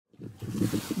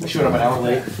I showed up an hour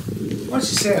late. Why don't you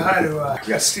say hi to we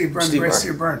got Steve Byrne, great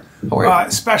Steve Byrne.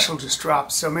 Special just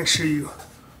dropped, so make sure you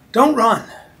don't run.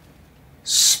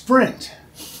 Sprint.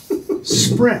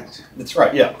 Sprint. That's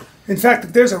right, yeah. In fact,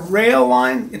 if there's a rail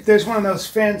line, if there's one of those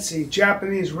fancy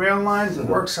Japanese rail lines that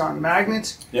works on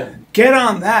magnets, get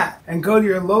on that and go to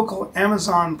your local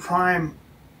Amazon Prime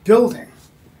building.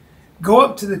 Go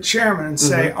up to the chairman and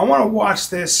say, I want to watch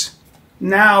this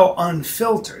now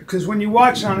unfiltered. Because when you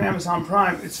watch it on Amazon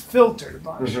Prime, it's filtered a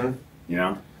bunch. You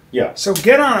know? Yeah. So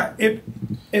get on it.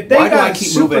 If they Why do I got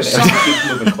keep moving?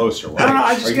 Keep moving closer. I don't know.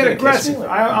 I just get aggressive.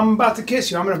 I'm about to kiss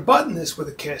you. I'm going to button this with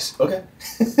a kiss. Okay.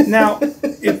 Now,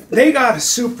 if they got a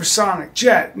supersonic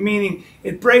jet, meaning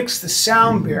it breaks the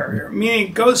sound barrier, meaning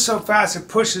it goes so fast it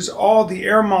pushes all the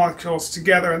air molecules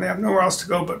together and they have nowhere else to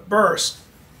go but burst.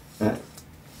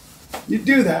 You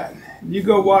do that. You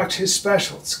go watch his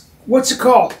specials. What's it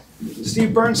called?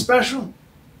 Steve Byrne special?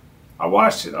 I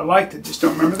watched it. I liked it. Just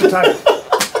don't remember the title.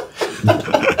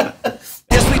 Yes,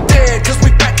 we did, cause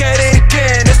we back at it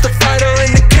again. It's the fighter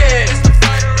and the kid.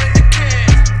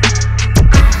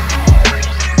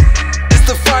 It's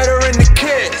the fighter and the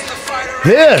kid.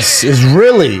 This is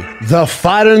really the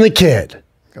fighter and the kid.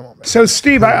 Come on, man. So,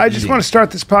 Steve, I just want to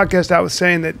start this podcast out with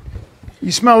saying that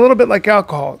you smell a little bit like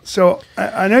alcohol. So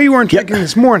I know you weren't drinking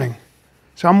this morning.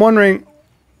 So I'm wondering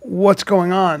what's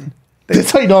going on.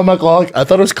 That's how you know I'm alcoholic. I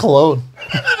thought it was cologne.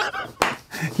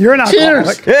 You're an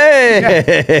alcoholic.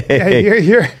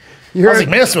 Hey! Yeah, I was like,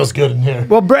 man, it smells good in here.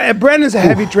 well, Brendan's a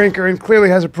heavy drinker and clearly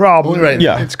has a problem. Right.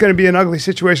 Yeah. It's going to be an ugly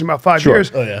situation in about 5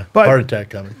 years. Oh, yeah. But Heart attack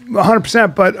coming.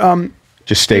 100%. But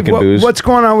Just steak Steve, and booze. what's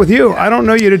going on with you? I don't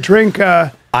know you to drink.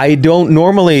 I don't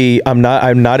normally. I'm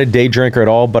not a day drinker at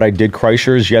all. But I did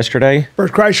Kreischer's yesterday.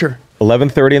 Bert Kreischer.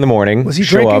 11:30 in the morning. Was he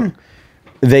show drinking? Up.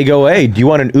 They go, hey, do you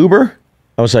want an Uber?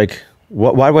 I was like,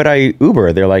 what? Why would I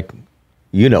Uber? They're like,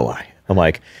 you know why? I'm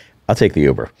like, I'll take the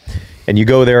Uber. And you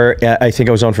go there. I think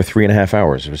I was on for 3.5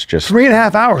 hours. It was just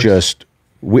 3.5 hours. Just,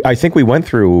 I think we went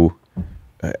through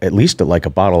at least like a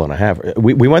bottle and a half.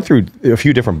 We went through a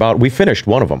few different bottles. We finished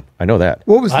one of them. I know that.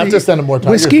 What was I have the to send him more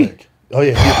Tiger whiskey? thing. Oh,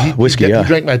 yeah. Whiskey, He yeah.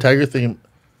 drank my Tiger thing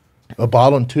a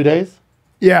bottle in 2 days.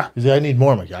 Yeah. He's like, I need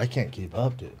more. I'm like, I can't keep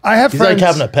up, dude. I have He's friends. like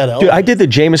having a pet Dude, elephant. I did the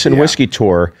Jameson whiskey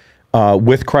tour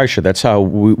with Kreischer. That's how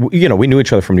we knew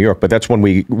each other from New York, but that's when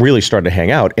we really started to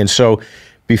hang out. And so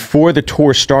before the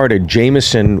tour started,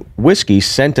 Jameson whiskey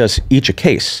sent us each a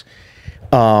case.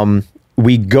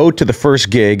 We go to the first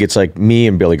gig. It's like me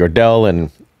and Billy Gardell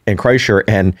and Kreischer,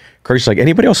 and Kreischer's like,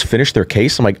 anybody else finish their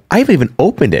case? I'm like, I haven't even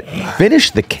opened it.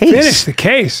 Finish the case. Finish the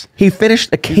case. He finished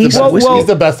a case of Well, whiskey. He's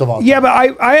the best of all time. Yeah, but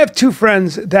I have two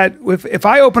friends that if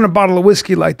I open a bottle of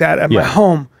whiskey like that at my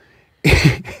home,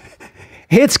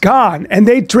 it's gone. And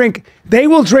they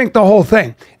will drink the whole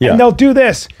thing. Yeah. And they'll do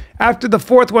this. After the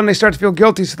fourth one, they start to feel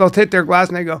guilty, so they'll take their glass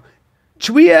and they go,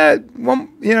 should we, one,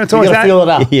 it's You always gotta that. feel it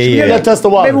out. Yeah, You yeah. gotta test the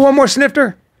water. Maybe one more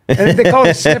snifter. And they call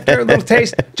it a snifter, a little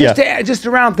taste, just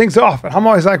to round things off. And I'm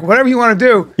always like, whatever you want to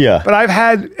do. Yeah. But I've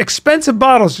had expensive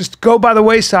bottles just go by the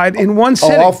wayside in one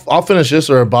sitting. I'll finish this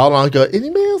or a bottle. I'll go,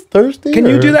 anybody else thirsty? Can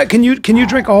you do that? Can you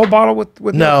drink a whole bottle with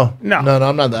No. no?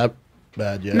 I'm not that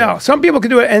bad yet. No, some people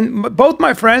can do it, and both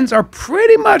my friends are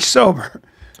pretty much sober.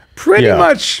 Pretty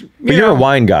much. But you're a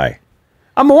wine guy.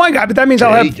 I'm a wine guy, but that means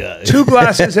I'll have Gay guy. 2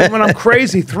 glasses, and when I'm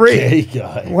crazy, 3. Hey,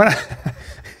 guy. When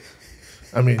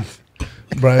I mean,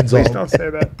 Brian's please all. don't say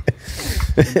that.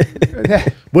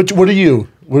 What are you?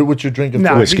 What's your drink of No,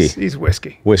 choice? Whiskey. He's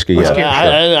whiskey. Whiskey,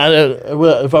 yeah.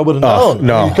 If I would have known.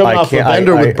 no, You're coming I off the can't-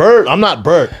 bender with Bert. I'm not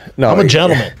Bert. No, I'm a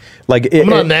gentleman. Like I'm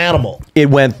not an animal. It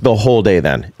went the whole day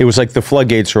then. It was like the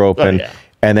floodgates were open, yeah.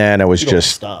 and then I was You don't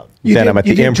just. stop. Then I'm at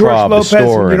the did George Improv, the Lopez,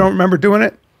 store. and you and don't remember doing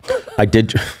it? I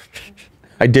did.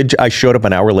 I showed up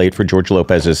an hour late for George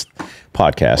Lopez's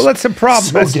podcast. Well, that's the problem.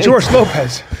 So That's gay. George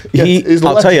Lopez. He's a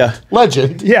I'll tell you.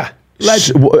 Legend. Yeah,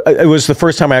 legend. It was the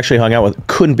first time I actually hung out with.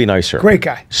 Couldn't be nicer. Great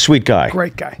guy. Sweet guy.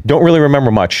 Great guy. Don't really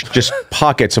remember much. Just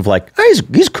pockets of like, oh,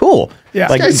 he's cool. Yeah.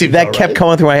 Like This guy seems that all kept right.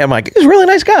 coming through my head. I'm like, he's a really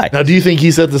nice guy. Now, do you think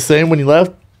he said the same when he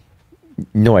left?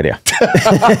 No idea.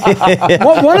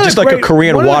 One of Just the like a great-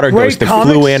 Korean one of the water great ghost that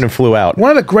comics- flew in and flew out.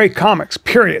 One of the great comics,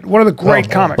 period. One of the great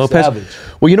man. comics. Lopez. Savage.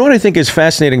 Well, you know what I think is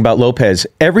fascinating about Lopez?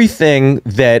 Everything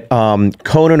that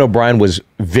Conan O'Brien was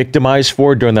victimized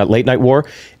for during that late night war,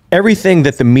 everything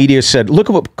that the media said, look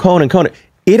at what Conan,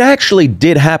 it actually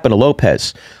did happen to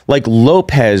Lopez. Like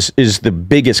Lopez is the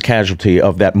biggest casualty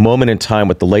of that moment in time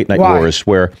with the late night Why? wars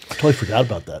where, I totally forgot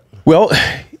about that. well,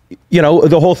 you know,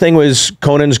 the whole thing was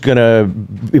Conan's gonna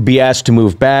be asked to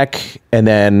move back, and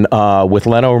then with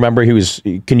Leno, remember he was,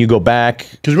 can you go back?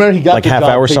 Because remember he got like the half job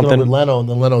hour or taken something. over Leno, and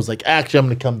then Leno was like, "Actually, I'm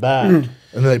going to come back," and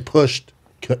then they pushed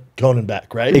Conan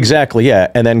back, right? Exactly,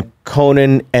 yeah. And then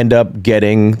Conan end up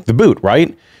getting the boot,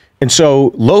 right? And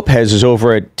so Lopez is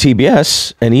over at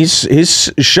TBS, and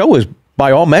his show is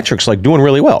by all metrics like doing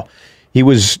really well. He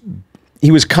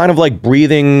was kind of like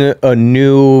breathing a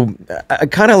new,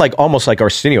 kind of like almost like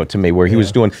Arsenio to me, where he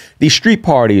was doing these street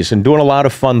parties and doing a lot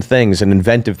of fun things and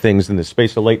inventive things in the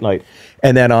space of late night.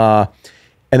 And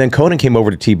then Conan came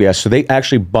over to TBS, so they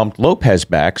actually bumped Lopez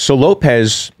back. So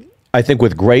Lopez, I think,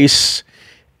 with grace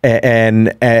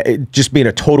and just being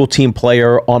a total team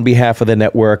player on behalf of the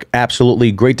network,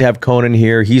 absolutely great to have Conan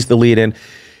here. He's the lead-in.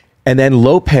 And then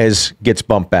Lopez gets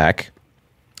bumped back.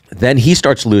 Then he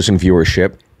starts losing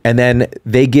viewership. And then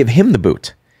they give him the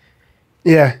boot.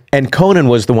 Yeah. And Conan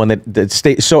was the one that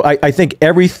stayed. So I think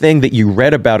everything that you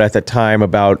read about at the time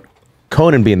about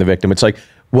Conan being the victim, it's like,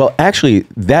 well, actually,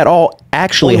 that all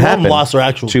actually happened. Lost their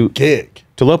actual gig.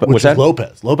 To Lopez. Which What's that?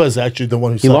 Lopez. Lopez is actually the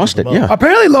one who He lost it, yeah.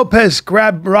 Apparently Lopez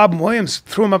grabbed Robin Williams,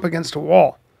 threw him up against a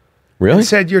wall. Really? And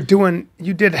said, you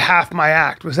did half my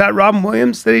act. Was that Robin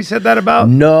Williams that he said that about?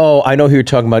 No, I know who you're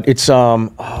talking about. It's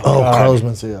Carlos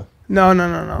Mencia.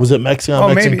 No. Was it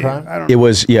Mexican Mexican crime? I don't know. it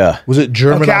was, yeah. Was it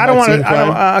German? Okay, I don't want to.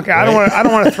 crime? I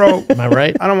don't want to throw. Am I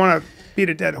right? I don't want to beat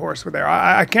a dead horse with there.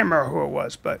 I can't remember who it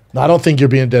was, but No, I don't think you're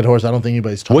being a dead horse. I don't think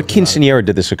anybody's talking What about it. quinceanera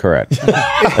did this occur at?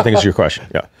 I think it's your question.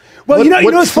 Yeah. well, What- you know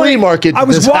what what's flea funny? market I did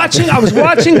was this watching. happen? I was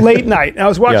watching late night, and I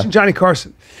was watching Yeah. Johnny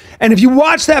Carson. And if you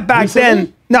watch that back Recently?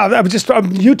 then, no, that was just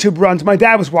YouTube runs. My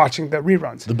dad was watching the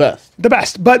reruns. The best. The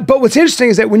best. But what's interesting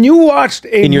is that when you watched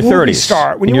a In your movie 30s.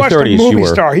 star, when In you your watched 30s, a you movie were-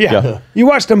 star, yeah. you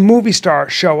watched a movie star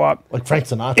show up. Like Frank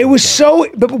Sinatra. It was so,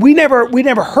 but we never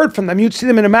heard from them. You'd see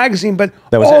them in a magazine, but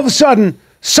That was all it. of a sudden,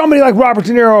 somebody like Robert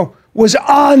De Niro was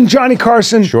on Johnny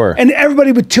Carson. Sure. And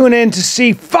everybody would tune in to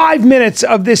see 5 minutes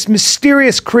of this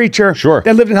mysterious creature Sure.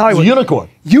 that lived in It was Hollywood. a unicorn.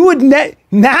 You would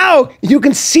now you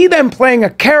can see them playing a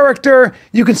character.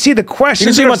 You can see the You questions.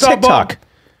 can see him on that are softball. TikTok.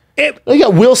 It, You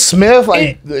got Will Smith,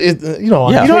 like, on Yeah. You know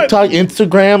what- TikTok,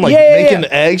 Instagram, like Yeah, making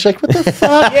eggs. Like, what the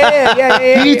fuck?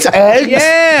 yeah. He eats eggs?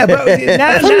 Yeah,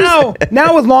 but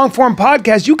now with long form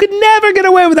podcasts, you could never get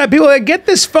away with that. People that get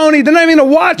this phony, they're not even gonna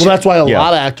watch Well, it. that's why a Yeah.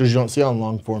 lot of actors you don't see on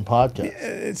long form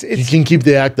podcasts. You It's can keep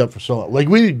the act up for so long. Like,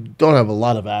 we don't have a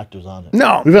lot of actors on it.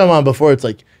 No. We've had them on before. It's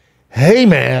like, hey,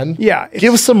 man. Yeah,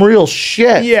 Give us some real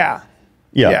shit. yeah.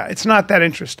 Yeah. Yeah, it's not that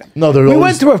interesting. No, they're we always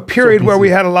went through a period so where we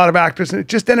busy. had a lot of actors, and it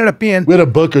just ended up being We had a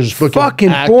booker just booking Fucking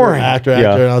actor, boring. actor,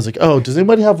 Yeah. and I was like, oh, does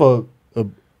anybody have a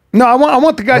no. I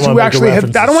want the guys I who wanna make a actually have.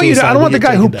 reference I to don't want you to. I Suicide don't want the When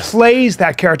guy You're who Taken Down. plays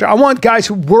that character. I want guys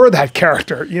who were that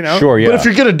character. You know. Sure, yeah. But if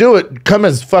you're gonna do it, come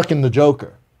as fucking the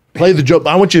Joker. Play the Joker.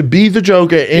 I want you to be the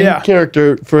Joker in Yeah.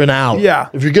 character for an hour. Yeah.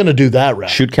 If you're gonna do that, right?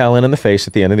 Shoot Callan in the face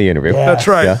at the end of the interview. Yeah. That's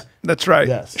right. Yeah. That's right.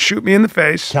 Yes. Shoot me in the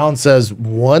face, Callan says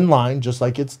one line, just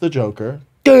like it's the Joker.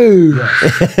 dude.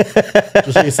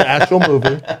 Just like it's the actual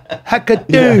movie. Heck a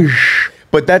douche.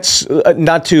 But that's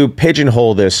not to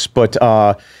pigeonhole this, but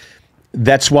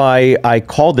that's why I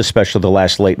called this special The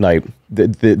Last Late Night.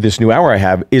 This new hour I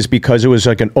have is because it was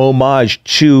like an homage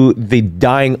to the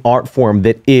dying art form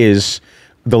that is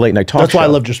the late night talk That's show. why I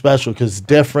loved your special, because it's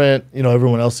different. You know,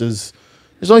 everyone else is.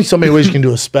 There's only so many ways you can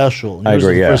do a special. I Yours was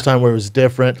agree, the yeah. first time where it was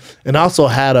different, and also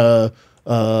had a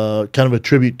kind of a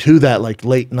tribute to that, like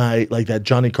late night, like that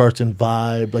Johnny Carson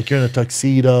vibe, like you're in a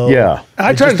tuxedo. Yeah. I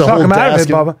Like, tried just to the talk whole him out of it, desk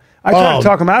and- Bubba. I tried to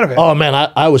talk him out of it. Oh man,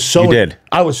 I was so You did.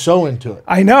 I was so into it.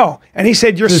 I know. And he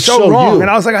said, you're It's so so wrong. you.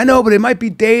 And I was like, I know, but it might be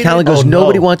dated. Callan goes, Oh, no.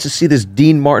 nobody wants to see this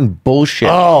Dean Martin bullshit.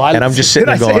 Oh, and I'm just sitting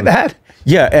Did I there say going, that?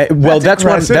 Yeah, well, That's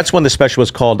that's aggressive. when the special was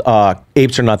called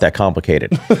 "Apes Are Not That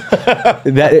Complicated,"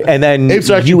 and then Apes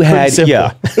are actually you pretty had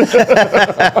simple.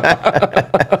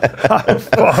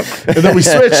 And then we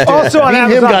switched. Also on Me and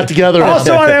Amazon. him got together.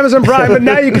 Also on Amazon Prime, but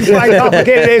now you can find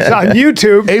Complicated Apes on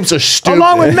YouTube. Apes are stupid.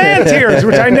 Along with Man Tears,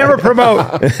 which I never promote.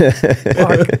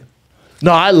 Fuck.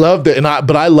 No, I loved it,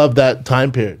 but I love that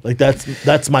time period. Like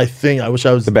that's my thing. I wish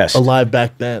I was The best. alive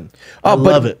back then. I but,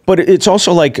 love it. But it's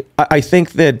also like I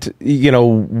think that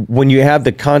when you have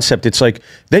the concept, it's like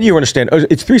then you understand.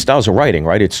 It's three styles of writing,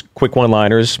 right? It's quick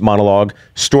one-liners, monologue,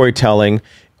 storytelling,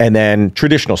 and then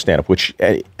traditional stand-up, which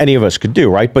any of us could do,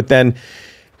 right? But then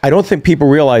I don't think people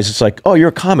realize it's like, oh, you're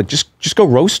a comic, just go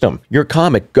roast them. You're a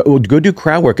comic, go do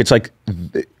crowd work. It's like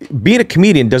being a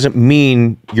comedian doesn't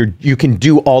mean you can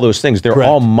do all those things. They're Correct.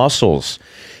 all muscles,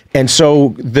 and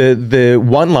so the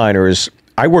one-liners.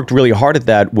 I worked really hard at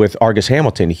that with Argus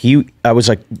Hamilton. I was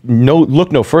like,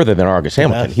 look no further than Argus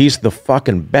Hamilton. best. He's the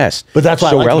fucking best. But that's why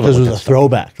I so liked it, relevant because it with was a that stuff.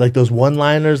 throwback. Like those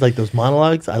one-liners, like those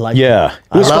monologues. I liked Yeah. it.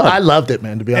 It was fun. I loved it,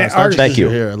 man, to be honest. Argus- Thank you.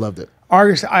 Here, I loved it.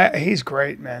 Argus, he's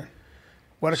great, man.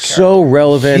 What a character. So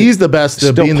relevant. He's the best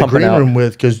to Still be in the pumping green out. room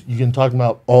with, because you can talk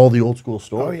about all the old school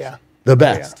stories. Oh, yeah. The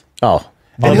best. Oh.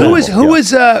 And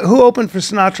who opened for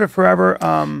Sinatra forever?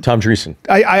 Tom Dreesen.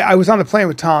 I was on the plane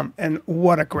with Tom, and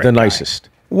what a great The guy. nicest.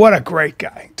 What a great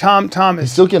guy. Tom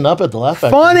is Still getting up at the Laugh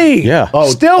Factory. funny. Yeah.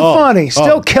 Still funny.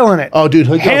 Still killing it. Oh, dude,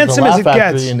 he'll get handsome up as to it the Laugh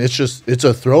gets. Factory, and it's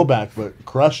a throwback, but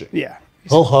crushing. Yeah.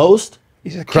 He'll host.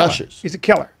 He's a killer. crushes. He's a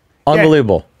killer.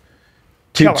 Unbelievable.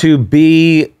 Killer. To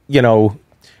be,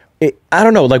 I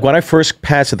don't know, like when I first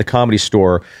passed at the Comedy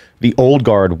Store, the old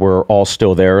guard were all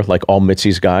still there, like all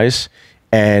Mitzi's guys.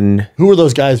 And Who were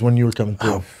those guys when you were coming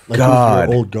through? Like, God. who's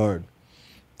your old guard?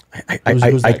 I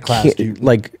Who's that class, can't, dude?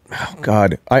 like, oh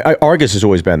God, Argus has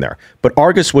always been there, but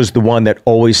Argus was the one that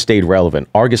always stayed relevant.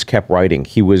 Argus kept writing.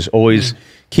 He was always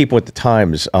keep with the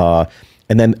times. And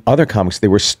then other comics, they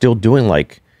were still doing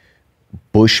like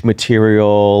Bush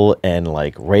material and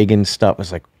like Reagan stuff. I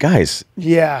was like, guys,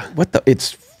 Yeah. what the? It's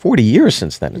 40 years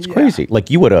since then. It's Yeah. crazy. Like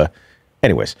you would have,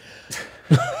 anyways.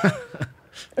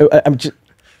 I'm just,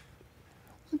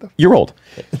 you're old.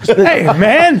 Hey,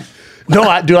 man. No,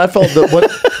 I felt that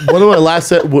one of my last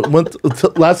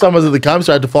time I was at the Comedy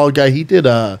Store, I had to follow a guy. He did.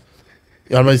 I'm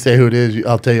gonna say who it is.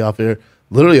 I'll tell you off air.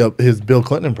 Literally, his Bill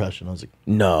Clinton impression. I was like,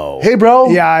 No. "Hey, bro.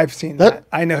 Yeah, I've seen that. That-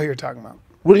 I know who you're talking about.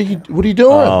 What are you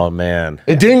doing?" Oh man.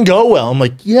 It didn't go well. I'm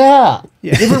like, "Yeah,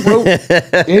 Yeah. you ever wrote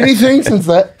anything since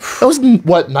that? That was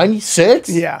what, 96?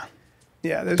 Yeah.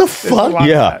 Yeah. There's, The there's a fuck? lot of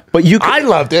Yeah, that. but you. I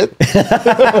loved it.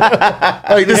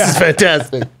 Like, this is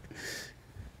fantastic.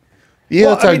 Yeah,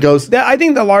 Well, that's how it goes. I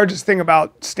think the largest thing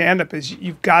about stand-up is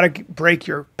you've got to break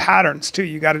your patterns too.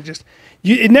 You got to just.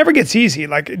 It never gets easy.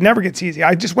 Like it never gets easy.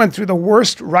 I just went through the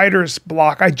worst writer's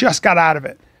block. I just got out of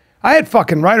it. I had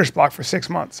fucking writer's block for 6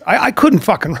 months. I couldn't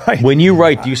fucking write. When you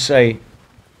write, you say,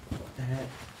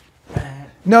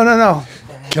 No.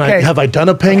 Have I done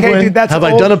a penguin? dude, that's Have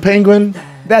I old. done a penguin?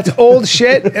 That's old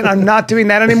shit, and I'm not doing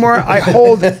that anymore. I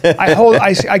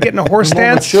get in a horse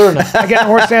stance. mature now. I get in a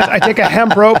horse stance. I take a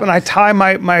hemp rope and I tie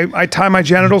my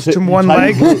genitals to one tie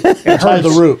leg. the root. It Tie the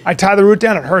hurts. root. I tie the root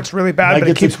down. It hurts really bad, I but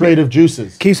get it the keeps me, creative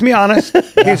juices. keeps me honest.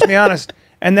 Keeps me honest.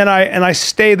 And then I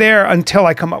stay there until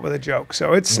I come up with a joke.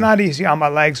 So it's not easy on my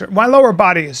legs. My lower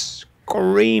body is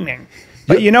screaming.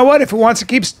 But you know what? If it wants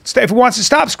to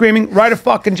stop screaming, write a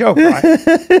fucking joke, Brian.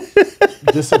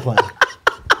 Discipline.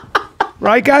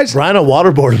 Right, guys? Brian will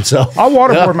waterboard himself. I'll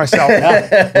waterboard myself.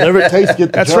 Whatever it takes to get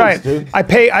the That's jokes, right. dude. I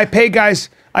pay guys.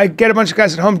 I get a bunch of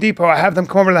guys at Home Depot. I have them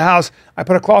come over to the house. I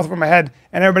put a cloth over my head,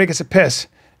 and everybody gets a piss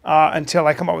until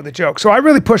I come up with a joke. So I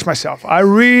really push myself. I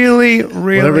really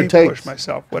it takes. push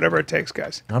myself. Whatever it takes,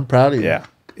 guys. I'm proud of you.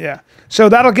 Yeah. So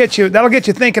that'll get you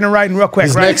thinking and writing real quick,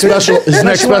 His right? next special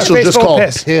Unless you want a just baseball called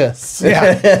piss. Piss.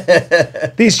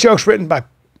 Yeah. These jokes written by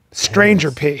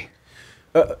Stranger P.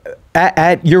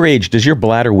 at your age, does your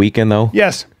bladder weaken though?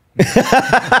 Yes.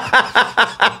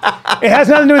 It has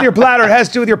nothing to do with your bladder. It has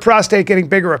to do with your prostate getting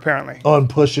bigger, apparently. Oh, and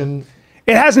pushing.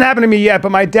 It hasn't happened to me yet,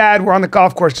 but my dad, we're on the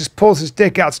golf course, just pulls his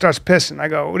dick out, starts pissing. I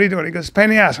go, "What are you doing?" He goes, "Pain in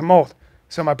the ass. I'm old."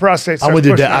 So my prostate starts I'm with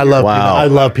your pushing dad. I out. love Wow. I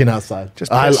love peeing outside.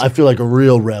 Just I piss. feel like a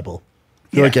real rebel. I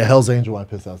feel Yeah. like a Hell's Angel when I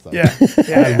piss outside. Yeah. I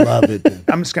Yeah. love it, dude.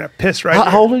 I'm just going to piss right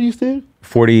How old are you, dude?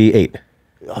 48.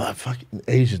 Oh, fucking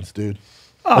Asians, dude.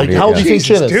 Oh, Like, how old do you think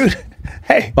Jesus, shit is? dude.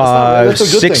 Hey, that's a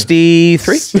good thing.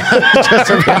 63.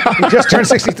 he just turned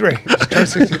 63.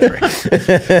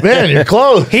 Man, you're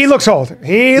close. He looks old.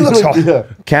 He looks old. Yeah.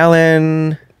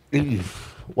 Callan.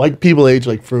 White people age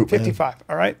like fruit, 55,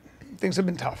 all right? Things have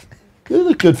been tough. man. You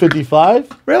look good 55.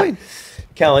 Really?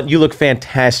 Callan, you look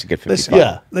fantastic at 55. Listen,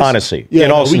 Yeah. listen. Honestly, Yeah,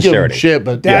 in all we give him sincerity. shit,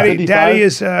 but Daddy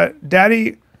 55?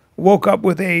 Daddy woke up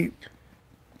with a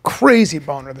crazy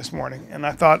boner this morning, and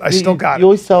I thought I still got You it.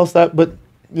 always tell us that, but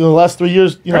the last 3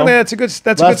 years, Apparently that's a good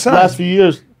sign. last few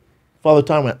years, Father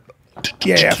Time went.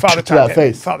 Yeah, Father to Time that hit me.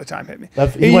 face. Father Time hit me.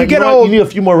 You get old. You need a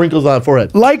few more wrinkles on the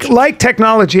forehead. Like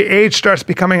technology, age starts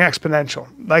becoming exponential.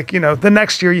 Like, the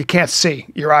next year you can't see.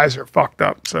 Your eyes are fucked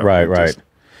up. So Right, right.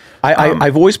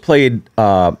 I've always played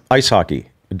ice hockey,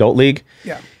 adult league.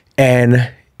 Yeah. And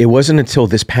it wasn't until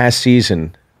this past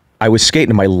season I was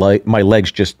skating and my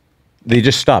legs just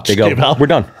stopped. They go, Gave out. "We're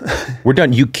done. We're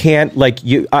done." You can't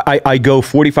I go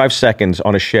 45 seconds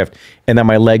on a shift and then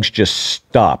my legs just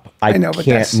stop. I know, but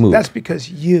can't move. that's because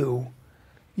you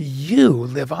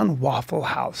live on Waffle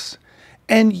House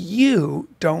and you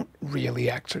don't really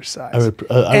exercise. I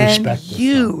respect this,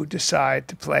 you decide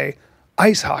to play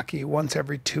ice hockey once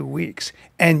every 2 weeks,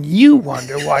 and you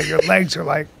wonder why your legs are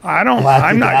like,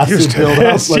 I'm not used to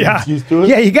this. Yeah,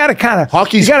 yeah, you got to kind of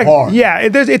hockey's hard. Yeah,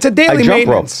 it's a daily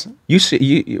maintenance. Rope. You see,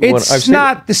 it's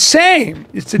not the same.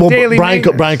 It's a daily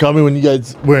maintenance. Brian called me when you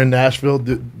guys were in Nashville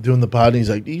doing the pod, and he's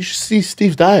like, "You should see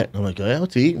Steve's diet." I'm like, "Oh, yeah,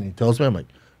 what's he eat?" And he tells me, I'm like,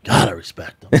 God, I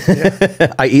respect him.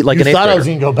 Yeah. I eat like an 8th thought I was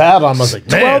going to go bad on him. I was like,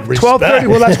 man, 12:30.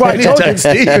 Well, that's why I told you,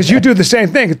 because you do the same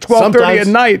thing. At 12:30 at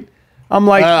night, I'm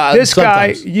like, this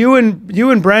guy, you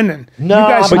and Brendan, you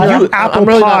guys should have apple I'm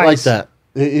really pies. not like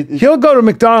that. He'll go to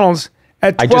McDonald's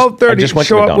at 12:30 and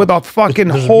show up with a fucking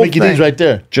whole Mickey thing. D's right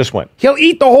there. Just went. He'll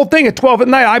eat the whole thing at 12 at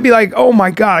night. I'd be like, oh my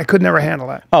God, I could never handle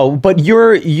that. Oh, but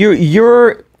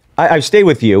I've stayed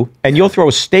with you, and you'll throw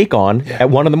a steak on at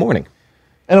 1 in the morning.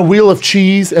 And a wheel of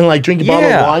cheese and like drink a bottle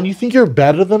of wine. You think you're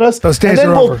better than us? Those days and then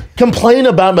are we'll over. complain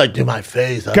about like, dude, my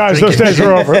face. Guys, those days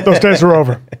are over. Those days are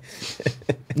over.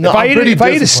 No, if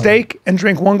I eat a steak and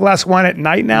drink 1 glass of wine at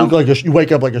night now, you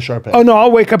wake up like a Sharpay. oh no,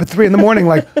 I'll wake up at 3 in the morning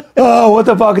like, oh, what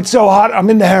the fuck? It's so hot. I'm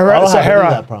in the I don't have Sahara.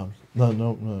 that problem.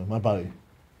 No, my body.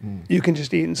 You can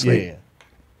just eat and sleep. Yeah.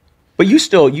 But you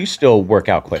still work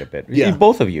out quite a bit. Yeah.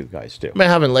 Both of you guys do. I mean,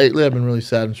 I haven't lately. I've been really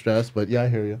sad and stressed, but yeah, I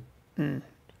hear you.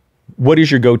 What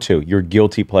is your go-to? Your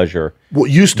guilty pleasure?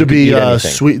 What used to be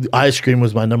anything. sweet ice cream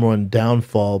was my #1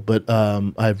 downfall, but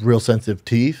I have real sensitive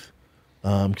teeth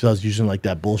because I was using like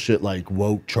that bullshit like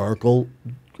woke charcoal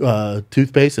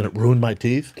toothpaste, and it ruined my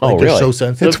teeth. Like, really? They're so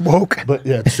sensitive. It's woke. But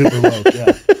yeah, it's super woke.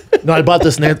 Yeah. No, I bought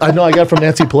this. I got it from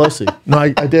Nancy Pelosi. No, I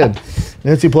did.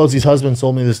 Nancy Pelosi's husband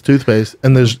sold me this toothpaste,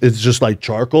 and it's just like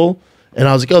charcoal. And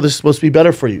I was like, oh, this is supposed to be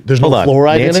better for you. There's no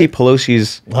fluoride in it. Nancy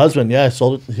Pelosi's husband, yeah, I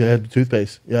sold it. He had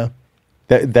toothpaste, yeah.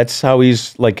 That's how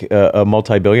he's like a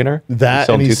multi-billionaire? That,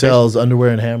 and he sells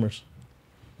underwear and hammers.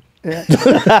 Yeah.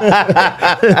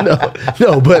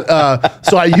 No, but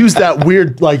so I used that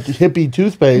weird like hippie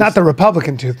toothpaste. Not the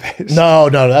Republican toothpaste. No,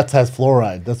 that has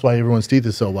fluoride. That's why everyone's teeth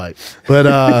is so white. But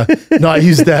no, I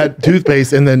used that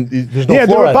toothpaste, and then there's no fluoride.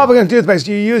 The Republican toothpaste,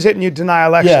 you use it and you deny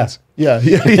elections. Yeah.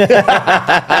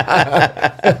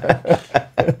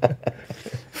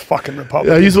 Fucking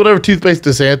Republican. I use whatever toothpaste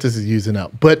DeSantis is using now.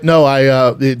 But no,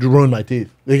 it ruined my teeth.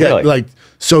 They got like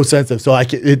so sensitive. So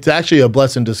it's actually a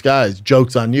blessing in disguise.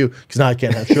 Joke's on you, because now I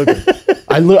can't have sugar.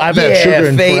 I've had sugar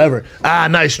in forever.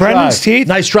 Nice try. Brendan's teeth.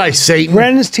 Nice try, Satan.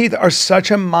 Brendan's teeth are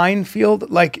such a minefield.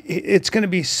 Like, it's going to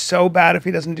be so bad if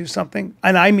he doesn't do something.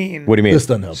 And I mean, what do you mean? This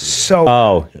doesn't help.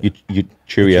 So you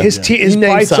chew ya. His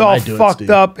bite's all fucked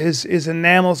up. His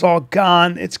enamel's all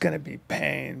gone. It's going to be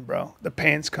pain, bro. The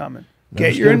pain's coming.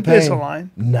 Get your Invisalign.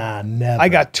 Nah, never. I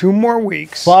got 2 more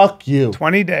weeks. Fuck you.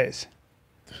 20 days.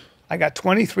 I got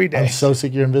 23 days. I'm so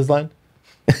sick of your Invisalign.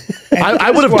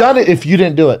 I would have done it if you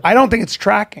didn't do it. I don't think it's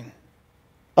tracking.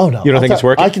 Oh, no. You don't think it's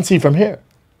working? I can see from here.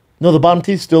 No, the bottom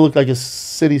teeth still look like a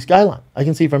city skyline. I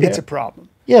can see from here. It's a problem.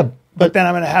 Yeah, but then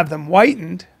I'm going to have them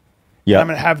whitened. Yeah. I'm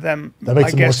going to have them, that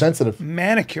makes them more sensitive.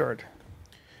 Manicured.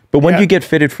 But when do you get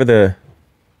fitted for the...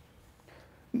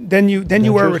 Then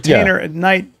you wear a retainer at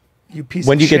night. You piece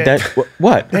when of shit. When you get that,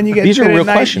 what? Then you get these are real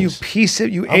night, questions.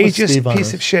 You ageist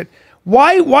piece of shit.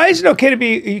 Why is it okay to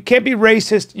be? You can't be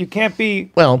racist. You can't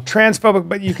be transphobic,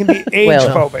 but you can be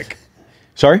age-phobic.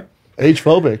 Sorry,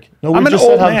 age-phobic. No, we just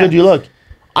said how good you look.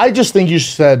 I just think you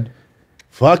said,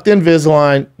 "Fuck the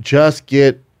Invisalign. Just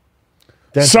get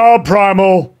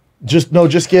subprimal. Just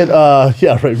get yeah,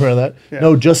 right. Remember that? Yeah.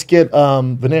 No, just get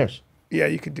veneers." Yeah,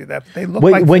 you could do that. But they look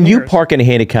like when veneers. you park in a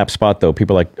handicapped spot, though,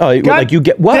 people are like, oh, like you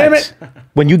get what? Damn it.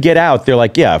 When you get out, they're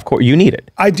like, yeah, of course, you need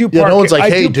it. I do park. Yeah, no one's like,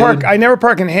 hey, dude. I never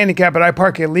park in handicap, but I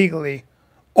park illegally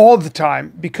all the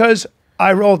time because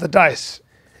I roll the dice.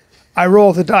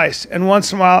 And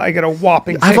once in a while, I get a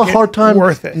whopping ticket. I have a hard time.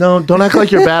 Worth it. No, don't act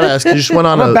like you're badass. You just went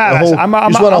on I'm a badass.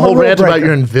 a whole rant about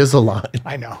your Invisalign.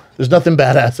 I know. There's nothing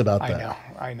badass about that.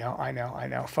 I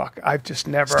know. Fuck. I've just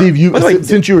never. Steve,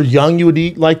 since you were young, you would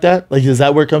eat like that? Like, is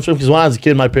that where it comes from? Because when I was a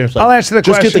kid, my parents were like, I'll answer the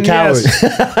question. Just get the calories.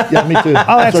 Yeah, me too.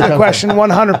 I'll answer the question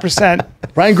 100%.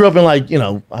 Brian grew up in like, I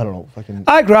don't know, fucking.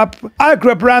 I grew up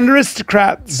around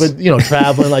aristocrats. But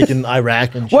traveling like in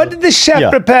Iraq and shit. What did the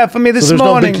chef prepare for me this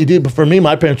morning? There's no big deal. But for me,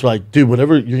 my parents were like, dude,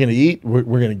 whatever you're gonna eat, we're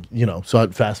gonna, so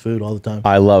I'd fast food all the time.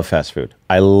 I love fast food.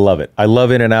 I love it. I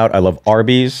love In-N-Out. I love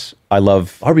Arby's.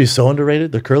 Arby's is so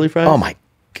underrated. They're curly fries. Oh my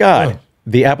God.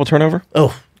 The apple turnover?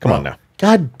 Oh, come on now.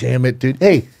 God damn it, dude.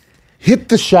 Hey, hit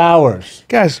the showers.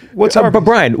 Guys, what's up? But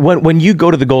Brian, when you go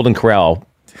to the Golden Corral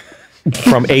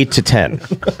from 8 to 10.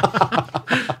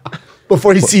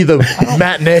 Before you see the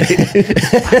matinee.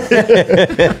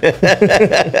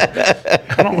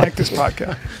 I don't like this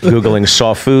podcast. Googling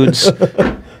soft foods.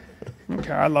 Okay.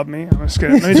 care. I love me. I'm just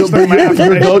kidding. Let me just look at my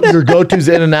affirmation. Your go-to's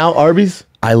In-N-Out, Arby's?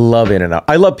 I love In-N-Out.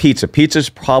 I love pizza. Pizza's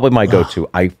probably my go-to.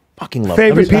 I fucking love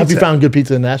Favorite pizza. Have you pizza. found good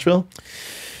pizza in Nashville?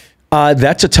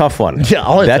 That's a tough one. Yeah,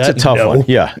 I'll that's a that, tough no. one.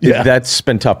 Yeah, Yeah. that's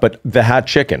been tough. But the hot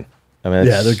chicken, I mean,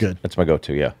 Yeah, they're good. That's my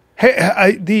go-to. Yeah.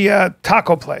 Hey, the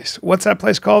taco place. What's that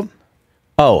place called?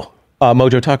 Oh,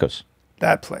 Mojo Tacos.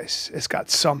 That place. It's got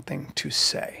something to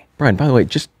say. Bryan, by the way,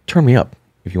 just turn me up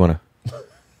if you want to.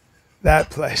 That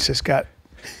place has got.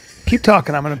 Keep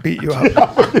talking. I'm going to beat you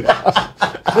up.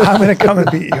 I'm going to come and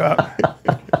beat you up.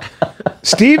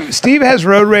 Steve has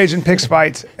road rage and picks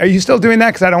fights. Are you still doing that?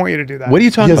 Because I don't want you to do that. What are you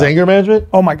He talking has about? anger management?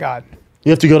 Oh my God. You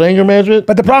have to go to anger management?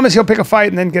 But the problem is he'll pick a fight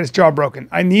and then get his jaw broken.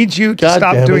 I need you to God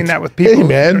stop damn doing it. that with people. Hey,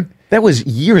 man. That was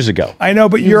years ago. I know,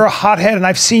 but you're a hothead, and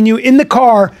I've seen you in the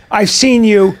car. I've seen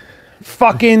you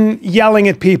fucking yelling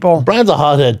at people. Brian's a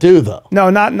hothead too, though. No,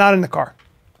 not in the car.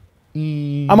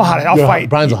 I'm a hothead. I'll You're a fight.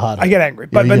 Brian's a hothead. I get angry,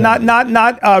 Yeah, but you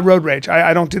not road rage.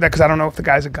 I don't do that because I don't know if the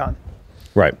guy's a gun.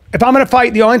 Right. If I'm gonna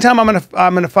fight, the only time I'm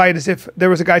gonna fight is if there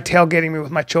was a guy tailgating me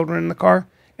with my children in the car,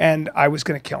 and I was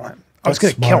gonna kill him. I was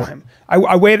gonna That's kill smart. him.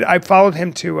 I waited. I followed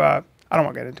him to. I don't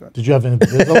want to get into it. Did you have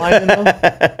Invisalign in, though?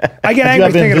 I get Did you angry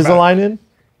have thinking about it. Invisalign in?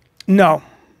 No,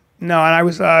 and I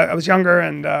was younger,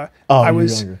 and I you were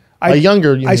was younger. I,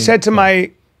 Younger, you I mean- said to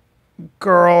my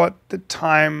girl at the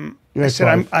time, You're I said,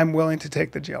 ex-wife. I'm willing to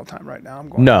take the jail time right now. I'm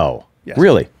going. No. Yes.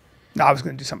 Really? No, I was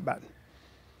going to do something bad,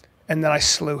 and then I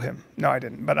slew him. No, I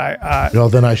didn't. But I No,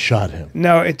 then I shot him.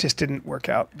 no, it just didn't work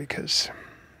out because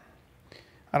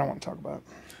I don't want to talk about it.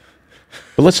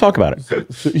 But let's talk about it.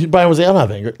 So Brian was like, I'm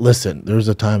not anger. Listen, there was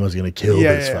a time I was going to kill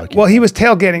Yeah, this yeah. fucking. Well, he was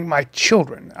tailgating my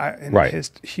children in Right.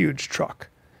 his huge truck,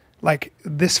 like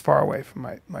this far away from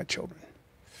my children.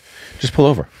 Just pull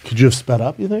over. Could you have sped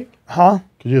up, you think? Huh?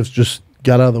 Could you have just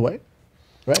got out of the way?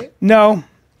 Right? No.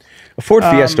 A Ford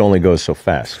Fiesta only goes so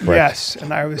fast. Correct? Yes,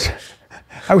 and I was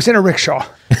in a rickshaw.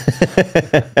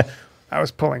 I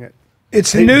was pulling it.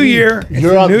 It's the new year. It's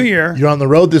the new year. You're on the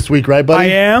road this week, right,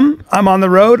 buddy? I am. I'm on the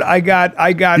road. I got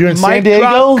You're in San Mike Diego?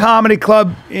 Drop Comedy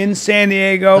Club in San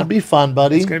Diego. That'd be fun,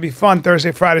 buddy. It's gonna be fun.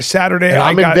 Thursday, Friday, Saturday. And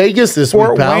I'm in got Vegas this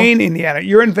Fort week, pal. Wayne, Indiana.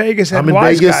 You're in Vegas. I'm at in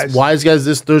Wise Vegas. Guys. Wise Guys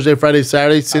this Thursday, Friday,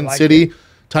 Saturday, Sin like City.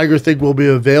 Tiger Thick will be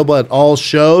available at all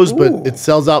shows, Ooh. but it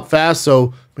sells out fast.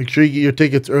 So make sure you get your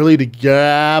tickets early to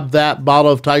grab that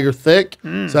bottle of Tiger Thick.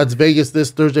 So that's Vegas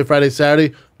this Thursday, Friday,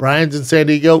 Saturday. Brian's in San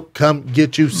Diego. Come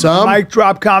get you some. Mike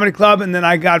Drop Comedy Club, and then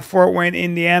I got Fort Wayne,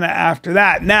 Indiana after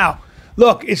that. Now,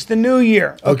 look, it's the new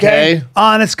year. Okay.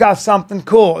 It's got something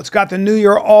cool. It's got the New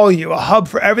Year All You, a hub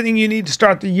for everything you need to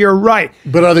start the year right.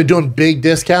 But are they doing big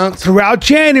discounts? Throughout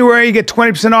January, you get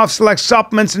 20% off select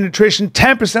supplements and nutrition,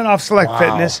 10% off select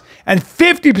fitness, and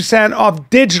 50% off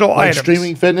digital Like items.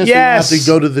 streaming fitness? Yes. You don't have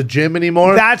to go to the gym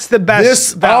anymore? That's the best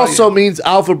This value. also means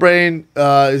Alpha Brain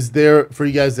is there for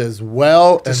you guys as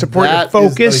well. To support your that is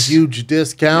focus. a huge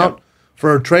discount. Yep.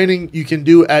 For training you can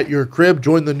do at your crib.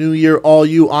 Join the New Year All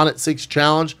You On It 6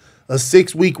 Challenge, a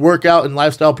 6-week workout and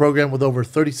lifestyle program with over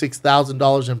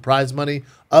 $36,000 in prize money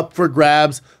up for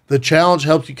grabs. The challenge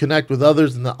helps you connect with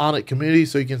others in the On It community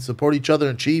so you can support each other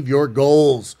and achieve your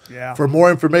goals. Yeah. For more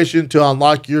information to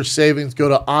unlock your savings, go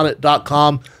to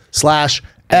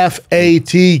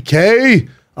onit.com/FATK.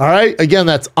 All right. Again,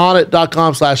 that's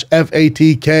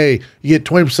onit.com/FATK. You get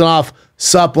 20% off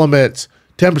supplements,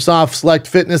 10% off select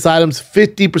fitness items,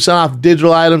 50% off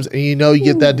digital items, and you know you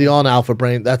get that deal on Alpha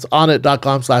Brain. That's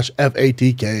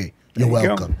onit.com/FATK. You're you go.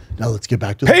 welcome. Now let's get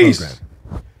back to Peace. the program.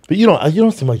 But you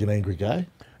don't seem like an angry guy.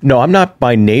 No, I'm not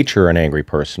by nature an angry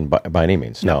person by any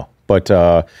means. No. But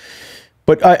I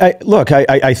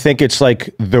think it's like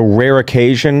the rare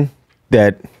occasion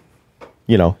that,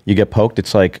 you get poked.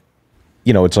 It's like,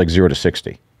 it's like 0 to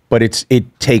 60. But it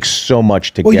takes so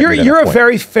much to get me to that You're a point.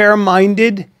 very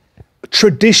fair-minded,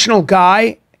 traditional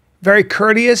guy, very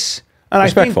courteous, and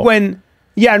Respectful. and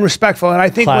respectful. And I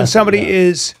think when Classy, somebody yeah.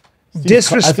 is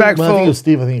disrespectful, When I think of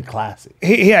Steve, I think of classy.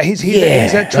 he's a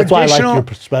That's why I like traditional. your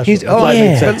perspective. He's That's why it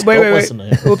makes sense. Wait, Don't listen to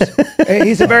him. Oops.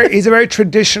 He's a very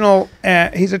traditional.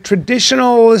 He's a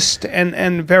traditionalist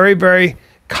and very, very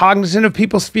cognizant of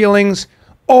people's feelings.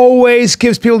 Always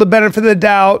gives people the benefit of the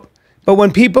doubt. But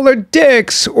when people are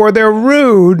dicks or they're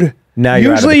rude, Now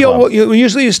you're out of usually the club.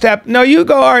 usually you step. No, you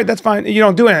go. All right, that's fine. You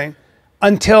don't do anything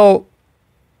until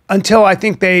I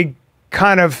think they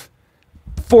kind of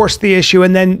force the issue,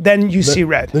 and then you see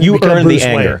red. Then You become earn the Bruce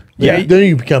Wayne. anger. Yeah. Then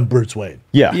you become Bruce Wayne.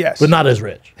 Yeah. Yes, But not as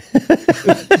rich.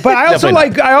 But I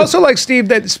also like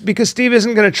Steve because Steve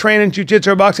isn't going to train in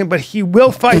jiu-jitsu or boxing, but he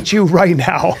will fight you right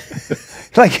now.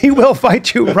 Like he will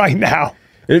fight you right now.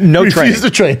 No training. Refuse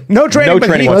to train. No training, No but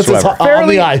training he, whatsoever. On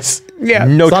the ice. Yeah.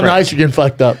 No It's on training. ice, you're getting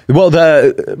fucked up. Well,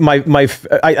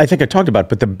 I think I talked about it,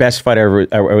 but the best fight I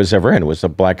was ever in was a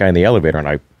black guy in the elevator, and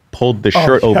I pulled the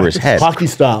shirt over his head. Hockey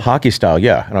style. Hockey style,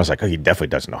 yeah. And I was like, oh, he definitely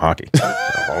doesn't know hockey.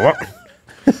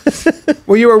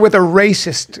 Well, you were with a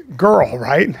racist girl,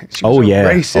 right? She was Oh a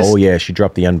yeah. Racist. Oh yeah. She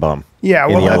dropped the N-bomb. Yeah,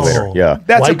 In well, the that's- elevator. Yeah.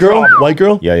 That's White a girl? problem. White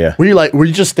girl? Yeah, yeah. Were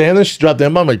you just standing there? She dropped the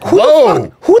M-bomb. I'm like, Who the whoa.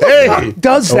 fuck- Who the fuck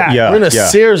does that? yeah. We're in a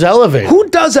Sears elevator. Who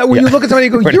does that when you look at somebody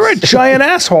and go, you're a giant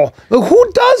asshole? Like,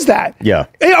 who does that? Yeah.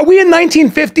 Hey, are we in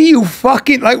 1950? You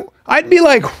fucking, like, I'd be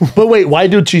like, But wait, why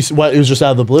did she? What? It was just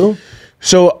out of the blue.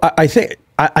 So I think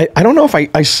I don't know if I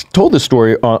told the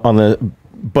story on the,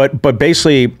 but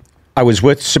basically I was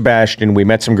with Sebastian. We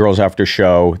met some girls after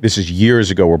show. This is years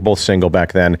ago. We're both single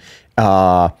back then.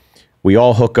 We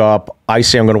all hook up. I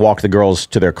say I'm going to walk the girls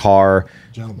to their car.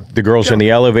 Gentlemen. The girls are in the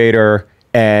elevator,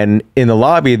 and in the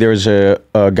lobby there's a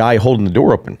guy holding the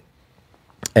door open,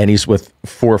 and he's with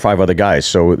 4 or 5 other guys.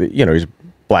 So you know he's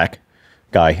black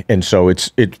guy, and so it's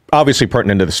obviously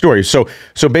pertinent to the story. So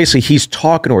basically he's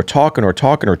talking to her,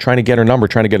 trying to get her number,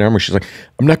 She's like,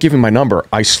 I'm not giving my number.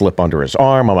 I slip under his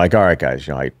arm. I'm like, all right, guys,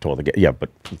 you know, I told the guy, yeah, but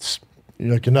let's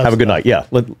You're like, have a good night. Yeah,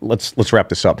 let's wrap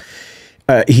this up.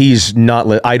 He's not.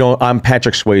 I'm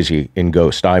Patrick Swayze in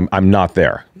Ghost. I'm not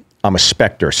there. I'm a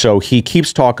specter. So he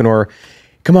keeps talking to her.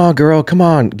 Come on, girl. Come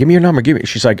on. Give me your number. Give me.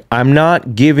 She's like, I'm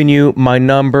not giving you my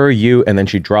number. And then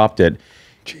she dropped it.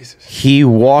 Jesus. He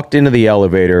walked into the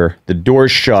elevator. The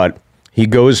door's shut. He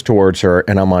goes towards her,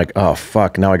 and I'm like, oh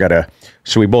fuck. Now I gotta.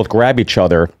 So we both grab each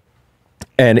other,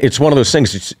 and it's one of those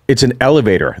things. It's an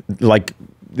elevator. Like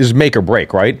this is make or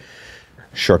break, right?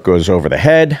 Shirt goes over the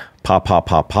head. Pop, pop,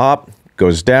 pop, pop.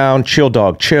 Goes down. Chill,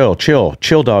 dog. Chill, chill,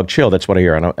 chill, dog. Chill. That's what I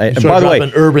hear. And by the way,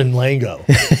 an urban lingo.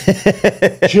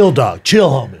 Chill, dog. Chill,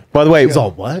 homie. by the way, It's all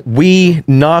what? we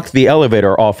knocked the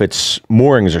elevator off its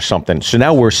moorings or something. So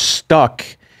now we're stuck.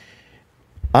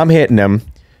 I'm hitting him.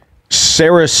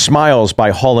 Sarah Smiles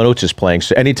by Hall & Oates is playing.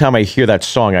 So anytime I hear that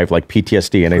song, I have like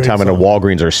PTSD. Anytime I'm in a song.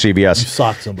 Walgreens or CVS. You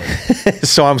sock somebody.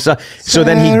 So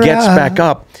then he gets back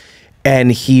up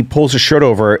and he pulls his shirt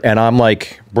over and I'm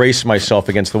like bracing myself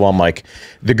against the wall. I'm like,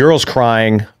 the girl's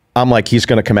crying. I'm like, he's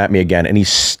going to come at me again. And he's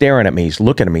staring at me. He's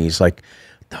looking at me. He's like,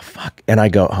 the fuck? And I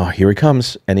go, oh, here he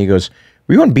comes. And he goes,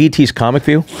 were you on BT's Comic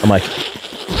View? I'm like,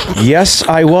 yes,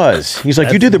 I was. He's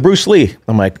like, you did the Bruce Lee.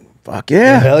 I'm like, fuck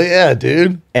yeah. Hell yeah,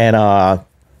 dude. And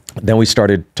then we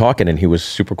started talking and he was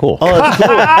super cool. Oh, that's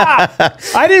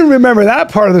cool. I didn't remember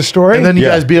that part of the story. And then you Yeah.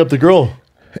 guys beat up the girl.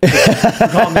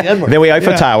 Call me N-word. Then we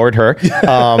Eiffel Towered her.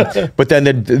 But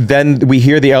then we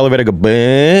hear the elevator go,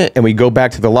 "Bleh," and we go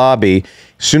back to the lobby.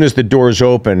 As soon as the doors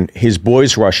open, his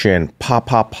boys rush in. Pop,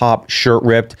 pop, pop, shirt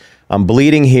ripped. I'm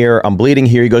bleeding here. I'm bleeding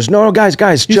here. He goes, no, guys,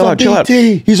 chill on out, chill out.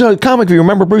 BT. He's on Comic View.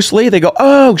 Remember Bruce Lee? They go,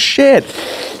 oh, shit.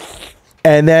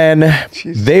 And then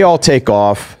they all take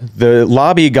off. The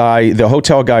lobby guy, the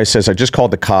hotel guy says, I just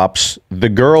called the cops. The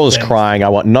girl is crying. I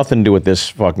want nothing to do with this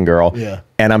fucking girl. Yeah.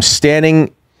 And I'm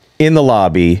standing in the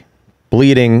lobby,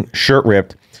 bleeding, shirt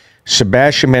ripped.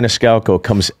 Sebastian Maniscalco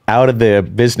comes out of the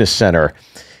business center,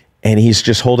 and he's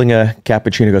just holding a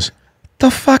cappuccino. He goes,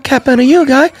 the fuck happened to you,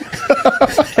 guy?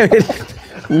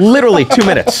 Literally 2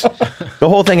 minutes. The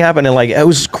whole thing happened in it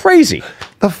was crazy.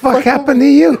 the fuck happened to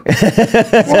you?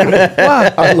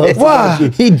 Why? I love Why?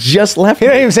 He just left. He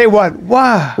didn't even say what.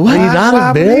 Why? What? Are you not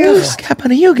happened to you? embarrassed? What happened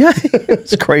to you, guy?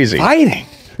 It's crazy. Fighting.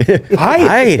 Fighting.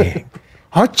 Hiding.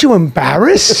 Aren't you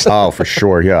embarrassed? Oh, for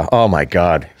sure. Yeah. Oh my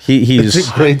God. It's He's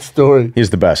a great story. he's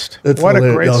the best. That's What a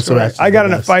hilarious. great No, story. Sebastian's I got the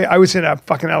in a best. fight. I was in a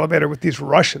fucking elevator with these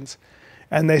Russians,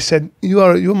 and they said, we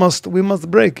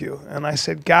must break you. And I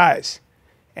said, guys,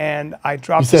 and I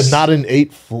dropped. You said not in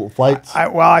 8 flights.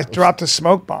 I dropped a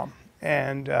smoke bomb,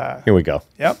 and Here we go.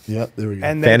 yep. Yep, there we go.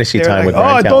 And Fantasy they were time like, with oh,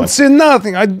 Bryan I don't Callen. see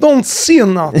nothing. I don't see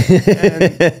nothing.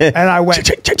 And I went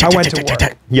to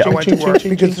work. Yeah. I went to work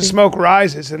because the smoke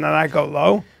rises, and then I go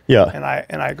low. Yeah. And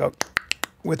I go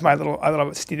with my little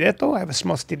stiletto. I have a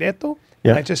small stiletto.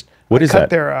 Yeah. And I just What I is cut that?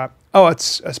 their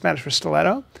it's Spanish for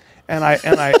stiletto, and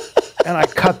I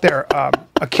cut their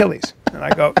Achilles. And I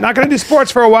go, not going to do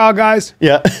sports for a while, guys.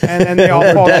 Yeah. And then they all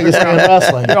fall to the Dagestan ground.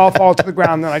 wrestling. They all fall to the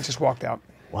ground. Then I just walked out.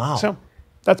 Wow. So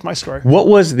that's my story. What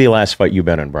was the last fight you've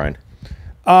been in, Brian?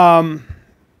 I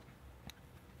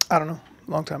don't know.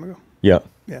 A long time ago. Yeah.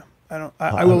 Yeah.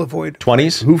 I will avoid.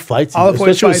 20s? Who fights? I'll avoid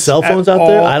Especially with fights cell phones at out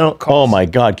there. all I don't. costs. Oh my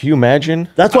God. Can you imagine?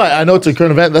 That's why I know it's a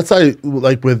current event. That's why,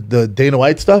 like with the Dana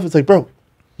White stuff, it's like, bro,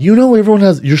 you know everyone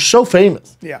has. You're so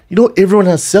famous. Yeah. You know everyone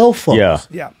has cell phones. Yeah.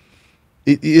 Yeah.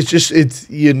 It's just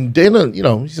Dana. You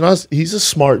know he's a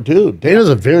smart dude. Dana's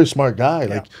a very smart guy.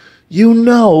 Like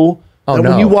Oh, that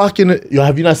when no. you walk in,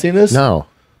 have you not seen this? No.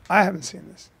 I haven't seen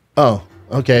this. Oh,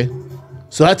 okay.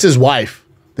 So that's his wife.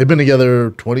 They've been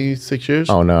together 26 years.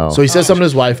 Oh, no. So he said something to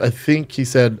his wife. I think he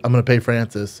said, "I'm going to pay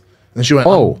Francis." And then she went,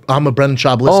 Oh. I'm a Brendan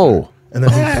Schaub listener." Oh. And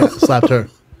then he slapped her. And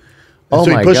Oh,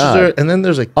 so my he pushes God. her, and then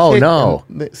there's a kick. Oh, no.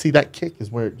 and see, that kick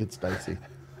is where it gets dicey.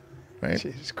 Right?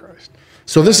 Jesus Christ.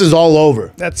 So this is all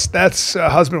over. That's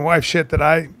husband-wife shit that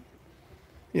I,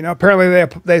 apparently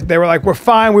they were like, we're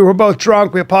fine. We were both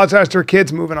drunk. We apologized to our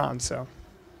kids. Moving on. So.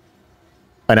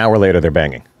 An hour later, they're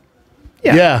banging.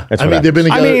 Yeah. That's I what mean, they've been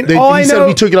happens. together. I mean, all I he said know-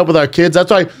 we took it up with our kids.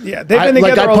 That's why. Yeah, they've been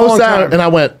together I a long posted that time. and I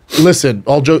went, listen,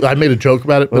 I made a joke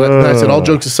about it, but I said, all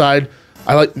jokes aside,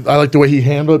 I like the way he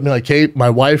handled it. Like, hey, my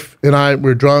wife and I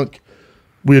were drunk.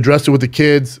 We addressed it with the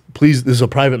kids. Please, this is a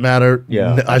private matter.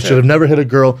 Yeah. I should have never hit a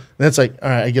girl. And that's like, all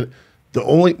right, I get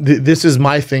it. This is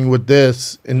my thing with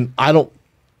this, and I don't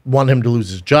want him to lose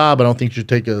his job. I don't think he should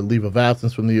take a leave of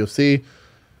absence from the UFC.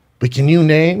 But can you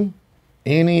name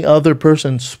any other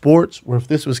person in sports where if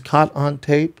this was caught on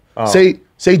tape, say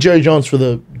Jerry Jones for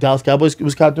the Dallas Cowboys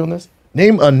was caught doing this,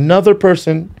 name another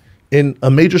person in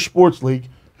a major sports league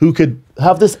who could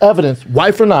have this evidence,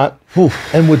 wife or not,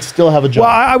 and would still have a job. Well,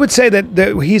 I would say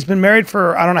that he's been married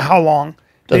for I don't know how long.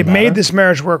 They've matter. made this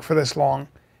marriage work for this long.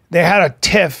 They had a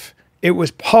tiff. It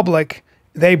was public.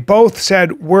 They both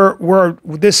said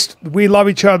we love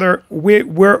each other.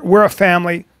 We're a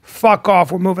family. Fuck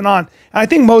off. We're moving on. And I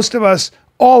think most of us,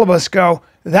 all of us, go,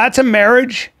 that's a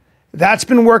marriage. That's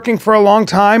been working for a long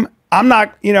time. I'm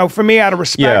not, for me, out of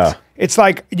respect, Yeah. it's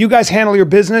like you guys handle your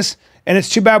business. And it's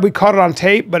too bad we caught it on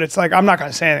tape, but it's like, I'm not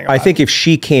going to say anything about I think if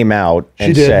she came out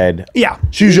and did. said, Yeah.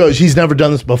 She's never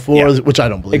done this before, Yeah. which I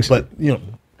don't believe, but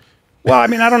Well, I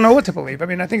mean, I don't know what to believe. I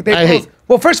mean, I think they I both. hate-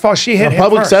 Well, first of all, she hit In a him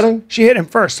public first. setting? She hit him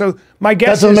first. So my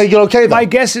guess doesn't is make it okay, though. My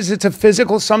guess is it's a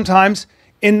physical sometimes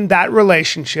in that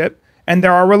relationship, and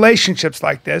there are relationships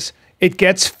like this. It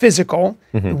gets physical.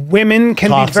 Women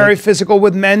can Toxic. be very physical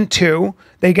with men too.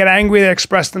 They get angry. They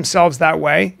express themselves that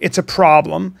way. It's a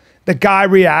problem. The guy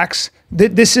reacts.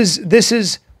 This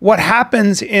is what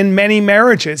happens in many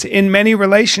marriages, in many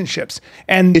relationships,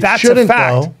 and that's a shouldn't,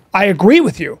 fact. though. I agree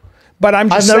with you, but I'm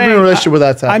just I've never saying. been in a relationship where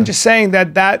that's I'm happened. just saying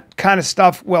that kind of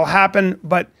stuff will happen,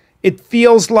 but it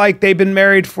feels like they've been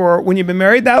married for when you've been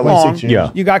married that long. 26 years.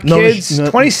 Yeah. You got Known kids. each-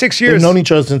 26 years. They've known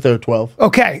each other since they were 12.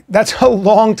 Okay, that's a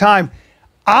long time.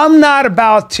 I'm not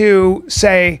about to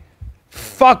say,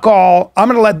 fuck all. I'm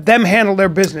going to let them handle their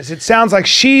business. It sounds like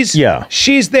she's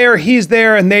there, he's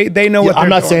there, and they know what they're I'm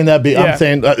not doing. saying that. Yeah. I'm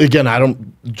saying, again, I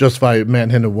don't justify a man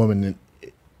hitting a woman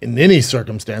in any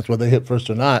circumstance, whether they hit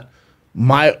first or not.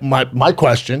 My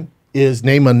question is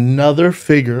name another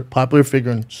popular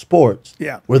figure in sports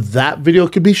where that video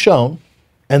could be shown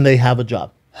and they have a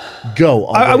job. Go.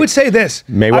 I would say this.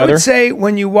 Mayweather? I would say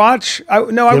when you watch. I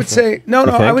would say no.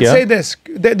 think, I would say this.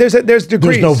 There's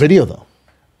degrees. There's no video, though.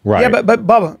 right. Yeah, but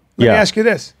Bubba, let me ask you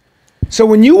this. So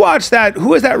when you watch that,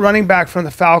 who is that running back from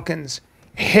the Falcons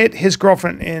hit his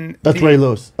girlfriend in? That's Ray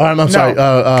Lewis. I'm sorry,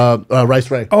 Rice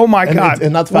Ray. Oh my God!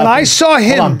 And that's when I Falcons. saw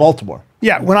him, Hold on, Baltimore.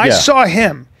 Yeah, when I saw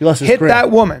him lost his hit grip. that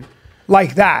woman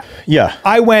like that, Yeah.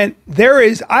 I went,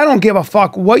 I don't give a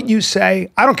fuck what you say.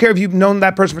 I don't care if you've known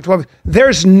that person for 12 years.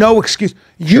 There's no excuse.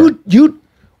 You,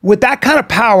 with that kind of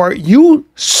power, you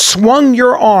swung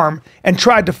your arm and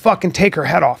tried to fucking take her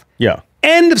head off. Yeah.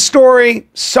 End of story.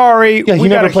 Sorry. Yeah, he we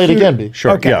got never a played huge- again, B.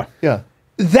 Sure. Okay. Yeah. Yeah.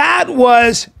 That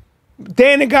was,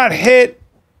 Dana got hit.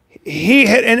 He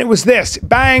hit, and it was this.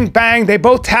 Bang, bang. They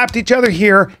both tapped each other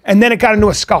here, and then it got into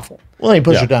a scuffle. Well, he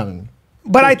pushed Yeah. her down. And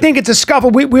But I think it's a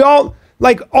scuffle. We all,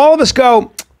 like, all of us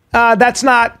go, that's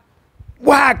not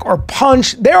whack or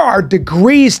punch. There are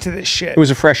degrees to this shit. It was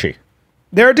a freshie.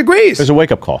 There are degrees. It was a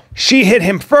wake up call. She hit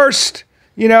him first.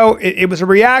 It was a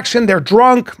reaction. They're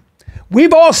drunk.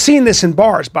 We've all seen this in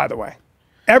bars, by the way.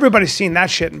 Everybody's seen that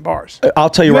shit in bars. I'll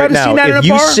tell you You right ever now. seen that in If a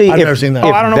you bar? see, I've if, never seen that. if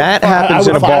Oh, I don't know that what- happens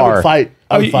in a I would bar, fight.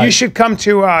 I would fight. You should come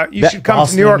to to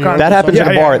Boston, New York. New York. that happens in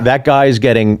a Yeah, bar. yeah. That guy is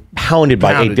getting pounded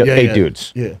by Pounded. eight Yeah, yeah.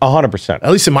 dudes. Yeah. 100%.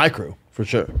 At least in my crew, for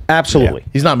sure. Absolutely.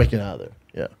 He's not making it out of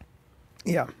there.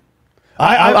 Yeah.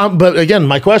 Yeah. But again,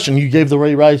 my question, you gave the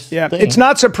Ray Rice Yeah, thing. it's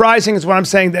not surprising, is what I'm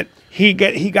saying, that he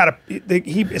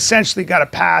essentially got a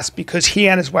pass because he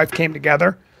and his wife came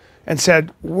together and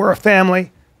said, "We're a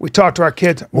family. We talk to our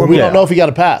kids." Well, we Yeah. don't know if he got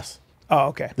a pass. Oh,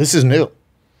 okay. This is new.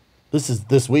 This is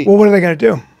this week. Well, what are they going to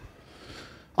do?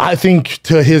 I think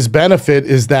to his benefit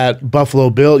is that Buffalo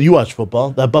Bill. You watch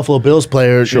football. That Buffalo Bills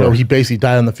player, he basically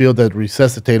died on the field. That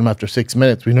resuscitated him after 6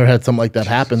 minutes. We never had something like that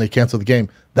happen. They canceled the game.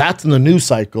 That's in the news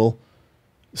cycle.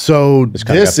 So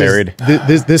kinda got buried.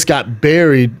 This got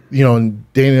buried. And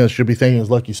Dana should be thanking his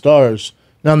lucky stars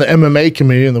Now in the MMA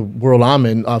community, in the world I'm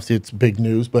in, obviously it's big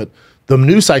news, but the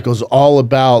news cycle is all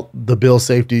about the Bill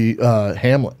safety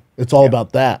Hamlin. It's all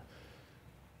about that.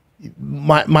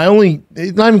 My only,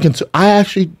 it's not even concern.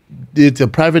 It's a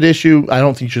private issue. I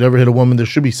don't think you should ever hit a woman. There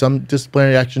should be some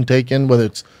disciplinary action taken, whether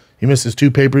it's he misses 2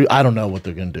 pay-per-views. I don't know what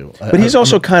they're going to do. But he's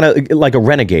also kind of like a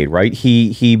renegade, right?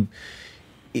 He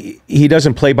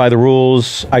doesn't play by the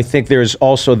rules. I think there's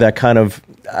also that kind of,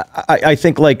 I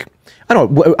think like, I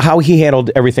don't know, how he handled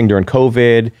everything during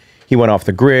COVID. He went off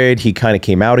the grid. He kind of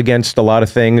came out against a lot of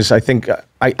things. I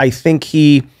think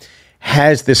he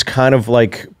has this kind of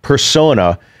like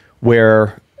persona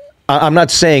where I'm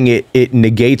not saying it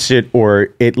negates it or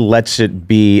it lets it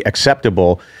be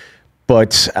acceptable,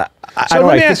 but so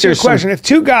let me ask you a question.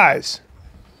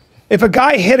 If a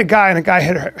guy hit a guy and a guy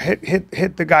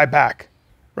hit the guy back,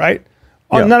 right?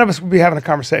 Yeah. None of us would be having a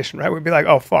conversation, right? We'd be like,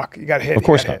 oh, fuck, you got hit. Of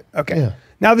course not. Hit. Okay. Yeah.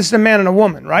 Now this is a man and a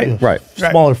woman, right? Yeah. Right.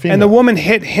 Smaller female. And the woman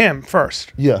hit him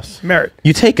first. Yes. Merit.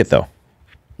 You take it though.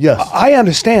 Yes. I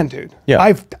understand, dude. Yeah.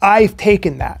 I've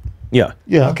taken that. Yeah.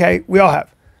 Yeah. Okay, we all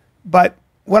have. But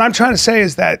what I'm trying to say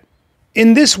is that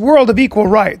in this world of equal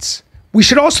rights, we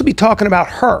should also be talking about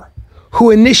her, who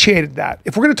initiated that.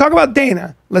 If we're going to talk about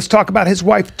Dana, let's talk about his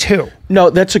wife too. No,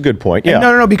 that's a good point. Yeah.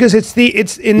 No, because it's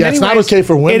in many it's not ways, okay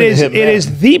for women to hit men. It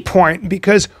is the point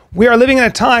because we are living in a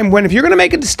time when if you're going to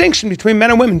make a distinction between men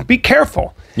and women, be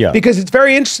careful. Yeah. Because it's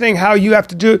very interesting how you have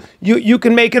to do, you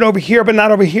can make it over here but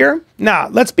not over here. Nah,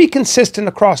 let's be consistent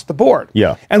across the board.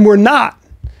 Yeah. And we're not.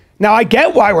 Now, I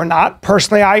get why we're not.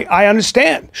 Personally, I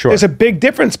understand. Sure. There's a big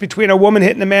difference between a woman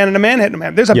hitting a man and a man hitting a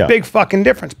man. There's a big fucking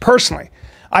difference, personally.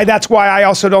 That's why I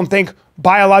also don't think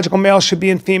biological males should be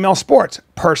in female sports,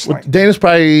 personally. Dana's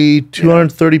probably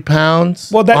 230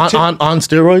 pounds on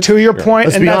steroids. To your point,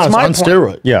 Let's and be that's honest, my on point.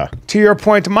 steroids. Yeah. To your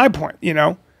point, to my point, you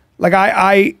know? Like,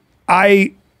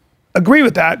 I agree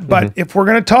with that, but if we're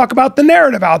going to talk about the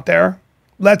narrative out there,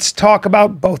 let's talk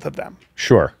about both of them.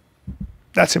 Sure.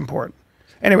 That's important.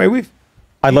 Anyway,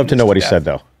 I'd love to know what he said,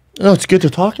 though. No, it's good to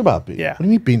talk about, B. Yeah. What do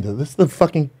you mean, being there? This is the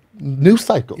fucking news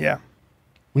cycle. Yeah.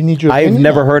 We need your I've opinion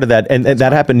never on it. heard of that. And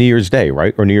that happened New Year's Day,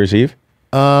 right? Or New Year's Eve? Is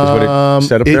what it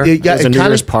said up there? It was a New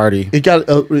Year's party. It got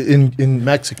in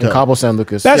Mexico. In Cabo San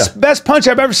Lucas. Best punch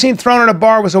I've ever seen thrown in a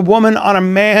bar was a woman on a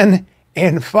man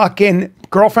and fucking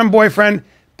girlfriend, boyfriend,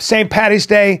 St. Patty's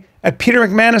Day at Peter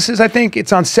McManus's, I think.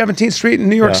 It's on 17th Street in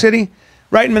New York City,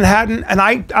 right in Manhattan. And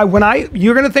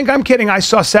you're going to think I'm kidding, I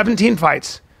saw 17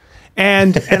 fights.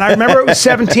 And I remember it was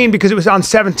 17 because it was on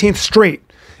 17th Street.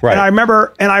 Right. And I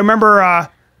remember,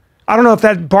 I don't know if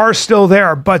that bar's still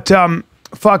there, but the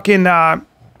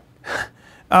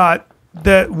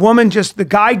woman the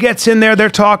guy gets in there, they're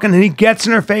talking, and he gets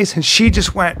in her face, and she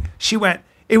went,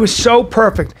 it was so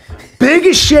perfect. Big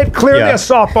as shit, clearly a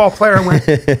softball player, and went,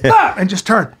 and just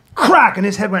turned, crack, and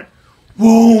his head went,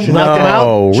 boom. She knocked him out?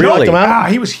 Oh, She really? knocked him out? Ah,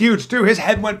 he was huge too. His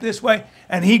head went this way,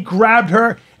 and he grabbed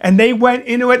her, and they went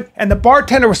into it. And the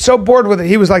bartender was so bored with it,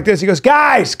 he was like this. He goes,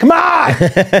 "Guys, come on!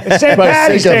 It's St.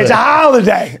 Patty's Day. It's a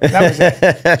holiday." That was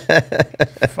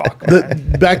it. Fuck,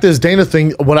 man. Back to this Dana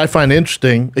thing. What I find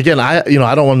interesting, again, I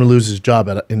don't want him to lose his job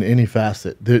in any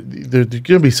facet. There's going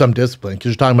to be some discipline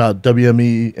because you're talking about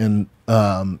WME and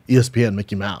ESPN,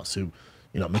 Mickey Mouse, who,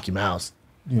 Mickey Mouse,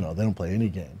 they don't play any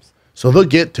games, so they'll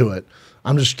get to it.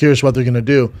 I'm just curious what they're going to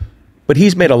do. But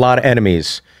he's made a lot of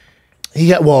enemies.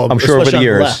 I'm sure over the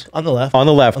years. On the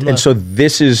left. And so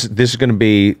this is going to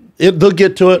be. They'll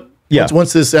get to it. Yeah.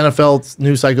 Once this NFL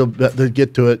news cycle, they'll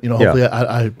get to it. Hopefully,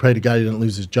 I pray to God he didn't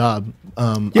lose his job.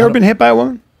 You ever been hit by a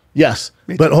woman? Yes.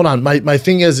 But hold on. My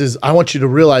thing is I want you to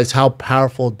realize how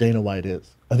powerful Dana White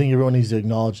is. I think everyone needs to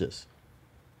acknowledge this.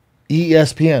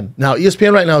 ESPN. Now,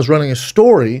 ESPN right now is running a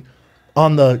story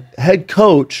on the head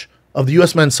coach of the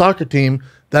U.S. men's soccer team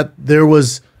that there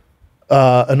was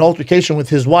an altercation with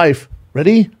his wife,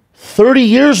 ready? 30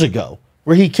 years ago,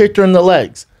 where he kicked her in the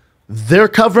legs. They're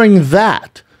covering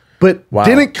that, but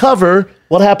didn't cover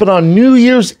what happened on New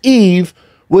Year's Eve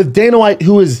with Dana White,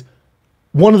 who is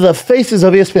one of the faces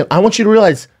of ESPN. I want you to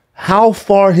realize how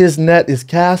far his net is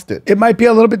casted. It might be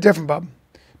a little bit different, Bob,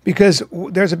 because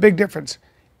there's a big difference.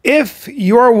 If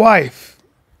your wife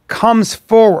comes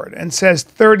forward and says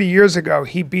 30 years ago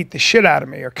he beat the shit out of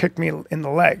me or kicked me in the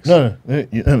legs.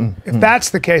 If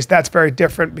that's the case, that's very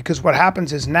different, because what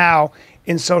happens is now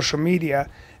in social media,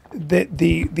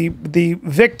 the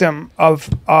victim of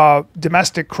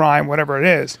domestic crime, whatever it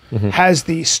is, has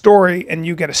the story and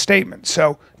you get a statement.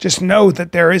 So just know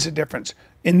that there is a difference.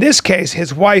 In this case,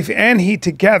 his wife and he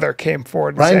together came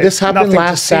forward and Brian, said, this happened "Nothing to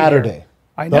last see here." Saturday.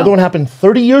 I know. The other one happened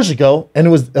 30 years ago, and it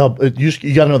was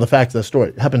you got to know the facts of that story.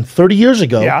 It happened 30 years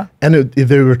ago, Yeah. and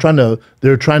they were trying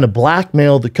to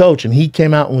blackmail the coach, and he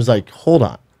came out and was like, "Hold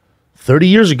on, 30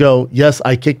 years ago, yes,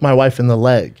 I kicked my wife in the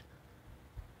leg."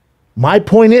 My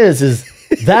point is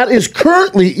that is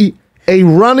currently a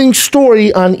running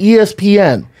story on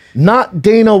ESPN, not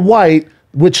Dana White,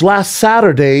 which last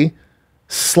Saturday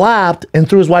slapped and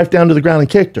threw his wife down to the ground and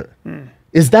kicked her.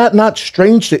 Is that not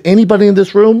strange to anybody in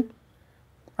this room?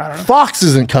 I don't know. Fox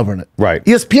isn't covering it. Right.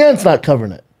 ESPN's not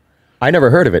covering it. I never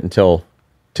heard of it until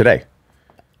today.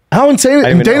 How insane.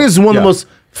 And even Dana's know. one of the Yeah. most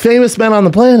famous men on the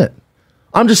planet.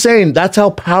 I'm just saying that's how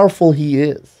powerful he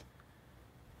is,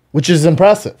 which is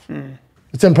impressive.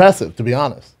 It's impressive, to be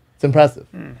honest. It's impressive.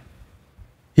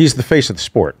 He's the face of the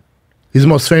sport. He's the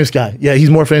most famous guy. Yeah, he's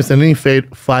more famous than any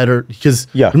fighter because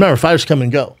remember, fighters come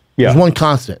and go. Yeah. There's one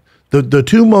constant. The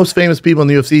two most famous people in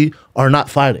the UFC are not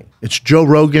fighting. It's Joe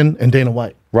Rogan and Dana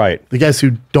White. Right. The guys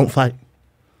who don't fight.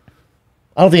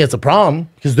 I don't think it's a problem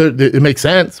because it makes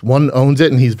sense. One owns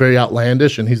it and he's very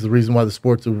outlandish and he's the reason why the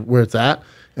sport's where it's at.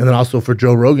 And then also for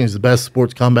Joe Rogan, he's the best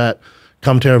sports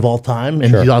commentator of all time.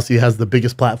 And he also has the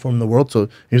biggest platform in the world. So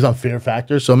he's on Fear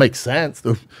Factor. So it makes sense.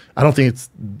 I don't think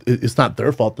it's not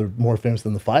their fault. They're more famous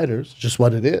than the fighters. It's just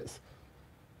what it is.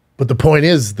 But the point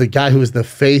is, the guy who is the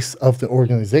face of the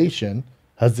organization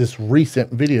has this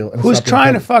recent video. And Who's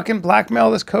trying to fucking blackmail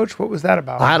this coach? What was that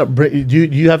about? I don't. Do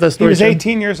you have that He story? was Tim?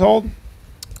 18 years old.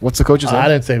 What's the coach's name? I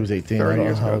didn't say he was 18. 30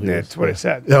 years ago. old he was. That's what it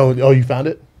said. Oh, you found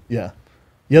it? Yeah.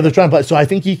 Yeah, they're trying to. So I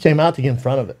think he came out to get in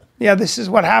front of it. Yeah, this is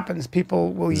what happens.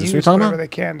 People will this use what you're talking whatever about? they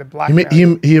can to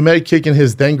blackmail. He admitted kicking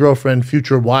his then girlfriend,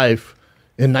 future wife,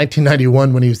 in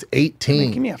 1991 when he was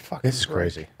 18. Give me a fucking This is break.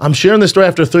 crazy. I'm sharing this story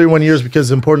after 31 years because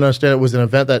it's important to understand it was an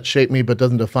event that shaped me but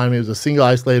doesn't define me. It was a single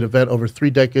isolated event over 3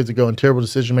 decades ago and terrible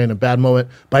decision made in a bad moment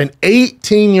by an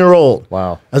 18-year-old.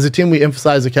 Wow. As a team, we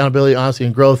emphasize accountability, honesty,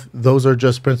 and growth. Those are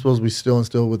just principles we still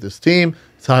instill with this team.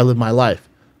 It's how I live my life.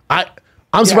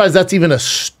 I'm surprised that's even a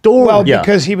story. Well, Yeah.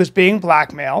 because he was being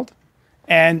blackmailed,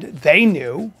 and they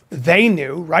knew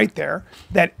right there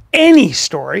that any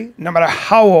story, no matter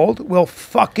how old, will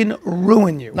fucking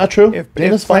ruin you. Not true. If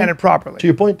Dana's fine. planted properly. To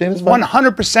your point, Dana's fine.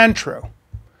 100% true.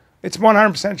 It's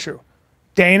 100% true.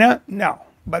 Dana, no.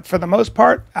 But for the most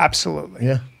part, absolutely.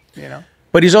 Yeah. You know?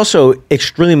 But he's also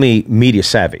extremely media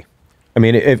savvy. I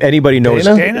mean, if anybody knows,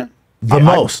 Dana? The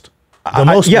most. The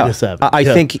most yeah, media savvy. I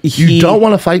think you he- don't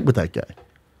want to fight with that guy.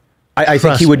 I think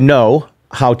Trust he would me. know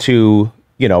how to,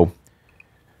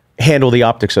 handle the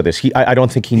optics of this. I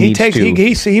don't think he He needs takes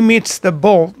to. he meets the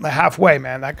bull halfway,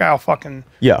 man. That guy'll fucking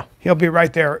Yeah. He'll be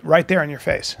right there in your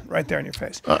face, right there in your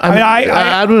face.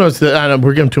 I don't know.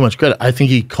 We're giving him too much credit. I think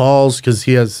he calls because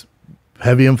he has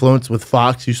heavy influence with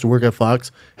Fox. He used to work at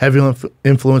Fox. Heavy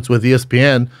influence with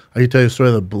ESPN. I can tell you a story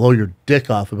that'll blow your dick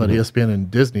off about ESPN and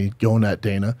Disney going at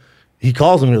Dana. He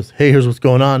calls him and goes, "Hey, here's what's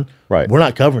going on. Right. We're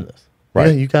not covering this. Right.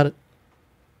 Yeah, you got it.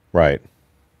 Right.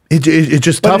 It's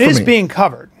just tough But it for is me. being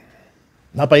covered.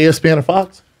 Not by ESPN or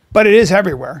Fox. But it is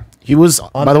everywhere. He was,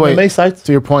 On by the way, MMA sites?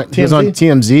 to your point, he was on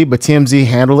TMZ? TMZ, but TMZ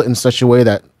handled it in such a way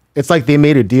that it's like they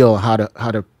made a deal how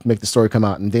to make the story come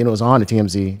out, and Dana was on at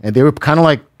TMZ, and they were kind of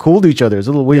like cool to each other. It's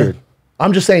a little weird.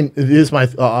 I'm just saying it is my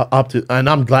and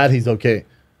I'm glad he's okay.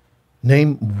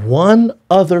 Name one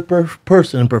other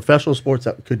person in professional sports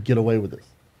that could get away with this.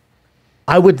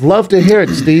 I would love to hear it,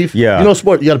 Steve. Yeah. You know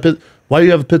sport. You got a why do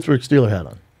you have a Pittsburgh Steeler hat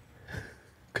on?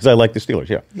 Because I like the Steelers,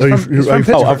 yeah. He's from Oh,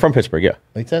 Pittsburgh. I'm from Pittsburgh, yeah.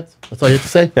 Makes sense. That's all you have to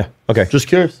say. Yeah, okay. Just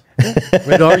curious.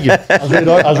 Ready to argue. I was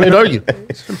ready to argue.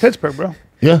 He's from Pittsburgh, bro.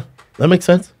 Yeah, that makes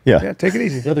sense. Yeah. Yeah, take it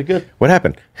easy. Yeah, they're good. What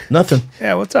happened? Nothing.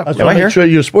 Yeah, what's up? I was bro? I trying to here? make sure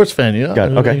you're a sports fan. You know,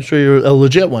 Got it, okay. Make sure you're a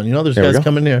legit one. You know, there's There we guys go.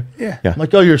 coming here. Yeah. Yeah. I'm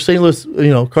like, oh, you're a St. Louis,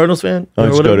 Cardinals fan.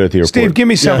 Let's go to the airport. Steve, give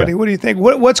me somebody. Yeah. What do you think?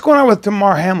 What's going on with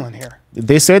Damar Hamlin here?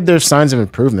 They said there's signs of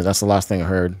improvement. That's the last thing I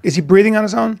heard. Is he breathing on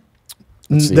his own?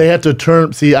 They have to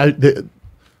turn. See,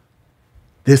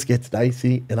 this gets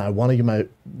dicey, and I want to give my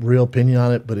real opinion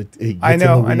on it, but it gets I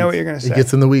know in the weeds. what you're gonna say. It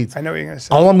gets in the weeds. I know what you're going to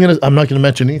say. I'm not gonna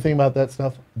mention anything about that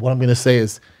stuff. What I'm gonna say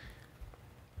is,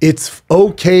 it's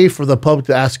okay for the public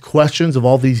to ask questions of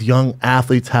all these young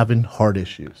athletes having heart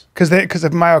issues. Because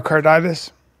of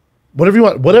myocarditis? Whatever you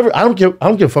want, whatever. I don't give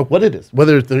a fuck what it is.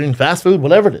 Whether they're in fast food,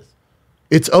 whatever it is,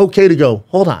 it's okay to go.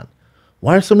 Hold on,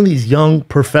 why are some of these young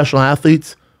professional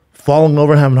athletes falling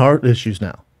over and having heart issues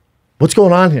now? What's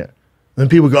going on here? Then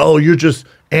people go, "Oh, you're just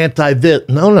anti this."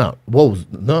 No. Whoa,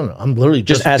 no. I'm literally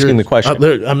Just just asking the curious.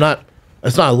 question. I'm not.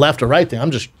 It's not a left or right thing.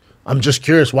 I'm just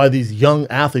curious why these young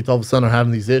athletes all of a sudden are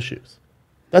having these issues.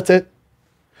 That's it.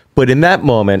 But in that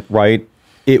moment, right,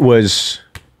 it was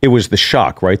the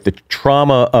shock, right? The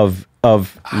trauma of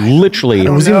of literally. I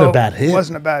don't wasn't even know. a bad hit. It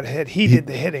wasn't a bad hit. He did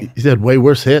the hitting. He's had way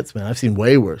worse hits, man. I've seen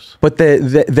way worse. But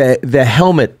the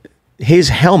helmet, his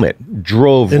helmet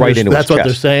drove right into his chest. That's what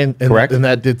they're saying. And, Correct. And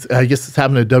that did. I guess it's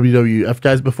happened to WWF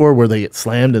guys before, where they get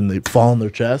slammed and they fall on their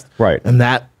chest. Right. And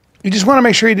that. You just want to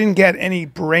make sure he didn't get any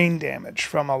brain damage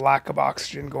from a lack of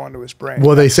oxygen going to his brain.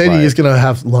 Well, they say Right. he is going to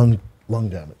have lung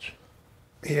damage.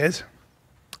 He is.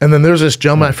 And then there's this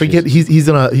gentleman, I forget, he's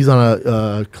on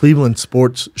a Cleveland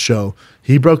sports show.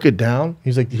 He broke it down.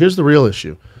 He's like, here's the real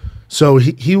issue. So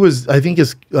he was, I think he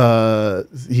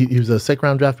was a second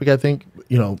round draft pick, I think, but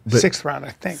 6th round,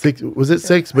 I think. Was it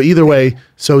 6? But either way,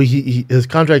 so his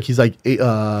contract, he's like,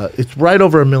 it's right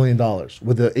over $1 million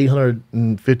with an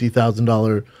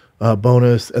 $850,000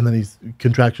 bonus, and then he's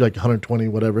contractually like 120,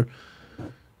 whatever.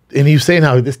 And he was saying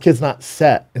how this kid's not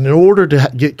set, and in order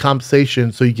to get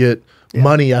compensation, so you get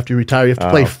money after you retire, you have to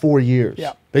play 4 years.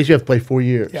 Yeah. Basically, you have to play 4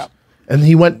 years. Yeah. And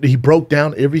he broke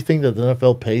down everything that the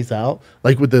NFL pays out,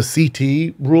 like with the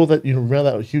CT rule that remember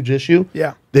that huge issue.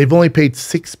 Yeah. They've only paid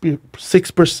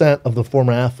 6% of the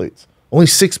former athletes. Only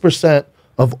 6%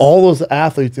 of all those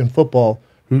athletes in football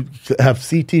who have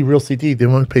real CT, they've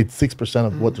only paid 6%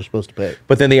 of what they're supposed to pay.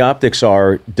 But then the optics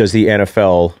are, does the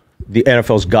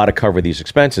NFL's got to cover these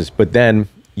expenses, but then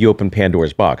you open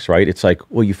Pandora's box, right? It's like,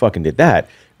 well, you fucking did that.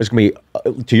 There's going to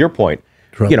be, to your point,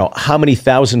 how many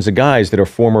thousands of guys that are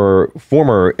former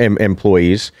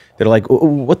employees that are like,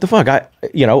 what the fuck?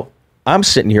 I'm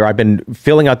sitting here. I've been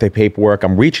filling out the paperwork.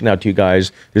 I'm reaching out to you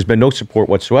guys. There's been no support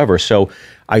whatsoever. So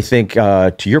I think,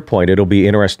 to your point, it'll be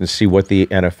interesting to see what the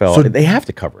NFL, they have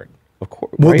to cover it, of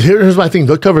course. Well, right? here's my thing.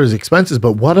 They'll cover his expenses,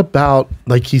 but what about,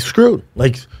 like, he's screwed?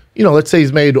 Like, let's say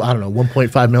he's made, I don't know,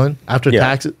 1.5 million after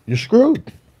taxes. You're screwed.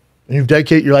 And you've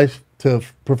dedicated your life to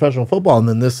professional football, and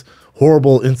then this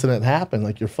horrible incident happened.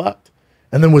 Like, you're fucked.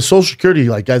 And then with Social Security,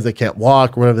 like guys that can't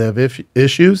walk or whatever, they have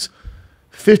issues.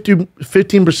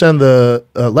 15% of the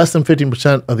less than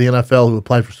 15% of the NFL who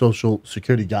applied for Social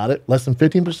Security got it. Less than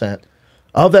 15%.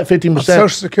 Of that 15%, Social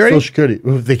Security? Social Security,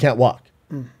 if they can't walk.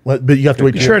 But you have to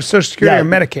wait. You sure it's Social Security or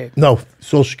Medicaid? No,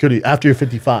 Social Security after you're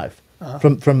 55.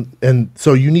 And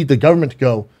so you need the government to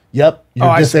go, yep,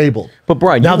 you're disabled. But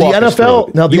Brian, now the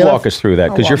NFL, you walk us through that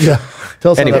because you're. Yeah,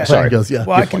 tell us Anyway, how that sorry. plan goes. Yeah,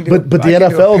 Well, I can do but I the can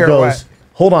do a NFL pirouette. goes,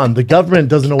 hold on, the government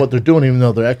doesn't know what they're doing, even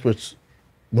though they're experts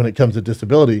when it comes to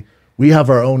disability. We have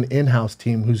our own in-house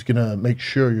team who's going to make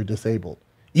sure you're disabled.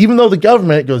 Even though the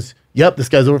government goes, yep, this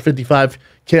guy's over 55,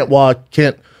 can't walk,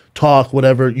 can't talk,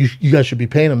 whatever, you guys should be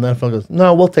paying him. The NFL goes,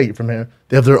 no, we'll take it from here.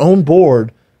 They have their own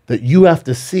board that you have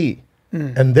to see,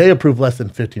 and they approve less than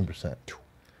 15%.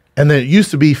 And then it used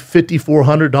to be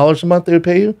 $5,400 a month they would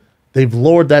pay you. They've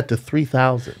lowered that to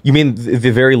 $3,000. You mean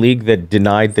the very league that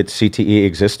denied that CTE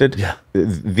existed? Yeah.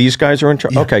 These guys are in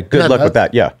charge? Yeah. Okay, good Isn't luck that with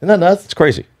that. nuts? Yeah. Isn't that nuts? It's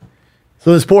crazy.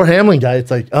 So this poor Hamlin guy,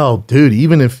 it's like, oh, dude,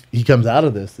 even if he comes out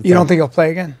of this. You don't think he'll play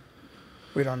again?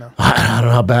 We don't know. I don't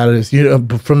know how bad it is.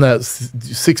 But from that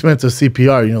 6 minutes of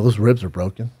CPR, those ribs are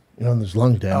broken. And there's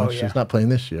lung damage. yeah. He's not playing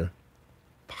this year.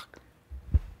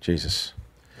 Jesus.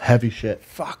 Heavy shit.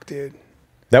 Fuck, dude.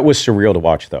 That was surreal to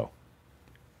watch, though.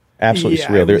 Absolutely Yeah,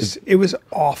 surreal. it was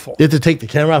awful. They had to take the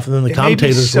camera off, and then the It made me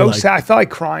commentators so were like, sad. I felt like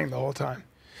crying the whole time.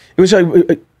 It was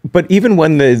but even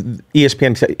when the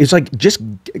ESPN said, it's like, just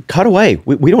cut away.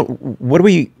 We don't, what do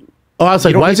we, oh, I was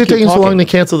like, don't why need is to it keep taking so long talking. to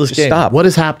cancel this Just game? stop. What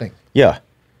is happening? yeah.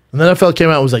 And the NFL came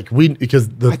out and was like, because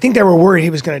I think they were worried he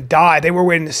was going to die. They were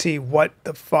waiting to see what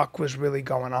the fuck was really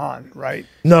going on, right?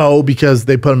 No, because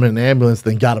they put him in an ambulance,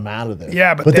 then got him out of there.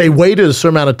 Yeah, but they they- waited a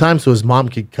certain amount of time so his mom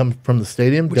could come from the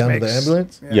stadium down to the makes-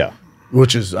 ambulance. Yeah.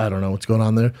 Which is, I don't know what's going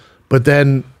on there. But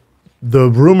then the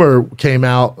rumor came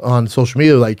out on social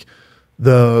media, like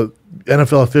the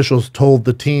NFL officials told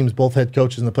the teams, both head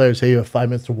coaches and the players, hey, you have 5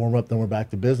 minutes to warm up, then we're back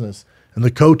to business. And the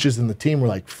coaches and the team were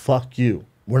like, fuck you.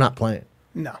 We're not playing.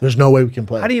 No. There's no way we can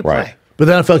play. How do you Right. play? But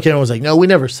the NFL came out and was like, no, we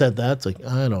never said that. It's like,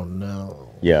 I don't know.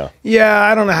 Yeah. Yeah,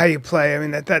 I don't know how you play. I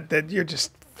mean, that you're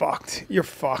just fucked. You're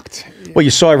fucked. Well,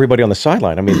 you saw everybody on the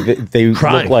sideline. I mean, they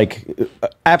Crying. looked like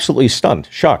absolutely stunned,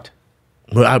 shocked.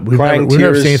 But we've Crying never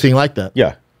tears. seen anything like that.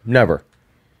 Yeah. Never.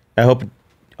 I hope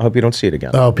you don't see it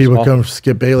again. Oh, people It's come awful. for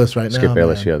Skip Bayless right now. Skip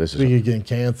Bayless, man. yeah, this is- Speaking of getting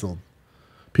canceled.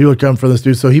 People come for this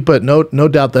dude. So he put no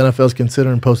doubt the NFL is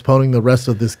considering postponing the rest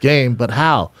of this game, but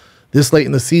how? This late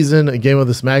in the season, a game of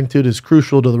this magnitude is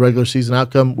crucial to the regular season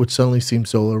outcome, which suddenly seems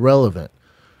so irrelevant.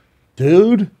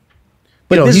 Dude.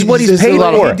 But this is what he's paid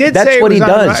for. He did That's say what it he was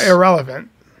does. irrelevant.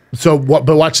 So what?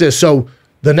 But watch this. So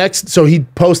he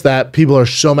posts that. People are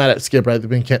so mad at Skip, right? They've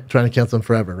been trying to cancel him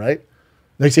forever, right?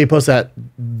 Next day he posts that.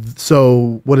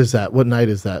 So what is that? What night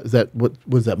is that? Is that what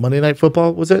was that? Monday Night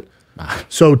Football? Was it?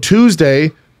 So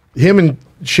Tuesday, him and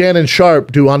Shannon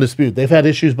Sharp do Undisputed. They've had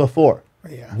issues before.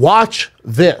 Yeah. Watch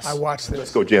this. I watched this.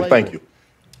 Let's go, Jim. Thank you.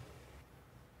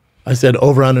 I said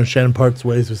over under Shannon parts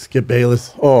ways with Skip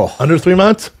Bayless. Oh. Under 3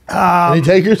 months? Any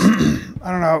takers?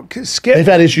 I don't know. 'Cause Skip. They've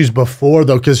had issues before,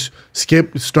 though, because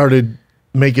Skip started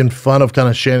making fun of kind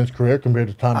of Shannon's career compared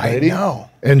to Tom Brady. I know.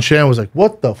 And Shannon was like,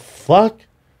 what the fuck?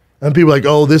 And people were like,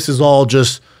 oh, this is all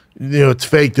just, it's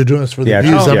fake. They're doing this for the Yeah,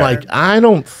 views. yeah. I'm like, I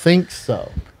don't think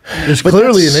so. There's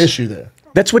clearly an issue there.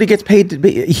 That's what he gets paid to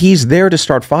be. He's there to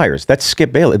start fires. That's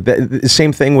Skip Bayless. The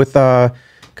same thing with,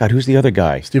 God, who's the other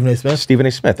guy? Stephen A. Smith? Stephen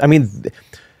A. Smith. I mean,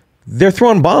 they're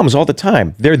throwing bombs all the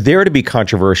time. They're there to be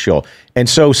controversial. And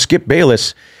so Skip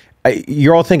Bayless,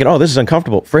 you're all thinking, oh, this is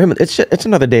uncomfortable. For him, it's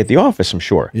another day at the office, I'm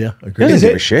sure. Yeah, He agreed. doesn't Is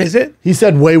give it? a shit. Is it? He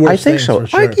said way worse I think things, so. for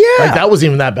sure. Yeah. Like, that wasn't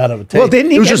even that bad of a take. Well,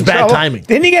 didn't he it was get just in bad trouble? timing.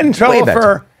 Didn't he get in trouble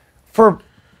bad for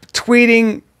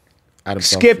tweeting Adam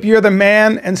Skip, Silver. you're the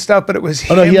man and stuff, but it was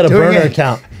him Oh, no, he had a doing Burner it.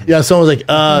 account. Yeah, someone was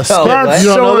like, Skip, That's you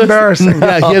don't so know this? embarrassing.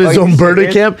 Yeah, he had his Oh, own you Burner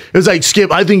serious? account. It was like,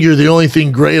 Skip, I think you're the only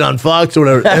thing great on Fox or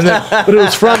whatever. And then, but it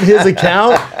was from his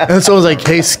account. And someone was like,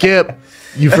 hey, Skip,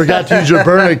 you forgot to use your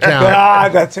Burner account.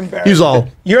 God, that's embarrassing. He's all,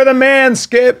 You're the man,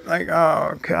 Skip. Like,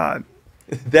 oh God.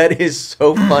 That is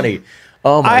so funny.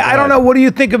 Oh, my God. I don't know. What do you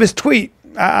think of his tweet?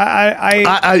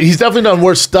 he's definitely done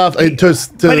worse stuff.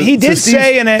 But he did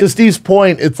say in it- To Steve's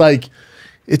point, it's like,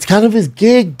 it's kind of his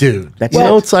gig, dude. That's you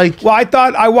know, it. it's like, Well,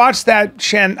 I watched that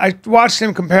I watched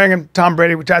him comparing him to Tom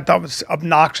Brady, which I thought was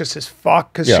obnoxious as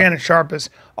fuck because Yeah. Shannon Sharp is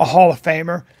a Hall of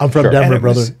Famer. I'm from Sure. Denver, And it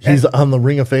was- brother. He's on the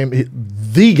Ring of Fame.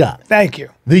 The guy. Thank you.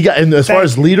 The guy. And as far Thank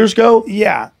as you. leaders go,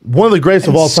 Yeah. one of the greatest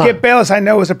of all time. Skip Bayless, I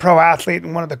know, is a pro athlete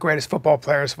and one of the greatest football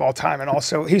players of all time, and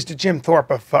also he's the Jim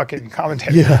Thorpe of fucking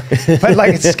commentating. Yeah. But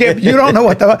like Skip, you don't know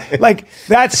what the like.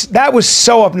 That was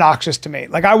so obnoxious to me.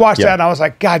 Like I watched Yeah. that and I was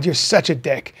like, God, you're such a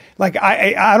dick. Like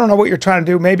I don't know what you're trying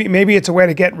to do. Maybe it's a way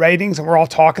to get ratings, and we're all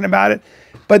talking about it.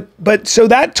 But so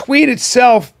that tweet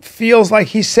itself feels like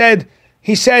he said,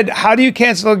 how do you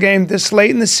cancel a game this late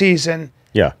in the season?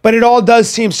 Yeah. But it all does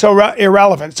seem so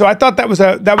irrelevant. So I thought that was a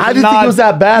I a didn't think nod- it was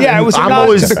that bad. Yeah, it was a I'm nod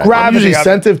always to the I'm gravity usually of it.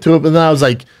 sensitive to it, but then I was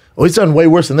like, oh, he's done way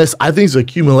worse than this. I think it's an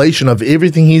accumulation of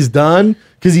everything he's done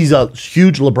because he's a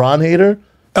huge LeBron hater.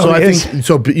 So Oh, I he is? think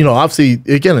so. You know, obviously,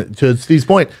 again, to Steve's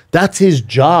point, that's his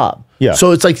job. Yeah.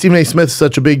 So it's like Stephen A. Smith's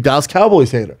such a big Dallas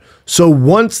Cowboys hater. So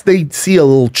once they see a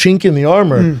little chink in the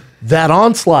armor, that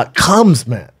onslaught comes,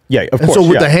 man. Yeah, of and course, so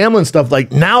with yeah. the Hamlin stuff,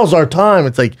 like now's our time.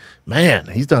 It's like, man,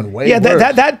 he's done way Yeah,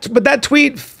 worse. but that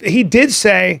tweet, he did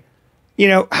say,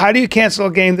 how do you cancel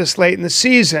a game this late in the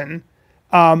season?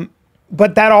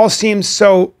 But that all seems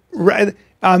so,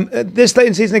 this late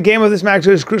in the season, a game of this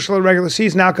magnitude is crucial to the regular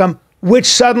season outcome, which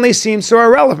suddenly seems so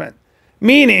irrelevant.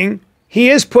 Meaning, he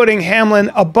is putting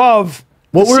Hamlin above.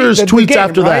 What the were his the tweets game,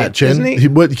 after right? that, Chin? Isn't he?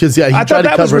 Because he I tried thought to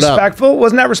that was cover it up. respectful.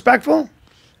 Wasn't that respectful?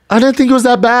 I didn't think it was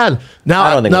that bad. Now,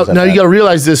 I don't think it was that now you bad. got to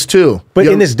realize this too. But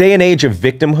You in this day and age of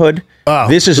victimhood, Oh,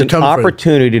 this is they're an coming for you.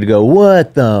 opportunity to go,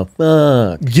 what the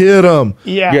fuck? get him.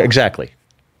 Yeah. Yeah, exactly.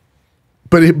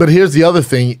 But here's the other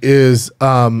thing: is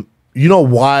you know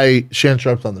why Shannon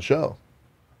Sharp's on the show?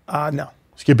 No.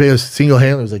 Skip Bayless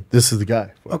single-handedly was like, "This is the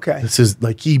guy." Okay. This is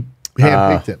like he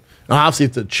handpicked him. And obviously,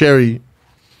 it's a cherry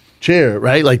chair,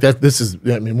 right? Like that. This is,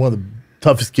 I mean, one of the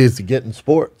toughest kids to get in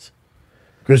sports.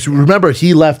 Because remember,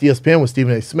 he left ESPN with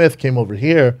Stephen A. Smith, came over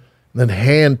here, and then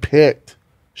handpicked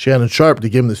Shannon Sharp to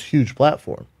give him this huge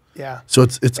platform. Yeah. So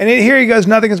it's And here he goes,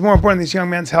 nothing is more important than this young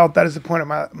man's health. That is the point of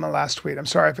my last tweet. I'm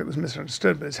sorry if it was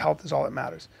misunderstood, but his health is all that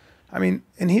matters. I mean,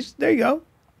 and there you go.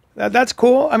 That's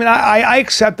cool. I mean, I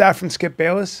accept that from Skip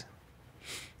Bayless.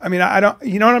 I mean, I don't,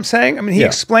 you know what I'm saying? I mean, he Yeah.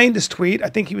 explained his tweet. I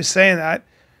think he was saying that.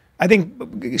 I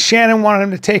think Shannon wanted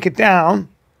him to take it down.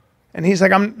 And he's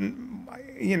like,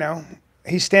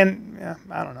 he's standing,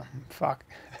 I don't know. Fuck.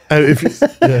 if It's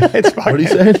what fucking. are you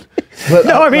saying? But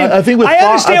No, I mean, I, think with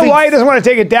understand why he doesn't want to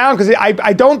take it down because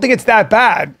I don't think it's that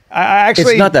bad. I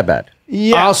actually. It's not that bad.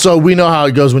 Yeah. Also, we know how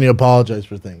it goes when you apologize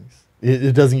for things.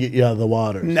 It doesn't get you out of the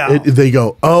water. No. They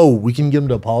go, oh, we can get him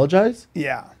to apologize?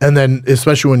 Yeah. And then,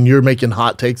 especially when you're making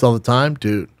hot takes all the time,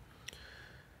 dude.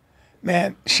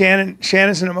 Man,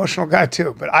 Shannon's an emotional guy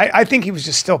too, but I think he was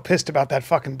just still pissed about that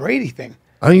fucking Brady thing.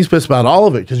 I think he's pissed about all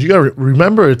of it because you got to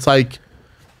remember, it's like,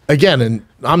 again, and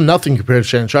I'm nothing compared to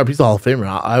Shannon Sharp. He's a Hall of Famer.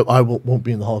 I won't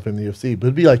be in the Hall of Fame in the UFC, but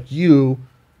it'd be like you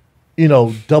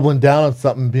doubling down on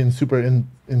something, being super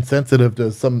insensitive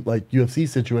to some like UFC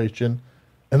situation,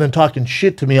 and then talking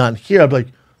shit to me on here. I'd be like,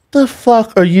 the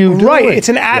fuck are you doing? Right. It's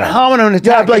an ad hominem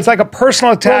attack. like- it's like a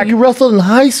personal attack. Bro, you wrestled in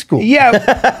high school.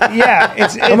 yeah. Yeah.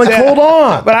 I'm like, hold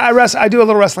on. But I do a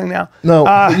little wrestling now. No,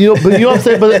 but you know what I'm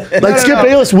saying? But like Skip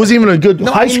Bayless wasn't even a good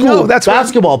high I school know, that's what I'm-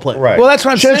 basketball player. Right. Well, that's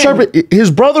what I'm Shannon saying. Sharp,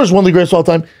 his brother's one of the greatest of all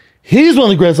time. He's one of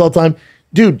the greatest of all time.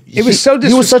 Dude, It was so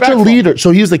he was such a disrespectful. leader.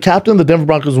 So he was the captain of the Denver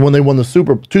Broncos when they won the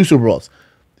two Super Bowls.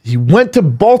 He went to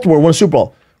Baltimore, won a Super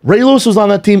Bowl. Ray Lewis was on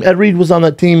that team. Ed Reed was on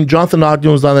that team. Jonathan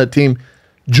Ogden was on that team.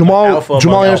 Jamal Alpha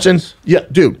among Anderson. alphas. Yeah,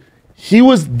 dude. He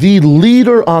was the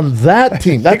leader on that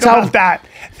team. That's Think how about that.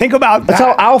 Think about that's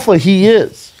that. how alpha he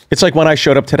is. It's like when I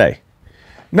showed up today.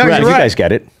 No, You you're right. guys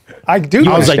get it. I do.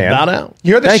 I was like, understand. bow down.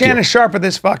 You're the Thank you. Shannon Sharp of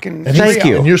this fucking. Thank trio.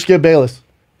 you. And you're Skip Bayless.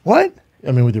 What?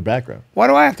 I mean, with your background. Why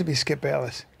do I have to be Skip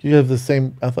Bayless? You have the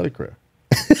same athletic career.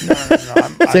 No,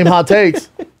 Same hot takes.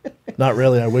 Not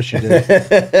really. I wish you did.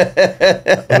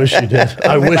 I wish you did.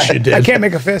 I wish you did. I can't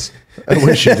make a fist. I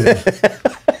wish you did.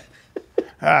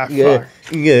 Fuck.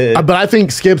 Yeah. But I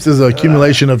think Skips is an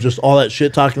accumulation of just all that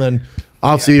shit talking. Then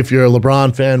obviously, if you're a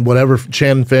LeBron fan, whatever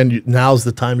Shannon fan, now's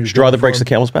the time you Straw that breaks the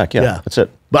camel's back. Yeah, Yeah. that's it.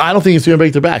 But I don't think it's going to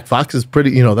break their back. Fox is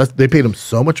pretty. They paid him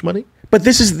so much money. But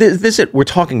this is it. We're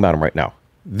talking about him right now.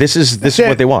 This is it.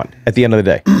 what they want at the end of the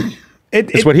day.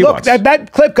 It's what he look, wants.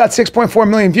 That clip got 6.4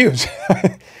 million views.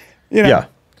 You know, Yeah.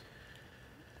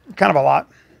 kind of a lot.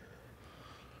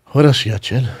 What else you got,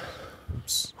 Chin?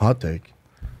 Hot take.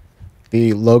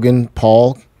 The Logan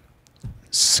Paul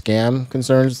scam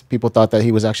concerns. People thought that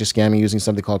he was actually scamming using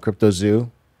something called Crypto Zoo.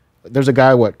 There's a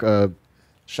guy, CoffeeZilla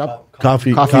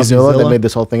that made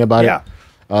this whole thing about Yeah.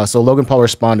 it. So Logan Paul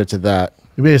responded to that.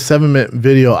 He made a 7-minute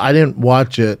video. I didn't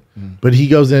watch it, but he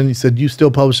goes in. He said, "You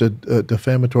still publish a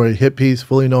defamatory hit piece,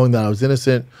 fully knowing that I was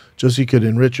innocent, just so you could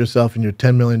enrich yourself in your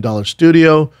 $10 million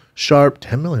studio. Sharp,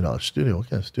 $10 million studio. What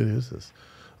kind of studio is this?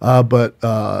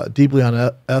 But deeply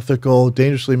unethical,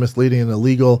 dangerously misleading, and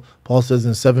illegal." Paul says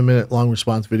in a 7-minute long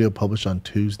response video published on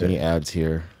Tuesday. Any ads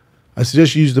here? "I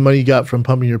suggest you use the money you got from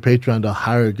pumping your Patreon to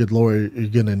hire a good lawyer. You're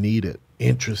gonna need it."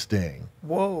 Interesting.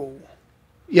 Whoa.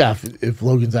 Yeah, if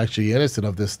Logan's actually innocent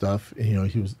of this stuff, he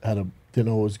didn't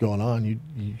know what was going on. You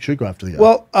should go after the guy.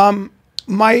 Well,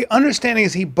 my understanding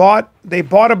is they bought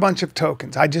a bunch of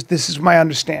tokens. This is my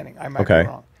understanding. I might be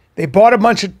wrong.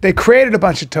 They created a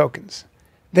bunch of tokens.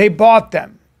 They bought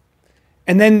them.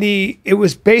 And then it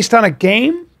was based on a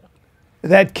game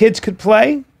that kids could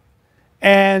play.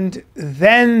 And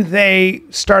then they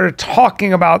started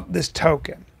talking about this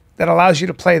token that allows you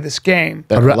to play this game.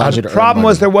 That allows you The to earn problem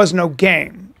was money. there was no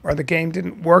game, or the game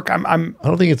didn't work. I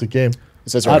don't think it's a game. It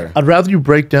says right here. I'd rather you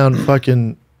break down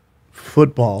fucking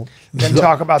football Then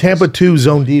talk about Tampa this. 2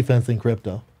 zone defense than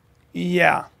crypto.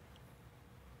 Yeah.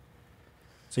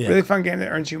 So, yeah. Really fun game that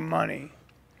earns you money.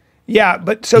 Yeah,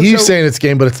 but He's saying it's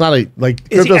game, but it's not a like.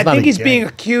 is he, Crypto's I not think a he's game. being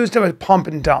accused of a pump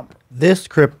and dump. This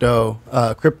Crypto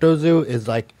Zoo is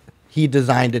like he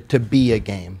designed it to be a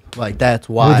game. Like that's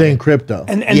why. within crypto.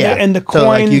 And yeah. the coins. So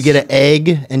like you get an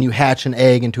egg and you hatch an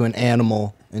egg into an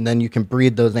animal, and then you can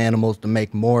breed those animals to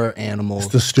make more animals.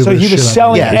 It's the so stupidest he was shit I've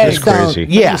selling ever yeah, eggs. it sounds-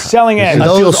 crazy. yeah, He was selling eggs. I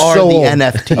feel Those are so the old.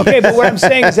 NFT. Okay, but what I'm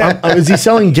saying is that Is he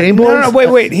selling Game Boys? no,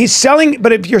 wait. He's selling,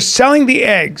 but if you're selling the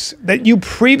eggs that you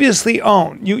previously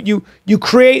own, you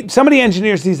create, somebody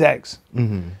engineers these eggs.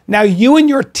 Mm-hmm. Now you and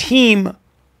your team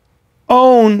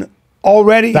own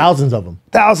already Thousands of them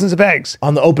thousands of eggs.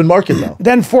 on the open market though.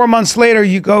 Then 4 months later,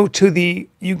 you go to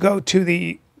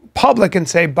the public and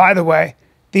say, by the way,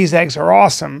 these eggs are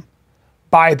awesome.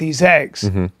 Buy these eggs.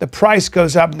 The price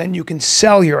goes up, and then you can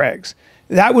sell your eggs.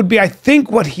 That would be, I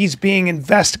think, what he's being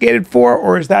investigated for,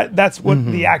 or is that's what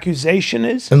the accusation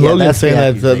is? And Yeah, Logan's that's the saying that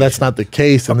accusation. that's not the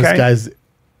case, and Okay. this guy's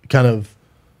kind of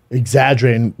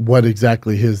exaggerating what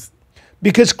exactly his.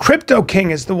 Because Crypto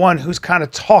King is the one who's kind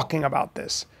of talking about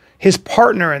this. His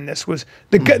partner in this was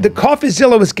the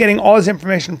CoffeeZilla was getting all his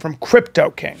information from Crypto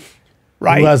King,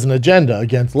 right? Who has an agenda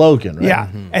against Logan, right?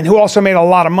 Yeah, and who also made a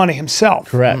lot of money himself.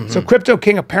 Correct. So Crypto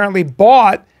King apparently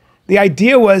bought. The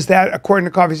idea was that, according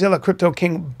to CoffeeZilla, Crypto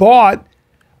King bought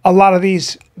a lot of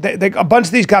these. A bunch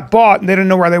of these got bought, and they didn't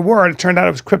know where they were. And it turned out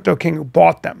it was Crypto King who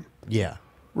bought them. Yeah.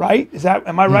 Right?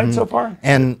 Am I right so far?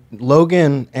 And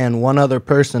Logan and one other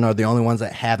person are the only ones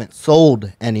that haven't sold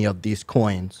any of these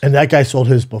coins. And that guy sold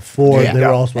his before Yeah. they were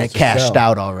all And supposed to cashed sell.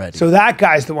 out already. So that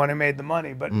guy's the one who made the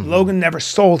money, but Logan never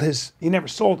sold his. He never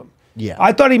sold them. Yeah.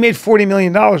 I thought he made $40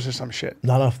 million or some shit.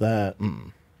 Not off that.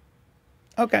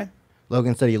 Okay.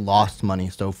 Logan said he lost money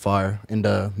so far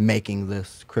into making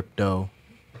this crypto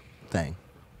thing.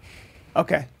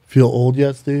 Okay. Feel old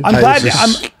yet, Steve?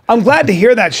 I'm glad to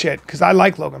hear that shit because I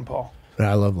like Logan Paul.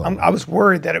 Yeah, I love Logan. I was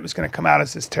worried that it was going to come out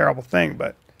as this terrible thing,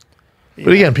 but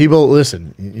But again, people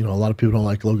listen. You know, a lot of people don't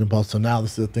like Logan Paul. So now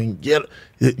this is the thing.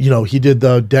 He did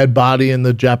the dead body in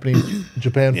the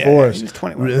Japan forest. He's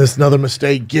 21. It's another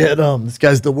mistake. Get him. This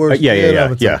guy's the worst. Yeah.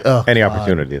 Like, oh, Any God.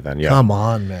 opportunity then, yeah. Come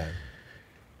on, man.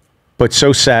 But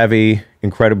so savvy,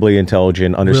 incredibly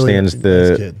intelligent, understands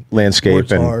the landscape.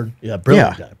 Works and hard. Yeah,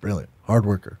 brilliant guy. Brilliant. Hard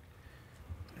worker.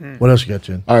 What else you got,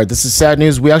 Jen? All right, this is sad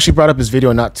news. We actually brought up his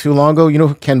video not too long ago. You know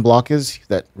who Ken Block is?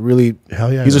 That really,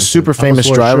 Hell yeah. he's a super famous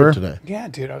driver. Today. Yeah,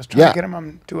 dude. I was trying to get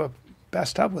him to do a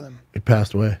best of with him. He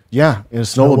passed away. Yeah, in a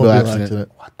snowmobile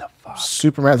accident. What the fuck?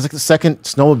 Superman. It's like the second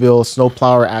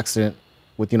snowplower accident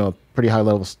with pretty high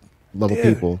level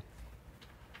people.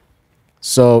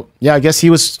 So yeah, I guess he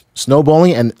was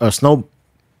snowmobiling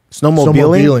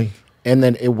snowmobiling, and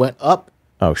then it went up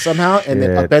somehow, and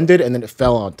then upended, and then it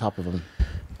fell on top of him.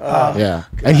 Yeah,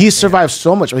 and he survived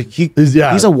so much. Like he's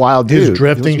a wild dude. His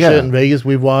drifting shit in Vegas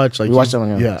we've watched. Like we watched that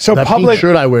one. Yeah. So that public pink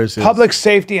shirt I wear is his. Public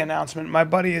safety announcement. My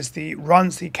buddy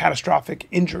runs the Catastrophic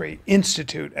Injury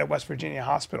Institute at West Virginia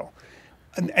Hospital,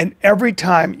 and every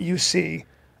time you see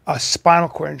a spinal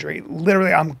cord injury,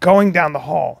 literally, I'm going down the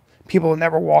hall. People will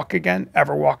never walk again,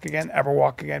 ever walk again, ever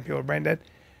walk again. People are brain dead.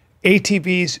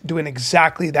 ATVs doing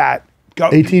exactly that.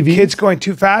 ATVs? Kids going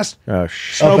too fast. Oh,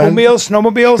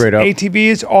 snowmobiles, Straight up.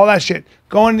 ATVs, all that shit.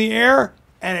 Go in the air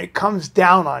and it comes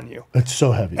down on you. It's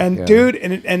so heavy. And dude,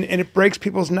 and it breaks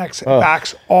people's necks,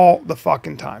 backs all the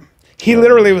fucking time. He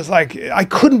literally was like, I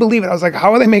couldn't believe it. I was like,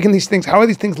 how are they making these things? How are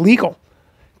these things legal?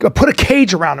 Go put a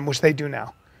cage around them, which they do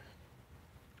now.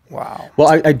 Wow.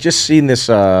 Well, I just seen this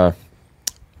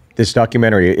this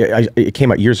documentary. It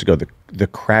came out years ago. The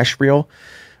crash reel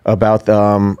about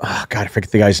God, I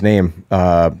forget the guy's name.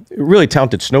 Really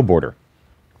talented snowboarder.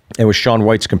 It was Shaun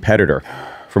White's competitor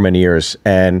for many years,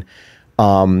 and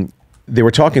they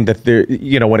were talking that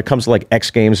when it comes to like X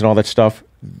Games and all that stuff,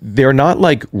 they're not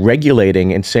like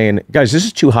regulating and saying, guys, this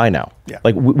is too high now. Yeah.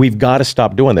 Like we've got to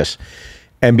stop doing this,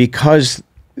 and because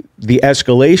the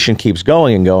escalation keeps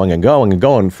going and going and going and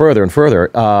going further and further.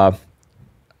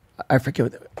 I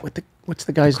forget what's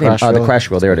the guy's name? The crash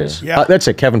wheel. There it is. Yeah. That's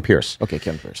it. Kevin Pierce. Okay,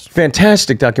 Ken Pierce.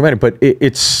 Fantastic documentary, but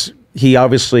he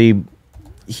obviously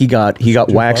got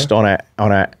waxed on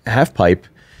a half pipe,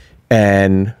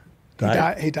 and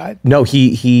he died. No,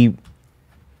 he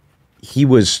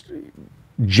was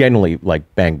generally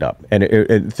like banged up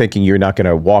and thinking you're not going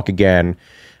to walk again.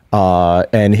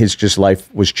 And his just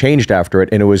life was changed after it,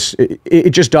 and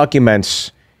it just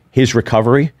documents his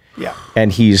recovery. Yeah,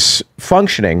 and he's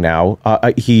functioning now.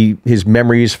 His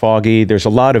memory is foggy. There's a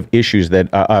lot of issues that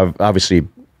obviously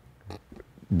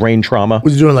brain trauma.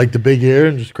 Was he doing like the big ear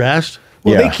and just crashed?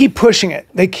 Well, they keep pushing it.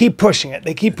 They keep pushing it.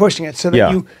 They keep pushing it. So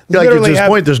that you like literally at this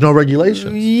point, there's no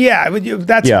regulation. Yeah, but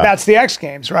that's the X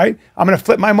Games, right? I'm going to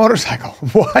flip my motorcycle.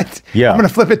 What? Yeah. I'm going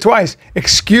to flip it twice.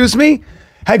 Excuse me?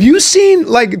 Have you seen,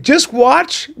 just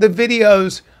watch the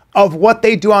videos of what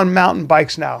they do on mountain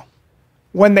bikes now.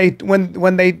 When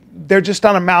they're just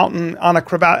on a mountain, on a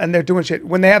cravat, and they're doing shit.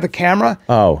 When they have the camera.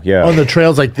 Oh, yeah. On the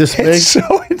trails like this big. It's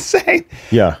so insane.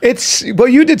 Yeah. Well,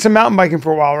 you did some mountain biking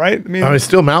for a while, right? I mean,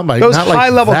 still mountain biking. Those not like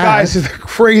high-level that. guys are the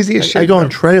craziest shit. I go on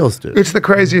trails, dude. It's the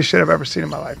craziest shit I've ever seen in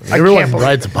my life. Everyone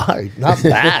rides a bike. Not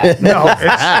that. No,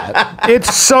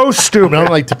 it's so stupid. I don't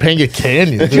like Topanga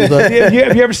Canyon. Have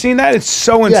you ever seen that? It's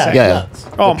so insane. Yeah.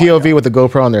 Oh, the POV with the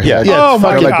GoPro on their head. Oh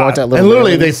my Like God. going to that little And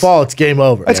literally, valley. they fall. It's game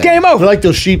over. It's game over. They're like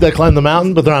those sheep that climb the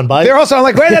mountain, but they're on bikes. They're also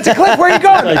like, wait, that's a cliff. Where are you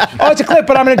going? Oh, it's a cliff,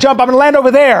 but I'm going to jump. I'm going to land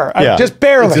over there. Yeah. Just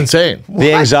barely. It's insane.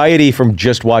 The anxiety from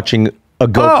just watching a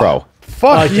GoPro. Oh,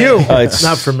 fuck you. It's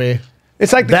Not for me.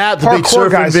 It's like The big parkour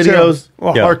surfing guys videos, too.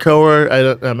 Well, Yeah. hardcore.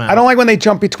 I don't like when they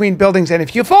jump between buildings, and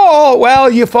if you fall, well,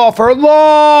 you fall for a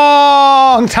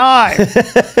long time.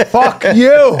 Fuck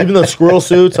you. Even the squirrel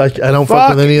suits, I don't fuck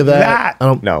with any of that. I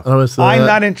don't. No. I don't listen to I'm that.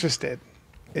 not interested.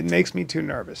 It makes me too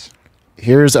nervous.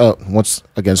 Here's once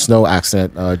again snow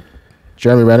accident.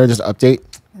 Jeremy Renner, just an update.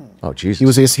 Oh,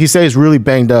 Jesus. He said he's really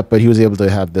banged up, but he was able to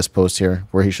have this post here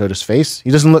where he showed his face. He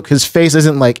doesn't look. His face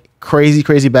isn't like crazy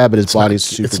bad, but his body's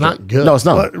super. It's not good. No, it's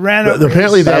not. But Randall, But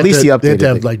apparently, But they at least he they had updated to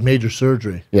have it. like major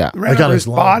surgery. Yeah, Like on his his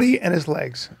lungs. body and his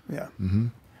legs. Yeah.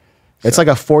 it's like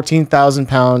a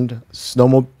 14,000-pound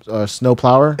snow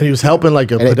plower. And he was helping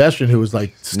like a pedestrian who was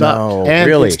like stuck. No. And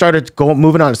Really? it started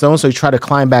moving on its own, so he tried to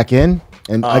climb back in,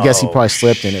 and I guess he probably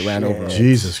slipped and it ran over him.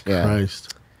 Jesus Yeah.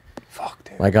 Christ. Fuck,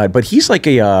 dude. My God. But he's like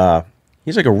a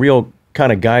real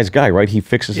kind of guy's guy, right? He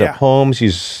fixes Yeah. up homes.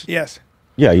 He's Yes.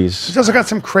 yeah, he's He's also got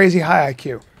some crazy high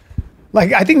IQ.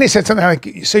 Like, I think they said something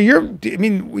like, so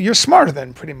you're smarter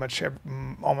than pretty much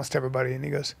almost everybody. And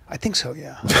he goes, I think so,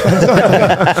 yeah.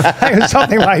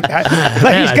 Something like that.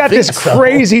 Like, he's got this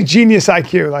crazy genius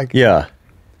IQ. Like, Yeah.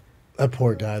 That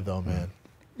poor guy, though, man.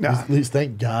 Nah. At least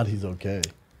thank God he's okay.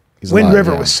 Wind alive,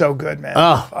 River yeah. was so good, man.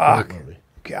 Oh, fuck. great movie.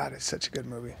 God, it's such a good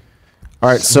movie. All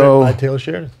right, Written so by Taylor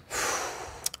Sheridan.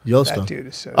 Yellowstone. That dude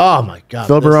is so. Oh my God.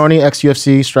 Phil Baroni,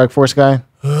 ex-UFC Strike Force guy.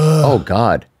 Oh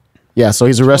God. Yeah, so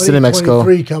he's arrested in Mexico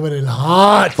 2023 coming in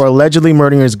hot. for allegedly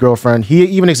murdering his girlfriend. He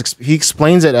even he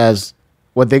explains it as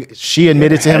she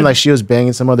admitted to him like she was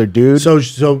banging some other dude.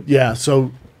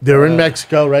 So they're in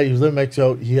Mexico, right? He was in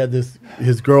Mexico. He had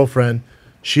his girlfriend.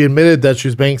 She admitted that she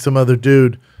was banging some other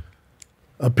dude.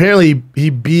 Apparently, he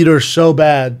beat her so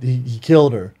bad he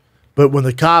killed her. But when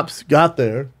the cops got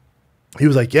there, he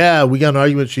was like, "Yeah, we got an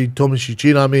argument. She told me she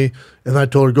cheated on me, and I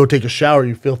told her go take a shower,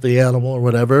 you filthy animal, or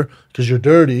whatever, because you're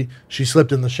dirty." She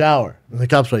slipped in the shower, and the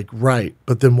cops were like, "Right,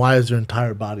 but then why is her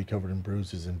entire body covered in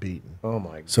bruises and beaten?" Oh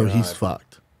my God. So he's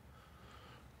fucked.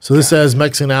 So this says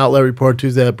Mexican outlet report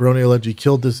Tuesday that Baroni allegedly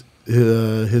killed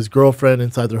his girlfriend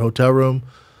inside their hotel room.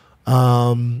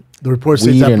 The report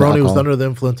states Weed that and Baroni was alcohol. under the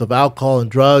influence of alcohol and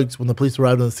drugs. When the police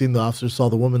arrived on the scene, the officers saw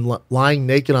the woman lying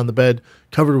naked on the bed,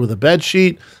 covered with a bed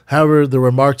sheet. However, there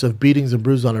were marks of beatings and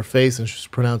bruises on her face, and she was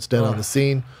pronounced dead on the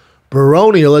scene.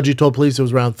 Baroni allegedly told police it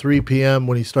was around 3 p.m.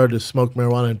 when he started to smoke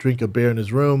marijuana and drink a beer in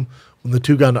his room. When the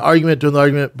two got into an argument, during the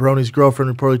argument, Baroni's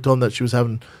girlfriend reportedly told him that she was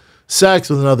having sex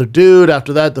with another dude.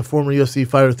 After that, the former UFC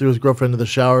fighter threw his girlfriend into the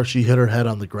shower. She hit her head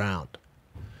on the ground.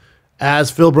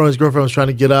 As Phil Baroni's girlfriend was trying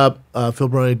to get up, Phil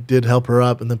Baroni did help her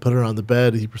up and then put her on the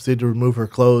bed. He proceeded to remove her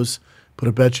clothes, put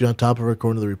a bedsheet on top of her,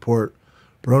 according to the report.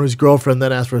 Baroni's girlfriend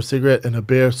then asked for a cigarette and a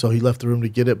beer, so he left the room to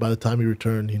get it. By the time he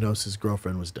returned, he noticed his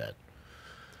girlfriend was dead.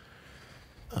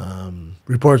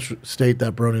 Reports state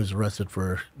that Baroni was arrested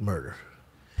for murder.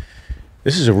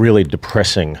 This is a really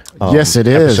depressing Yes, it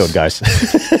is. episode, guys.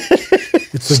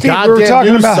 It's the Steve, we were goddamn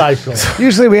talking news about- cycle.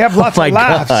 Usually we have lots Oh my of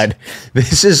laughs. God.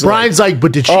 This is Brian's like,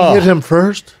 but did she hit him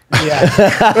first? Yeah.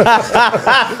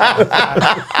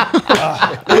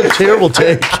 What a terrible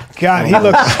take. God, he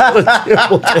looks.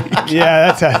 Terrible take.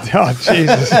 Yeah, that's a. Oh,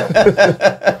 Jesus.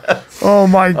 Oh,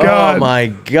 my God. Oh my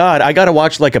God! I gotta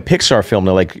watch like a Pixar film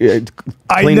to like.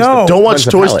 I cleanse know. Don't watch cleanse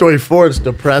the Toy palate. Story 4. It's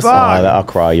depressing. Fuck. I'll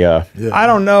cry. Yeah. I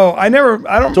don't know. I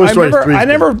Toy Story 3 is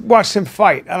never watched him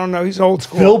fight. I don't know. He's old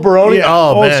school. Phil Baroni? Yeah,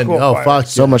 oh, old man. school Oh, fighter. fuck.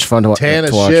 So much fun to Tan to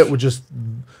as watch. shit would just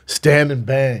stand and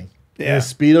bang. Yeah.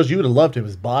 His Speedos, you would have loved him.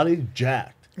 His body,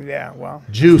 jacked. Yeah, well,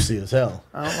 Juicy as hell.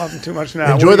 I don't love him too much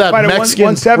now. Enjoy What, he that fight at Mexican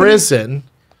 170? prison.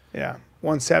 Yeah,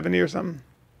 170 or something.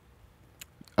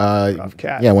 Uh,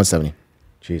 Cat. yeah, 170.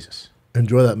 Jesus.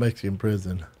 Enjoy that Mexican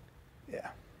prison. Yeah.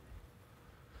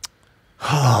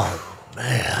 Oh,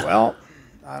 man. Well,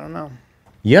 I don't know.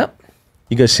 Yep.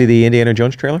 You guys see the Indiana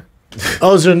Jones trailer?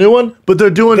 Oh, is there a new one? But they're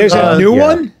doing. There's a new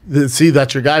yeah. one? See,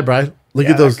 that's your guy, Brian. Look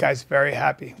Yeah, at those. that guy's very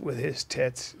happy with his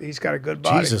tits. He's got a good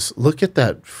body. Jesus, look at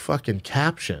that fucking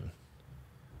caption.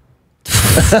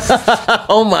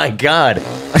 Oh my God!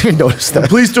 I didn't notice that.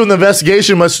 Police doing the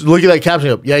investigation must look at that caption.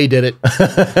 Up. Yeah, he did it.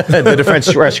 The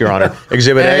defense rests, Your Honor.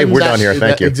 Exhibit A. And We're done here.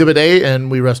 Thank you. Exhibit A,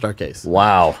 and we rest our case.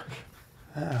 Wow.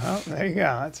 Oh, there you go.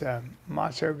 That's a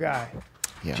macho guy.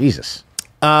 Jesus.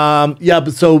 Yeah,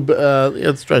 but so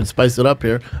let's try and spice it up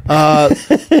here. I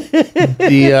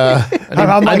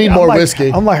need more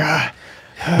whiskey. I'm like,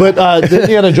 But the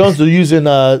Indiana Jones, they're using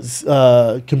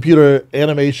computer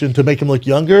animation to make him look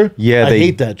younger. Yeah, I they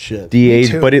hate that shit. De-age,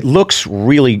 too. but it looks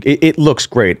really. It looks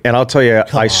great. And I'll tell you,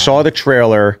 I saw the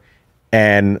trailer,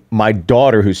 and my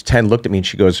daughter, who's 10, looked at me and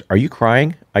she goes, "Are you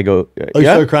crying?" I go, Oh, you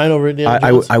 "Yeah." started crying over Indiana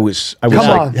Jones? I was Come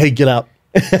like, on. Hey, get out.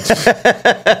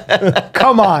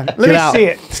 come on. Let Get me out. see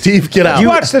it. Steve, get out. You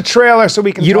watch the trailer so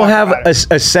we can you don't talk have about it.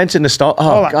 a sense of nostalgia.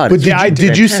 Hold Oh on. God! But it's Yeah, I do.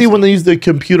 did you see when they used the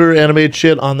computer animated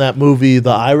shit on that movie,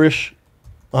 The Irish?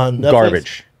 On Netflix?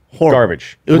 garbage. Horrible.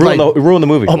 Garbage. It was like- Ruined the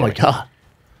movie. Oh for my me. God.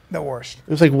 The worst.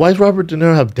 It was like, why does Robert De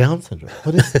Niro have Down syndrome?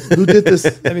 Who did this?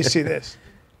 Let me see this.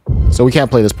 So we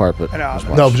can't play this part, but I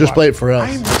know, No, just play it for us.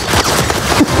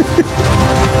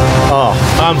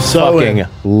 I'm so Fucking in.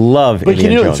 love But can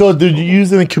Indiana you? Jones. So did you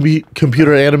use any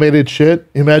computer animated shit?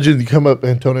 Imagine you come up,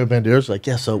 Antonio Banderas like,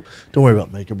 yeah. So don't worry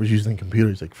about makeup. We're using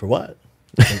computers. He's like, for what?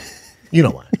 Like, you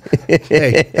know why?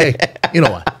 hey, you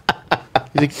know why?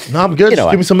 He's like, no, I'm good. You know Just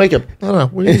why. give me some makeup. No,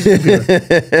 we're using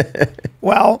computer.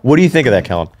 Well, What do you think of that,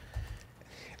 Colin?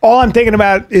 all I'm thinking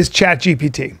about is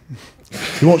ChatGPT.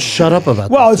 You won't shut up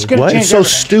about. Well, this, it's going dude. to change It's so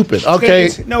everything. stupid. Okay,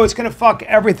 It's going to fuck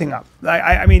everything up.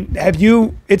 I mean, have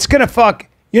you? It's going to fuck.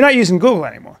 You're not using Google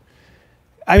anymore.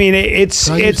 I mean, it's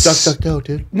DuckDuckGo,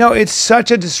 dude. no, it's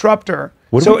such a disruptor.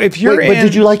 So if you're Wait, in, but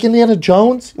did you like Indiana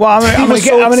Jones? well, I'm gonna get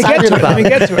to it. Let me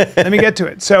get to it. Let me get to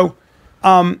it. So,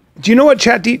 do you know what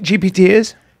GPT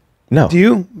is? No. Do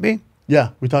you? B? Yeah,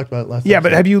 we talked about it last. Yeah,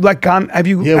 but have you like gone? Have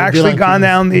you Yeah, we did actually on gone TV.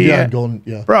 down We did the on Golden,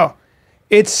 yeah. bro?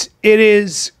 It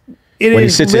is When he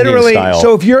sits Indian literally. style,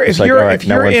 So if you're it's like, all right, if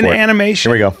now you're run in for it.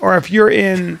 animation, Here we go. or if you're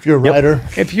in If you're a writer,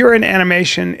 if you're in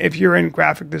animation, if you're in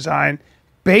graphic design,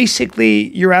 basically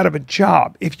you're out of a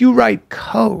job. If you write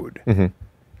code,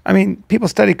 I mean, people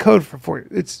study code for 4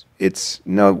 years. It's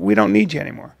no, we don't need you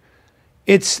anymore.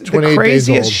 It's the 28 days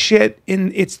craziest old. shit.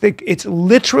 It's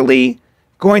literally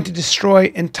going to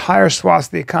destroy entire swaths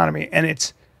of the economy, and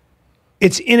it's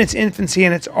in its infancy,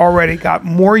 and it's already got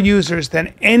more users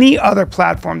than any other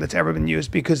platform that's ever been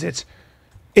used because it's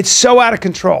so out of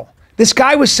control. This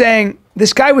guy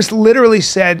was literally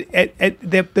said that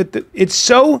it's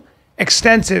so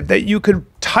extensive that you could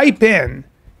type in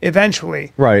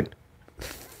eventually, Right.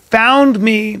 found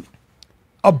me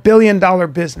 $1 billion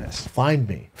business. find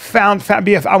me. I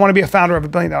want to be a founder of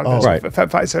 $1 billion business.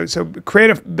 Right. So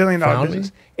create a $1 billion Found me?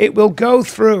 business. It will go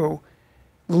through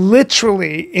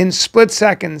literally in split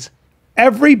seconds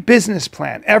every business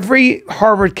plan, every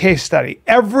Harvard case study,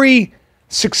 every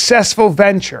successful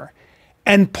venture,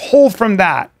 and pull from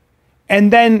that,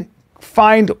 and then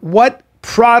find what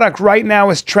product right now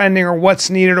is trending or what's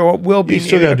needed or what will be You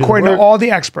still gotta needed do the according to work. all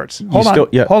the experts. Hold on. still-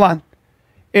 yeah. Hold on.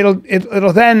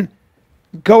 It'll then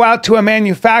go out to a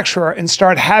manufacturer and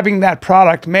start having that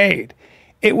product made.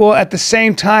 It will at the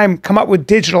same time come up with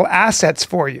digital assets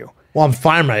for you. Well, I'm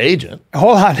firing my agent.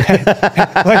 Hold on.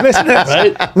 Like, listen to this.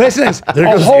 Right? Listen to this. There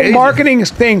A goes the whole agent. marketing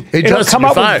thing. Hey, It'll Justin, come you're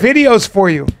up fired. with videos for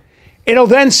you. It'll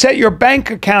then set your bank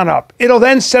account up. It'll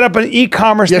then set up an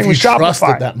e-commerce Yeah, thing if with you trust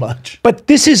Shopify. it that much. But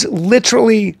this is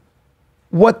literally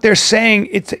what they're saying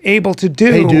it's able to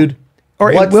do. Hey, dude.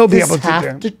 Or what's it will be this able to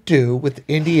have do. to do with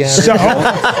Indiana?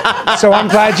 So I'm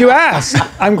glad you asked.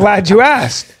 I'm glad you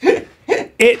asked.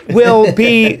 It will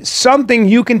be something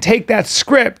you can take that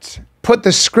script, put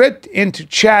the script into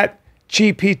Chat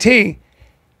GPT,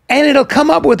 and it'll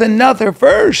come up with another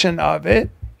version of it.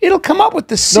 It'll come up with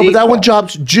the No, sequel. but that one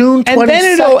drops June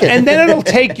 22nd. and then it'll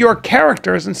take your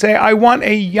characters and say, I want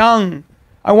a young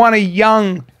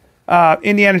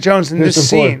Indiana Jones in this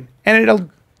Harrison Ford. scene, and it'll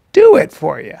do it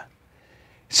for you.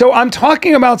 So I'm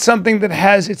talking about something that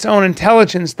has its own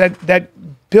intelligence that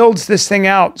builds this thing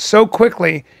out so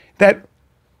quickly that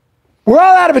we're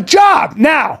all out of a job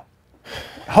now.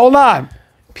 Hold on.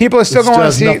 People are still It still going to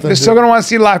has see. nothing They're to still do. going to want to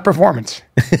see live performance.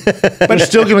 They're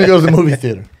still going to go to the movie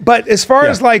theater. But as far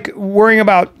as like worrying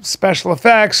about special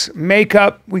effects,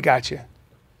 makeup, we got you.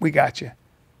 We got you.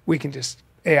 We can just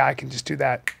AI can just do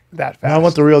that fast. I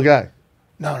want the real guy.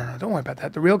 No, don't worry about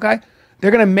that. The real guy,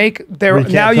 they're gonna make their We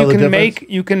can't now. tell You the can difference?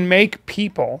 make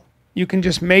people. You can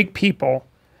just make people,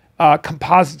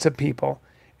 composites of people,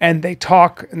 and they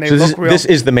talk and they So look real. this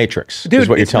is the Matrix, Dude, is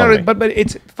what you're it's telling me. But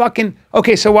it's fucking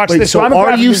okay. So watch Wait, this. so I'm a are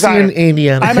graphic you designer. seeing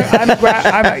Indiana?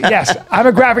 Yes, I'm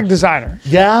a graphic designer.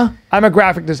 Yeah? I'm a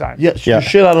graphic designer. Yeah, Yeah. you're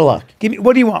shit out of luck. Give me.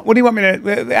 What do you want? What do you want me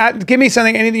to? Give me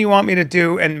something. Anything you want me to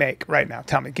do and make right now.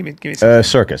 Tell me. Give me something.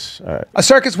 Circus. A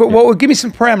circus. What? Give me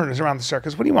some parameters around the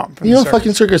circus. What do you want from You the know, circus?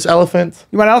 fucking circus elephants.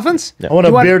 You want elephants? I want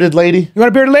a bearded lady. You want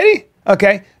a bearded lady?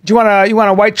 Okay. Do you want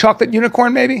a white chocolate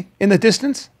unicorn maybe in the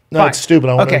distance? No, Fine. it's stupid.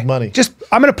 I want to make money. Just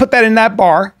I'm gonna put that in that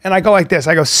bar, and I go like this.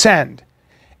 I go send,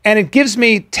 and it gives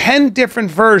me 10 different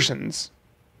versions.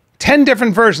 10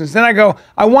 different versions. Then I go,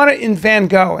 I want it in Van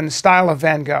Gogh, in the style of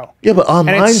Van Gogh. Yeah, but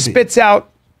online. And it B. spits out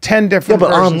 10 Yeah, different but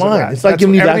versions of online. that. It's like That's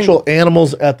giving you the everything- actual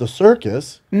animals at the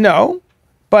circus. No,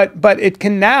 but it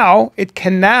can now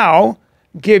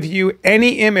give you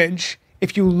any image.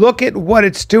 If you look at what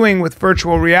it's doing with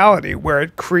virtual reality, where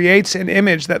it creates an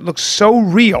image that looks so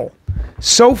real,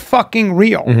 so fucking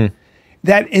real,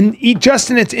 that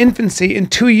just in its infancy, in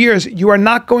 2 years, you are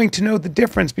not going to know the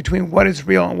difference between what is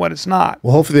real and what is not.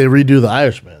 Well, hopefully they redo the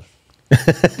Irishman.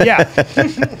 Yeah,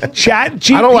 Chat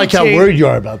GPT. I don't like how worried you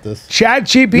are about this.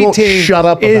 Chat You won't GPT shut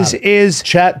up about is it. is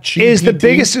Chat is the GPT?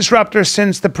 biggest disruptor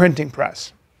since the printing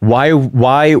press. Why,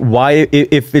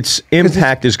 if its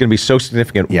impact is going to be so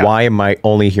significant, Yeah. why am I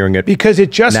only hearing it? Because it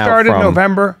just Now started from-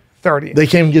 November 30th. They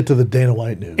can't even get to the Dana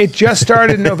White news. It just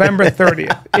started November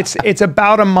 30th. It's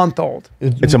about a month old.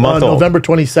 It's a month old. November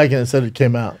 22nd, it said it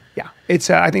came out. Yeah, it's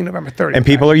I think November 30th. And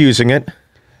people are using it.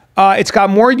 It's got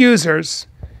more users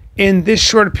in this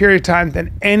short period of time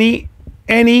than any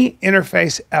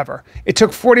interface ever. It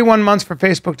took 41 months for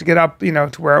Facebook to get up,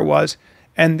 to where it was,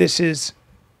 and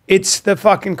it's the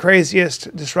fucking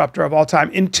craziest disruptor of all time.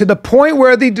 And to the point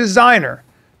where the designer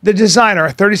The designer,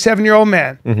 a 37-year-old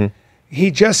man,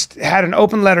 he just had an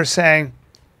open letter saying,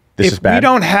 This is if bad. we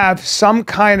don't have some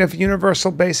kind of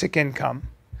universal basic income,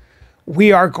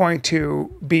 we are going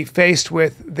to be faced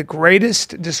with the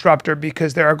greatest disruptor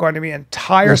because there are going to be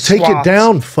entire Take it swaths.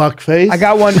 down, fuckface. I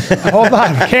got one. Hold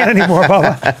on. I can't anymore,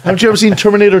 Bubba. Haven't you ever seen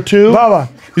Terminator 2? Bubba.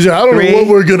 He's like, I don't know what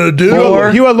we're gonna do.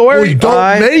 You a lawyer? We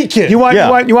don't make it. You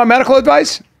want medical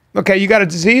advice? Okay, you got a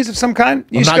disease of some kind?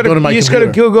 You not going to my You just go to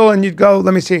computer. Google and you go,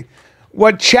 let me see.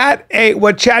 What Chat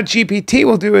GPT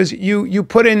will do is you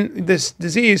put in this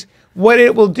disease, what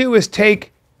it will do is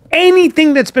take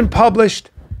anything that's been published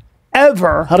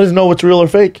ever. How does it know what's real or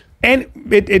fake? And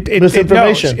it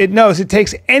Misinformation. knows. It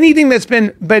takes anything that's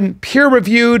been peer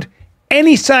reviewed,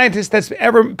 any scientist that's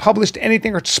ever published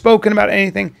anything or spoken about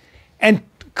anything, and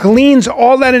gleans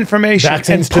all that information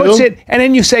Vaccines and puts too? it. And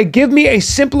then you say, "Give me a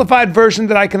simplified version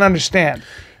that I can understand,"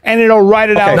 and it'll write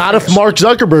it out. Not for if us. Mark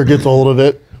Zuckerberg gets a hold of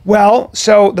it. Well,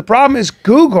 so the problem is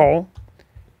Google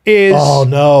is Oh,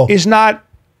 no. is not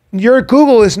your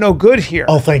Google is no good here.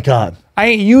 Oh, thank God. I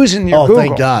ain't using your Oh, Google.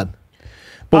 thank God.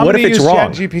 But I'm what if gonna it's use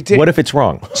wrong? ChatGPT. What if it's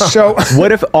wrong? So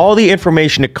What if all the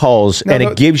information it calls and no.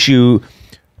 it gives you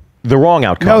the wrong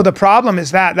outcome? no, the problem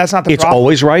is that's not the It's problem.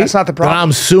 always right? That's not the Then problem.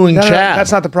 I'm suing No, Chad.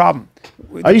 that's not the problem.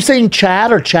 Are you saying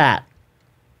Chad or chat?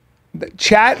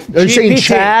 Chat. Are you saying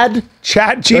Chad?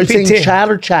 Chat Are you saying GPT. Chad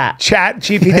or chat? Chat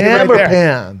GPT. Pam right or there.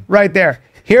 Pan? Right there.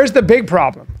 Here's the big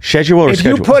problem. Schedule or If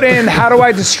schedule? you put in "How do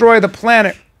I destroy the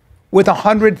planet" with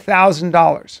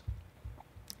 $100,000,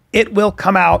 it will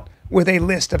come out with a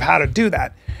list of how to do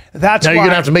that. That's Now why you're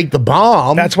gonna have to make the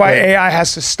bomb. that's why but- AI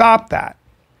has to stop that.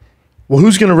 Well,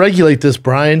 who's gonna regulate this,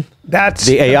 Brian? That's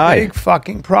The AI. big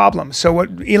fucking problem. So what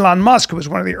Elon Musk, who was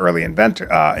one of the early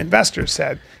investors,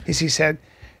 said is he said,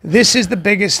 "This is the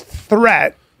biggest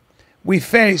threat we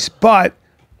face, but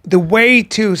the way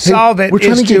to solve it we're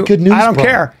trying is to get good news, I don't Brian.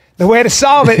 care. The way to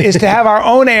solve it is to have our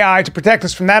own AI to protect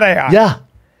us from that AI. Yeah.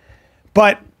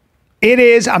 But it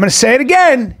is. I'm going to say it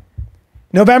again.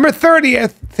 November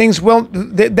 30th. Things will.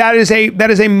 That is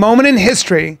a moment in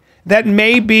history that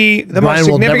may be the Brian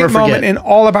most will never significant moment forget. in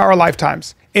all of our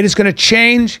lifetimes. It is going to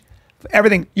change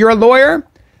everything. You're a lawyer.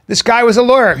 This guy was a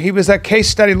lawyer. He was a case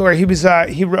study lawyer. He was.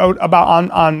 He wrote about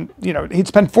on. He'd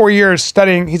spent 4 years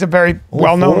studying. He's a very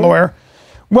well-known 4? lawyer.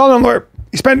 Well-known lawyer.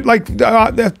 He spent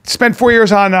spent 4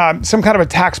 years on some kind of a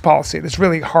tax policy that's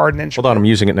really hard and intricate. Hold on, I'm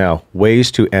using it now.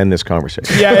 Ways to end this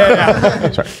conversation.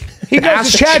 Yeah. Sorry. He goes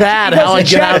Ask to Chat. Chad he goes how to I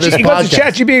get out of this He goes to podcast.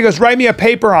 ChatGPT. He goes, write me a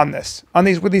paper on this,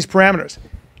 with these parameters.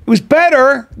 It was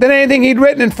better than anything he'd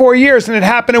written in 4 years, and it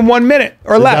happened in 1 minute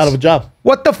or He's less. out of a job.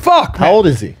 What the fuck? How man? old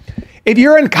is he? If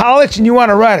you're in college and you want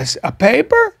to write a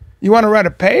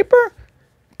paper,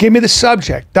 give me the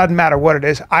subject. Doesn't matter what it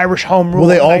is. Irish home rule. Will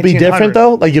they all be 1900. different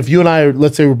though? Like if you and I,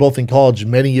 let's say we're both in college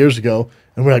many years ago,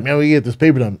 and we're like, man, we can get this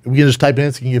paper done. We can just type it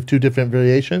in, so you can give 2 different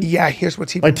variations. Yeah, here's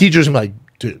what's even. My teacher's gonna be like,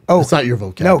 dude, it's not your No,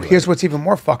 vocabulary. here's what's even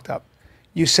more fucked up.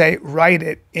 You say, write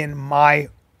it in my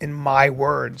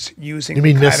words using. You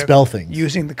mean the kind misspell of, things.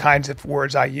 Using the kinds of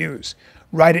words I use.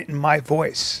 Write it in my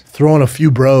voice. Throw in a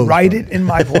few bros. Write it in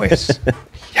my voice.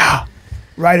 Yeah,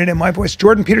 write it in my voice.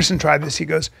 Jordan Peterson tried this. He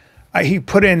goes, he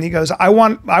goes, I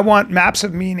want maps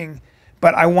of meaning,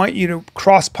 but I want you to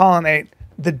cross-pollinate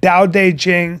the Tao Te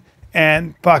Ching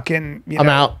and fucking, I'm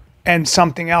out. and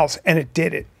something else. And it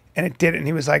did it. And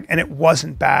he was like, and it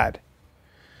wasn't bad.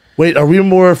 Wait, are we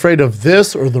more afraid of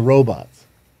this or the robots?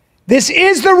 This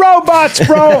is the robots,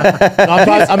 bro.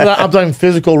 I'm talking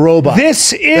physical robots.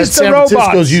 This is that the San Francisco's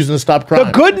robots. using to stop crime.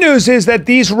 The good news is that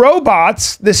these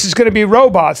robots, this is going to be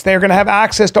robots. They're going to have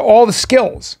access to all the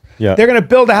skills. Yeah. They're going to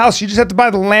build a house. You just have to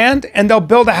buy the land, and they'll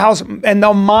build a house, and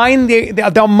they'll mine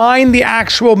the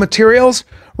actual materials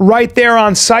right there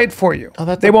on site for you. Oh,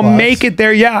 that's they a will plus. make it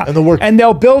there, yeah. And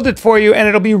they'll build it for you, and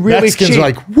it'll be really Mexicans cheap. are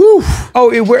like, woof.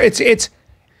 Oh, it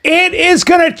is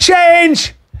going to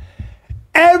change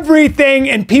everything,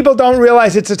 and people don't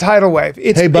realize it's a tidal wave.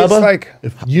 Hey, Bubba, it's like,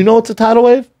 if you know it's a tidal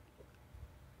wave,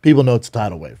 people know it's a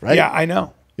tidal wave, right? yeah, I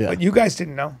know. Yeah. But you guys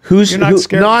didn't know. Who's- You're not who-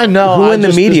 scared. No, I know. Who I in the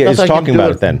just- media there's is nothing I can talking do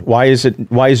about it then? Why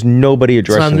is nobody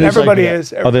addressing news it? Everybody like is.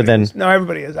 that. Everybody Other than- is. No,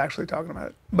 everybody is actually talking about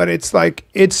it. But it's like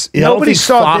Yeah, I don't nobody think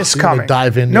saw Fox this is gonna coming.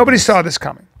 dive into Nobody this. saw this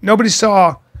coming. Nobody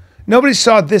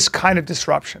saw this kind of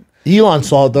disruption. Elon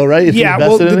saw it though, right? If he Yeah,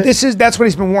 well, invested in it? that's what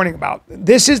he's been warning about.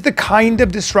 This is the kind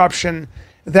of disruption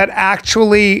that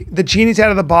actually the genie's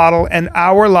out of the bottle, and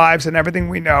our lives and everything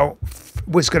we know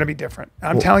was going to be different.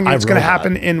 I'm telling you, it's going to iRobot.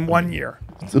 happen in 1 year.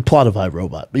 It's the plot of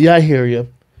iRobot. But yeah, I hear you.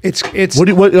 It's All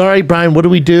right, Brian. What do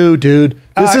we do, dude?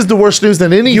 This is the worst news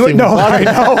than anything. I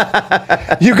know.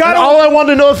 You got all I want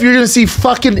to know if you're going to see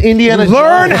fucking Indiana.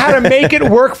 Learn how to make it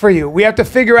work for you. We have to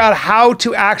figure out how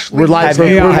to actually.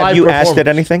 Have you asked it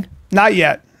anything? Not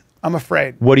yet. I'm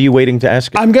afraid. What are you waiting to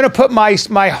ask it? I'm going to put I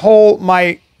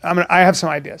have some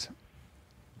ideas.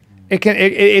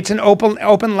 It's an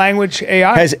open language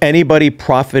AI. Has anybody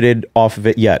profited off of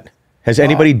it yet? Has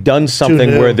anybody done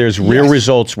something where there's real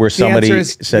results where somebody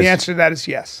says... The answer to that is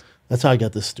yes. That's how I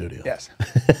got this studio. Yes.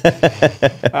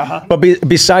 But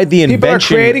beside the invention... People are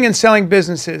creating and selling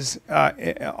businesses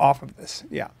off of this.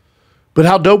 Yeah. But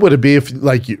how dope would it be if,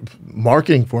 like,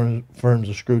 marketing firms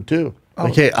are screwed too?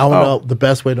 Okay, I want to know the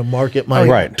best way to market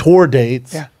my tour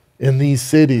dates in these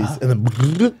cities. And then...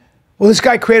 Well, this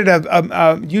guy created a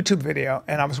YouTube video,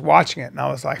 and I was watching it, and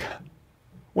I was like,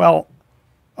 well,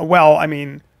 I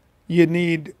mean... You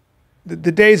need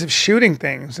the days of shooting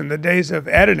things and the days of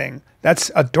editing.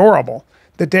 That's adorable.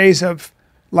 The days of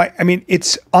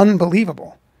it's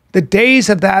unbelievable. The days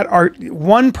of that are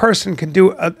one person can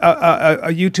do a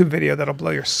YouTube video that'll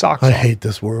blow your socks off. I hate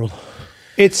this world.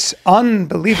 It's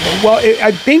unbelievable. Well,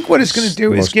 I think what it's going to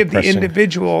do is give the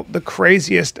individual the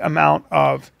craziest amount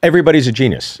of... Everybody's a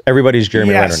genius. Everybody's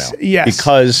Jeremy Renner now. Yes.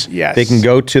 Because they can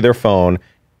go to their phone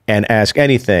and ask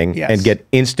anything and get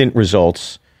instant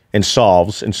results and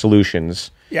solves and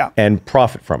solutions and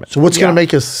profit from it. So what's going to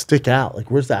make us stick out? Like,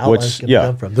 where's the outliers going to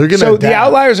come from? They're going to the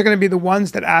outliers are going to be the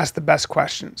ones that ask the best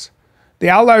questions. The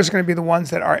outliers are going to be the ones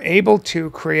that are able to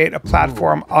create a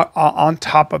platform on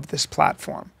top of this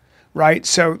platform, right?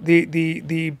 So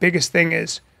the biggest thing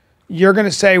is you're going to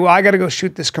say, well, I got to go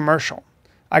shoot this commercial.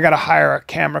 I got to hire a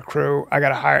camera crew. I got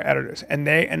to hire editors.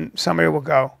 And somebody will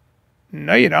go,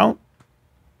 no, you don't.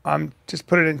 Just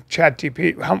put it in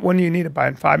ChatGPT. When do you need it by?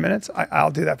 In 5 minutes? I'll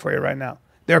do that for you right now.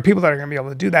 There are people that are going to be able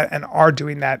to do that and are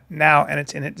doing that now, and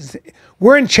it's in it.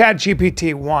 We're in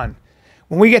ChatGPT 1.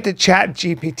 When we get to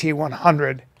ChatGPT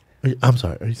 100... I'm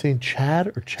sorry. Are you saying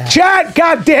Chad or Chat? Chat!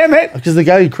 God damn it! Because the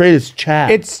guy who created is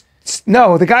Chat.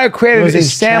 No, the guy who created it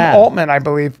is Sam Altman, I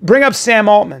believe. Bring up Sam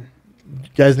Altman.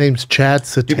 Guy's name's Chad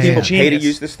Satan. Do people pay to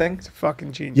use this thing? It's a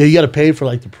fucking genius. Yeah, you got to pay for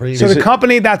like the premium. So the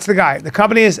company, that's the guy. The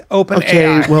company is OpenAI.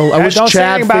 Okay, well, I wish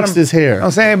Chad fixed his hair.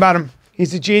 Don't say anything about him.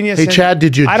 He's a genius. Hey, Chad,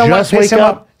 did you just wake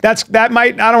up?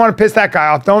 I don't want to piss that guy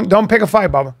off. Don't pick a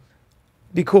fight, Bubba.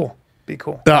 Be cool. Be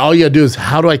cool. All you got to do is,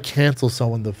 how do I cancel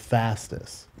someone the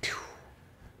fastest?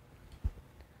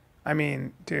 I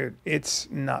mean, dude,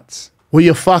 it's nuts. Well,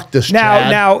 you fucked this,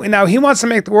 Chad. Now he wants to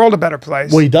make the world a better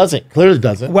place. Well, he doesn't. Clearly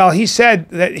doesn't. Well, he said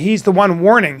that he's the one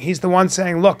warning. He's the one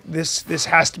saying, look, this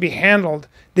has to be handled.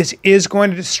 This is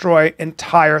going to destroy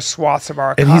entire swaths of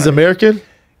our economy. And he's American?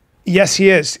 Yes, he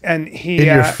is. And he... In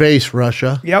your face,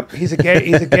 Russia. Yep, he's a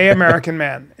gay American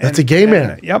man. That's a gay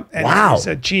man? Yep. And wow. He's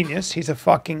a genius. He's a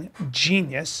fucking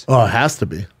genius. Oh, it has to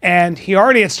be. And he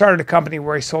already had started a company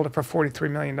where he sold it for $43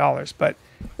 million. But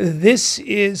this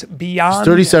is beyond... He's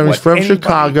 37. He's from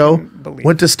Chicago.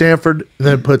 Went to Stanford,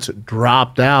 and then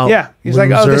dropped out. Yeah. He's like,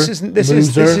 oh, this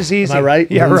is easy. Am I right?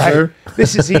 Yeah, Loser. right.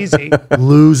 This is easy.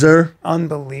 Loser.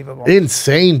 Unbelievable.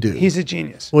 Insane, dude. He's a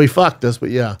genius. Well, he fucked us, but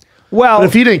yeah. Well, but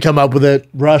if he didn't come up with it,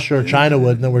 Russia or China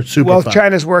would, and then we're super fucked.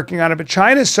 China's working on it, but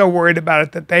China's so worried about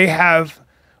it that they have...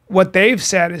 What they've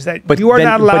said is that you are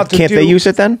not allowed to do... Can't they use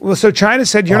it then? Well, so China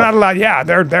said you're not allowed... Yeah,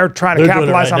 they're trying to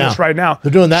capitalize on this right now.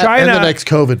 They're doing that and the next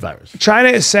COVID virus. China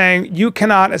is saying you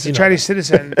cannot, as a Chinese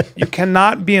citizen, you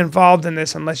cannot be involved in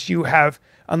this unless you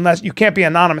can't be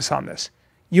anonymous on this.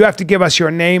 You have to give us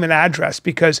your name and address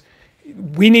because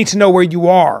we need to know where you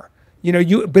are.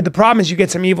 But the problem is you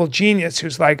get some evil genius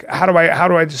who's like, how do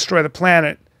I destroy the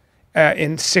planet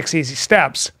in 6 easy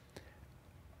steps?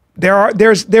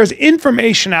 There's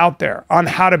information out there on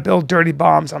how to build dirty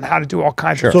bombs, on how to do all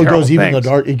kinds of terrible things. So it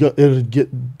goes even it'll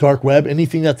get dark web,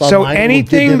 anything that's online. So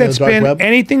anything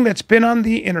that's been on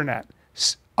the internet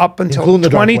up until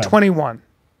 2021,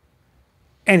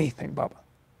 anything, Bubba,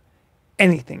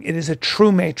 anything. It is a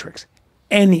true matrix.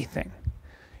 Anything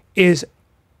is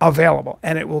available,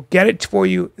 and it will get it for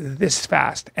you this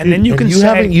fast. And then you can say... You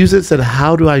haven't used it, said,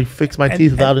 how do I fix my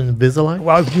teeth without Invisalign?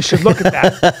 Well, you should look at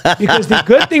that. Because the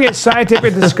good thing is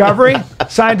scientific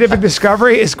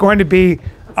discovery is going to be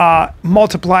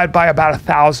multiplied by about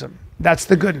 1,000. That's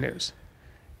the good news.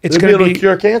 It's going to be able to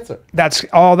cure cancer.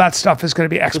 All that stuff is going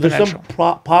to be exponential. So there's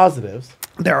some positives.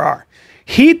 There are.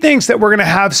 He thinks that we're going to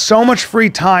have so much free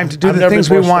time to do the things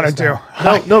we want to do.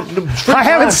 No, I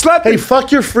haven't slept. Hey,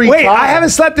 fuck your free time. Wait, I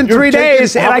haven't slept in 3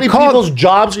 days, and I called. People's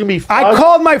jobs are going to be fucked? I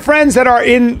called my friends that are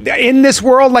in this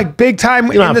world, like big time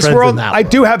in this world. I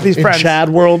do have these friends. In Chad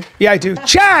world? Yeah, I do.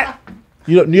 Chat.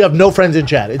 You have no friends in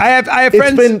chat. I have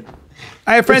friends.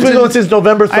 I have friends It's been going since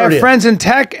November 30th. I have friends in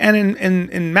tech and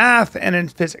in math and in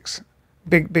physics,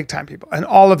 big time people, and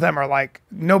all of them are like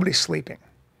nobody's sleeping.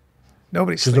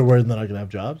 Nobody's Because they're worried they're not going to have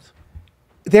jobs.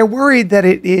 They're worried that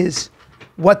it is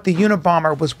what the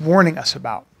Unabomber was warning us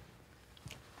about.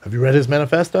 Have you read his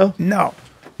manifesto? No.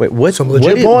 Wait, what? Some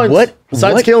legit points.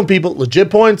 Besides killing people, legit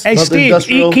points. Hey, Steve,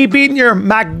 keep eating your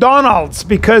McDonald's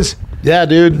because yeah,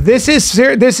 dude. this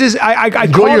is I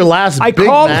Enjoy called, your last I Big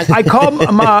called Mac. I called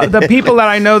the people that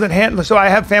I know that handle. So I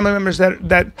have family members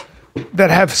that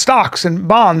have stocks and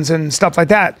bonds and stuff like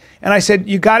that. And I said,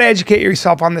 you got to educate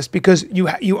yourself on this because you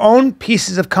own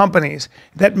pieces of companies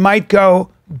that might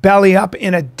go belly up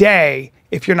in a day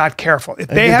if you're not careful. If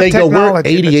they have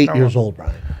technology, we're 88 years old,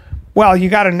 Brian. Well, you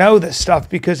got to know this stuff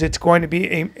because it's going to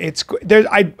be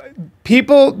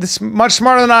people this much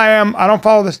smarter than I am. I don't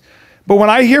follow this, but when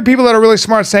I hear people that are really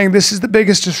smart saying this is the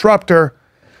biggest disruptor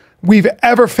we've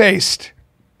ever faced,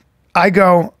 I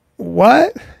go,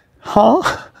 what? Huh?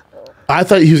 I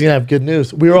thought he was gonna have good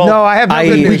news. We were all No, I have no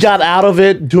good news. We got out of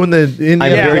it doing the Indiana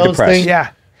very Jones depressed. thing.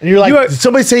 Yeah. And you're like, You did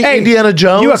somebody say hey, Indiana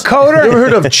Jones? You a coder? You ever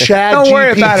heard of Chad Don't GPT?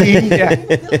 worry about it.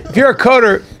 Yeah. If you're a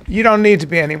coder, you don't need to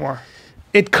be anymore.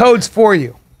 It codes for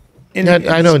you. In I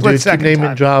know, dude. Keep split-second naming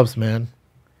time. jobs, man.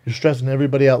 You're stressing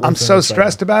everybody out. I'm so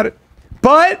stressed about it.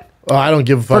 But Oh, I don't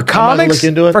give a fuck. for I'm not gonna comics, look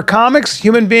into it. for comics,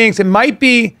 human beings, it might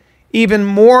be even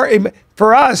more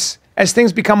for us as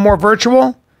things become more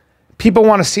virtual. People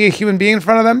want to see a human being in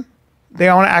front of them. They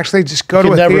want to actually just go You to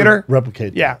can a never theater.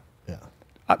 replicate. Yeah.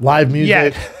 Live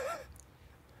music.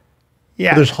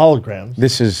 Yeah. There's holograms.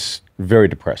 This is very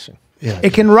depressing. Yeah.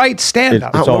 It can write stand up.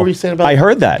 It's what all- were we saying about I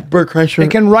heard that. Bert Kreischer? It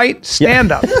can write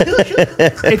stand up.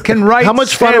 It can write. How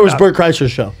much fun was Bert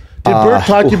Kreischer's show? Did Bert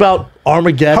talk to you about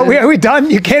Armageddon? Are we done?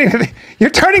 You can't even. You're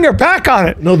turning your back on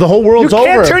it. No, the whole world's You over.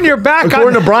 can't turn your back on-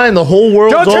 According to Brian, the whole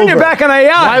world's over. Don't turn your back on AI.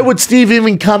 Why would Steve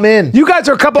even come in? You guys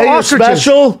are a couple hey, you're ostriches.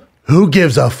 special? Who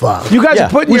gives a fuck? You guys Yeah. are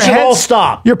putting We your should heads. all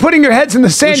stop. You're putting your heads in the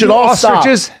sand. should you all stop.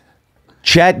 ostriches.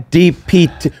 Chat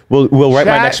DPT. We'll write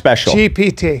my next special.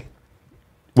 GPT.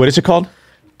 What is it called?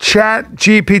 Chat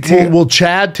GPT. Will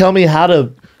Chad tell me how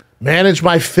to manage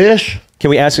my fish? Can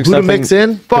we ask it Who to something? mix in?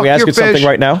 Can Fuck we ask your it something fish.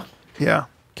 right now? Yeah.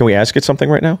 Can we ask it something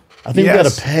right now? I think we Yes.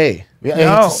 got to pay. Yeah,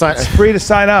 No, it's it's free to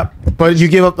sign up. but you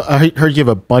give up. I heard you give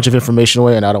a bunch of information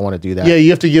away, and I don't want to do that. Yeah, you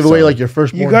have to give away like your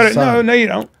firstborn You got it. son. No, you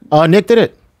don't. Nick did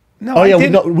it. No, Oh I yeah,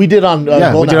 didn't. we did on Yeah,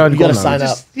 we Golden did Hour. on You got to Golden Hour. sign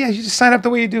up. Yeah, you just sign up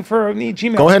the way you do for a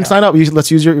Gmail. Go ahead and sign up.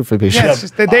 Let's use your information. Yeah, it's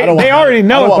just, they I don't want already my-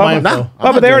 know I it, don't want my Bubba. info. I'm Bubba,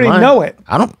 not they doing already mine. know it.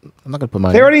 I'm not gonna put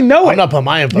mine. They already know it. I'm not putting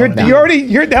my info. You're, in. you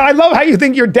already. I love how you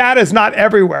think your data is not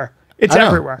everywhere. It's I know,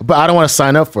 everywhere. but I don't want to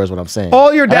sign up for. Is what I'm saying.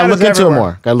 All your I gotta data's look into it everywhere.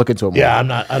 more. Gotta look into it more. Yeah, I'm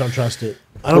not. I don't trust it.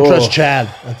 I don't trust Chad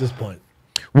at this point.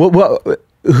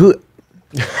 Who?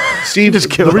 Steve,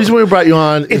 the reason we brought you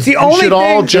on It's is the we only should thing.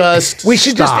 all just we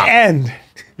should just stop. end.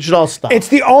 We should all stop. It's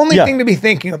the only Yeah. thing to be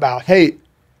thinking about. Hey,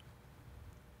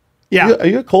 Yeah. are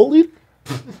you a cult lead?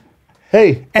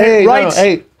 Hey, And hey, it writes-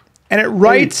 hey, And it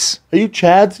writes. are you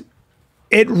Chad's?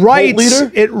 It writes.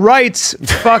 leader? It writes.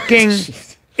 Fucking.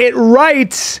 It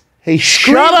writes. Hey,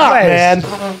 shut up, Screenplays. man.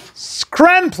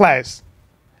 Screenplays.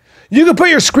 You can put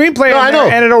your screenplay No, in I there know.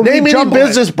 and it'll Name any rejumble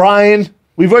business, Brian.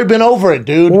 We've already been over it,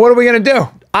 dude. Well, what are we gonna do?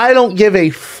 I don't give a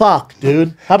fuck,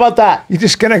 dude. How about that? You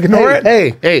just gonna ignore it?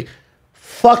 Hey,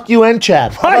 fuck you and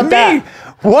Chad. How Why about me? that?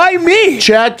 Why me?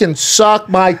 Chad can suck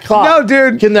my cock. No,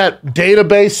 dude. Can that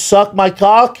database suck my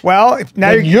cock? Well, if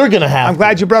now Then you're gonna have. I'm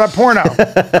glad you brought up porno.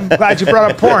 I'm glad you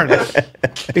brought up porn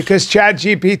because Chat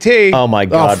GPT. Oh my Oh,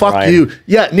 God! fuck Brian. you.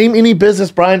 Yeah, name any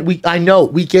business, Brian. I know.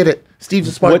 We get it. Steve's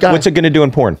a smart guy. What's it going to do in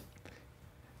porn?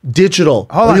 Digital.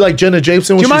 Hold Are on. you like Jenna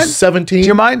Jameson do when you she's mind? 17? Do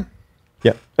you mind?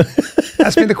 Yeah.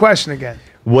 Ask me the question again.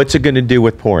 What's it going to do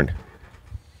with porn?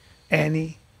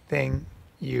 Anything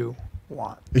you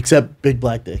want. Except big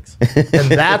black dicks.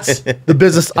 And that's the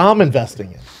business I'm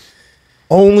investing in.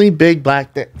 Only big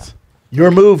black dicks. Your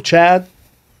move, Chad.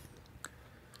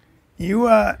 You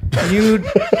are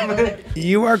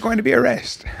going to be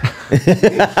erased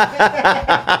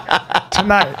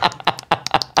tonight.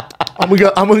 I'm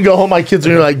gonna go home. My kids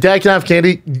are like, Dad, can I have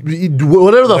candy?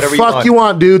 Whatever the Whatever you fuck want. you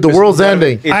want, dude. The world's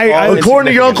ending. It's I- all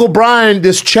According to your insignificant. Uncle Brian,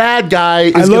 this Chad guy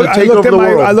is I gonna take over the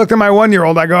world. I looked at my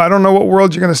 1-year-old. I go, I don't know what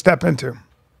world you're going to step into.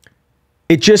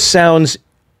 It just sounds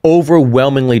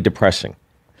overwhelmingly depressing.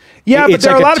 Yeah, but It's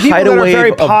there like are a a lot of people tidal that are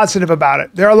very wave of- positive about it.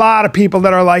 There are a lot of people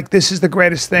that are like, this is the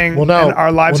greatest thing, Well, no, and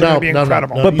our lives well, are no, going to be no,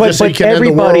 incredible. no. But- You just say you can end the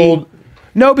everybody- world.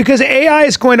 No, because AI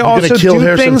is going to gonna also kill do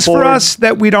Harrison things Ford. for us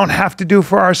that we don't have to do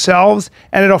for ourselves,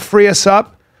 and it'll free us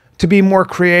up to be more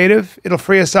creative. It'll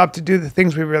free us up to do the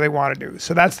things we really want to do.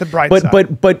 So that's the bright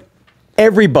side. But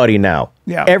everybody now,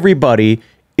 everybody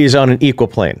is on an equal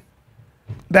plane.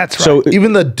 That's right. So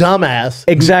even the dumbass,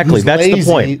 exactly, who's that's lazy, the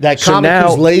point. That So comic now-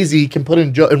 who's lazy can put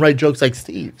in and write jokes like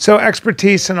Steve. So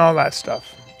expertise and all that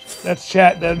stuff. That's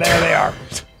chat. There they are.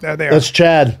 There they are. That's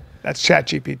Chad. That's Chat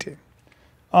GPT.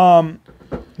 Can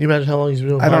you imagine how long he's been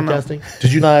doing don't know. podcasting?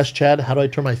 Did you not ask Chad, how do I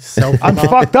turn my cell phone I'm off?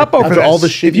 fucked up over After this. all the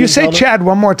shit if you you've say done? Chad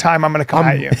one more time, I'm going to come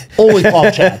at you. Only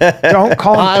call Chad. Don't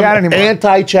call him I'm Chad anymore.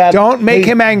 anti-Chad. Don't make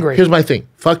him angry. Here's my thing.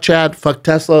 Fuck Chad. Fuck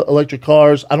Tesla, electric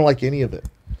cars. I don't like any of it.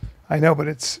 I know, but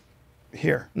it's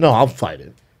here. No, I'll fight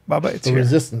it. Bubba, it's The here.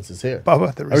 resistance is here.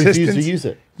 Bubba, the I refuse resistance. to use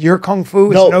it. Your kung fu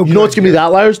is No, no good. you know what's going to be here. the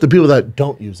outliers? The people that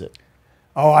don't use it.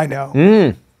 Oh, I know.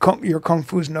 Your kung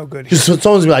fu is no good here. Because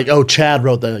someone's gonna be like, oh, Chad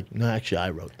wrote that. Like, no, actually, I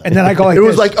wrote that. And then I go like it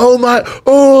was this. like, oh, my,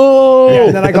 oh. Yeah,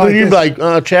 and then I go like you'd be this.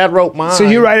 like, Chad wrote mine. So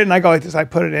you write it and I go like this. I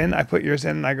put it in. I put yours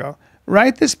in and I go,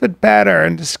 write this but better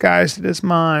and disguise it as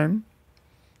mine.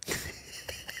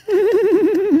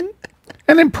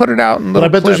 And then put it out in little But I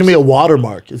bet there's clips. going to be a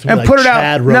watermark. It's gonna And be put like, it out.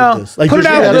 Chad wrote No, this. Like, put it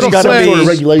there's out in gotta little be some sort of clips.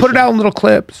 regulation. Put it out in little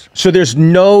clips. So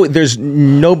there's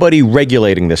nobody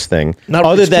regulating this thing Not-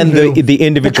 other it's than too new. the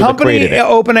individual that Company created it.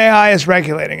 OpenAI is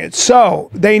regulating it. So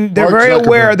they're Mark very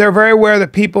aware. Zuckerberg. They're very aware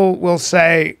that people will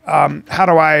say, how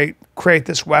do I create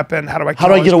this weapon? How do I? How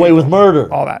do I get away with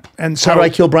murder? All that. And so How do I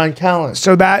kill Bryan Callen?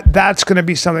 So that's going to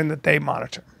be something that they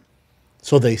monitor.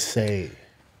 So they say.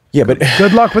 Yeah, but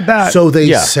Good luck with that. So they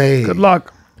Yeah. say. good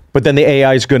luck. but then the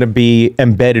AI is going to be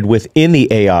embedded within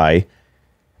the AI.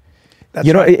 That's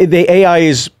You know, right. the AI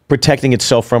is protecting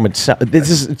itself from itself.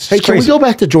 It's Hey, can we crazy. go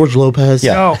back to George Lopez?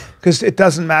 Yeah. No, because it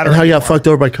doesn't matter. And how you got anymore. fucked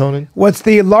over by Conan? What's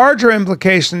the larger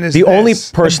implication is The only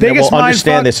this. person The that biggest will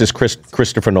understand mindfuck- this is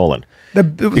Christopher Nolan, the,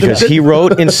 because the, he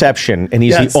wrote Inception, and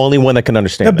he's Yes. the only one that can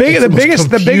understand the, big, it. the most biggest, the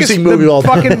biggest, confusing movie the all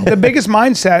time. fucking, the biggest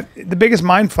mindset, the biggest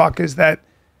mind fuck is that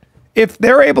if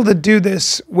they're able to do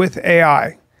this with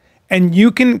AI, and you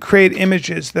can create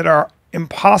images that are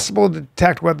impossible to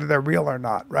detect whether they're real or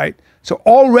not, right? So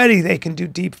already they can do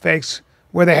deep fakes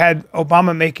where they had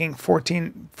Obama making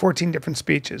 14 different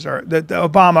speeches, or the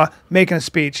Obama making a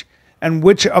speech, and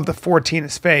which of the 14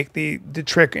 is fake? The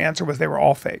trick answer was they were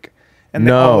all fake, and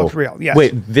they all No, looked real. Yes.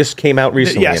 Wait, this came out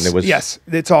recently, Yes. and it was yes.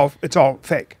 It's all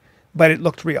fake, but it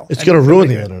looked real. It's And going to it ruin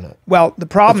really the did. internet. Well, the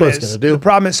problem That's what it's is gonna do. the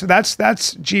problem is so that's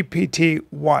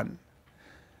GPT-1.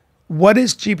 What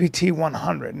is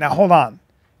GPT-100? Now hold on.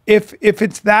 If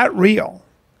it's that real,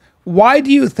 why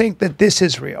do you think that this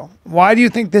is real? Why do you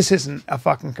think this isn't a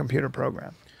fucking computer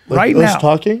program? Like right us now.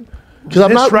 talking? Because I'm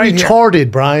This not right here.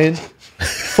 retarded, Brian.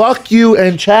 Fuck you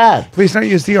and Chad. Please don't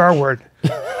use the R word.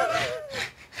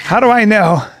 How do I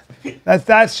know that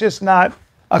that's just not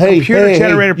a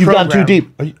computer-generated you've program? gone too deep.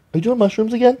 Are you doing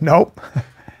mushrooms again? Nope.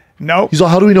 Nope. He's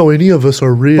like, how do we know any of us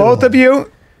are real? Both of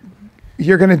you,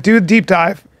 you're going to do a deep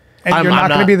dive, and I'm you're not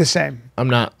going to not. be the same. I'm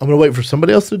not. I'm going to wait for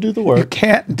somebody else to do the work. You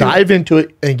can't do dive into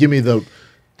it and give me the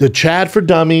Chad for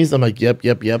dummies. I'm like, yep. I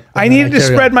And needed then to carry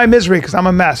spread on. my misery because I'm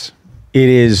a mess. it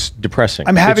is depressing.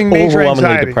 I'm having it's major overwhelmingly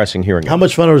anxiety. depressing hearing How it.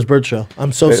 much fun was Bert show?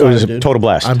 I'm so It sorry, was a dude. total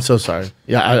blast. I'm so sorry.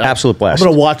 Yeah, Absolute blast. I'm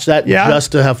going to watch that Yeah?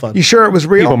 just to have fun. You sure it was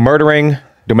real? People murdering,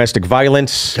 domestic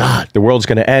violence. God. The world's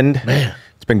going to end. Man.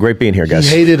 It's been great being here, He guys.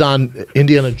 hated on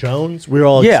Indiana Jones. We were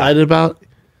all Yeah. excited about.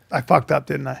 I fucked up,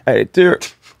 didn't I?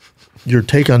 Your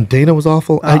take on Dana was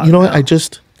awful. You know what? I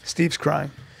just... Steve's crying.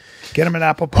 Get him an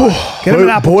apple pie. Get him an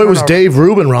apple Boy, was turnover. Dave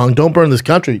Rubin wrong. Don't burn this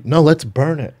country. No, let's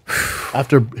burn it.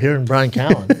 After hearing Bryan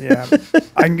Callen. Yeah.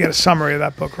 I can get a summary of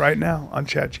that book right now on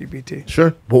ChatGPT.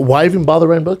 Sure. But why even bother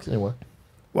writing books anymore?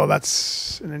 Well,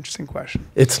 that's an interesting question.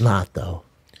 It's not, though.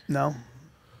 No?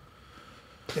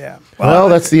 Yeah. Well,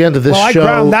 that's the end of this well, I show.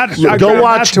 ground that- I Go ground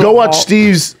watch. that to Go a watch halt.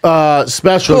 Steve's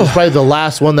special. It's probably the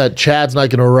last one that Chad's not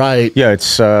going to write. Yeah,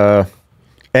 it's and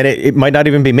it might not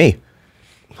even be me.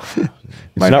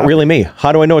 It's not really me.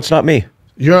 How do I know it's not me?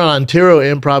 You're on Ontario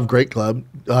Improv Great Club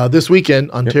this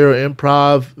weekend. Ontario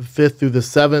Improv 5th through the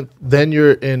 7th. Then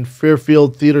you're in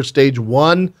Fairfield Theater Stage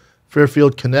 1,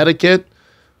 Fairfield, Connecticut.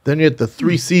 Then you're at the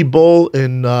 3C Bowl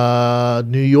in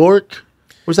New York.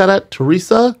 Where's that at?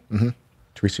 Teresa.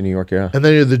 Teresa, New York, yeah. And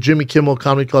then you're at the Jimmy Kimmel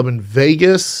Comedy Club in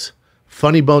Vegas,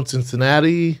 Funny Bone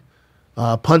Cincinnati,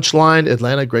 Punchline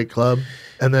Atlanta Great Club,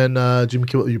 and then Jimmy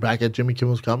Kimmel. You're back at Jimmy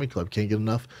Kimmel's Comedy Club. Can't get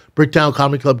enough. Bricktown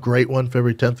Comedy Club, great one,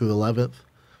 February 10th through the 11th.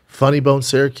 Funny Bone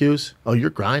Syracuse. Oh, you're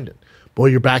grinding, boy.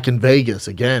 You're back in Vegas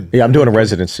again. Yeah, I'm doing a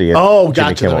residency at Oh, Jimmy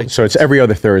gotcha. Kimmel. So it's every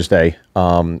other Thursday.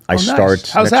 I start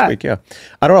How's next that? week. Yeah,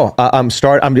 I don't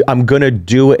know. I'm gonna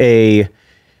do a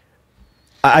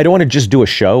I don't want to just do a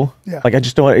show. Yeah. Like I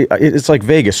just don't. It's like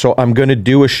Vegas. So I'm going to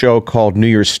do a show called New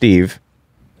Year's Steve,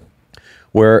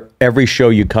 where every show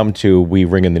you come to, we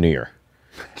ring in the new year.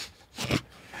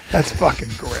 That's fucking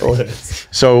great.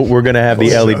 So we're going to have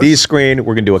the LED screen.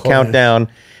 We're going to do a countdown,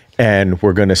 and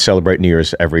we're going to celebrate New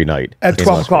Year's every night At in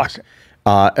 12 Las o'clock.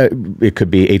 Vegas. It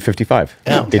could be 8:55.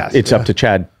 It's up to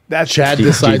Chad. That's Chad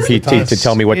decides the time. to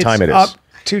tell me what time it is. Up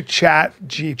to Chat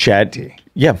GPT. Chad.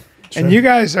 Yeah. And you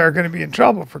guys are going to be in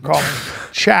trouble for calling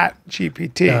Chat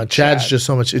GPT. Chad's just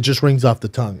so much. It just rings off the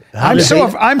tongue. I'm so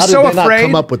afraid.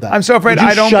 Come up with that? I'm so afraid Would you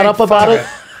I don't shut make up about fun it.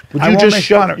 of Would I you won't just make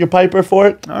fun shut of your piper for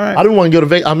it? All right. I don't want to go to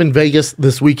Vegas. I'm in Vegas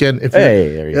this weekend. If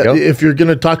There you go. If you're going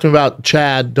to talk to me about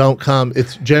Chad, don't come.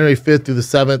 It's January 5th through the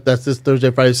 7th. That's this Thursday,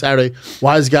 Friday, Saturday.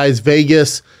 Wise Guys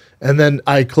Vegas. And then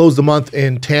I close the month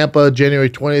in Tampa, January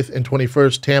 20th and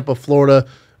 21st, Tampa, Florida,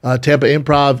 Tampa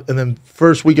Improv. And then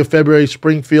first week of February,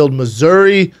 Springfield,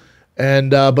 Missouri,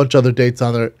 and a bunch of other dates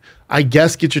on there. I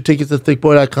guess get your tickets at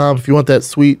thickboy.com. If you want that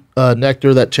sweet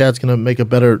nectar that Chad's going to make a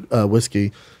better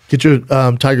whiskey, get your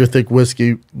Tiger Thick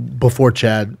whiskey before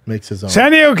Chad makes his own.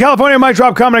 San Diego, California, Mic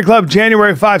Drop Comedy Club,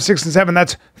 January 5, 6, and 7.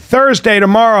 That's Thursday,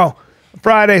 tomorrow,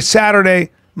 Friday, Saturday.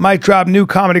 Mic Drop New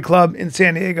Comedy Club in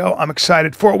San Diego. I'm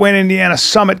excited. Fort Wayne, Indiana,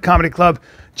 Summit Comedy Club,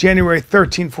 January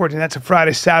 13, 14. That's a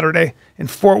Friday, Saturday in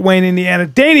Fort Wayne, Indiana.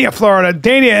 Dania, Florida,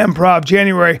 Dania Improv,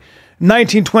 January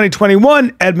 19, 20,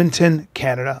 21. Edmonton,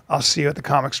 Canada. I'll see you at the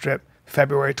Comic Strip,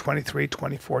 February 23,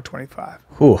 24, 25.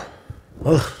 Ooh.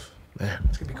 It's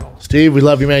going to be cool. Steve, we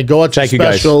love you, man. Go watch Thank the you,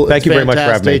 guys. special. Thank It's you very much for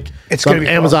having me. fantastic. It's on gonna be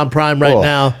cool. Amazon Prime right Oh.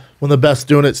 now. One of the best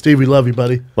doing it. Steve, we love you,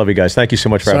 buddy. Love you guys. Thank you so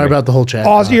much for Sorry having me. about the whole chat.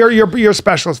 Awesome. Your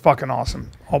special is fucking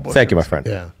awesome. All bullshit. Thank you, my friend.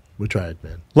 Yeah, we tried,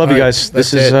 man. Love you All right, guys. This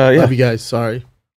that's is it. yeah. Love you guys. Sorry.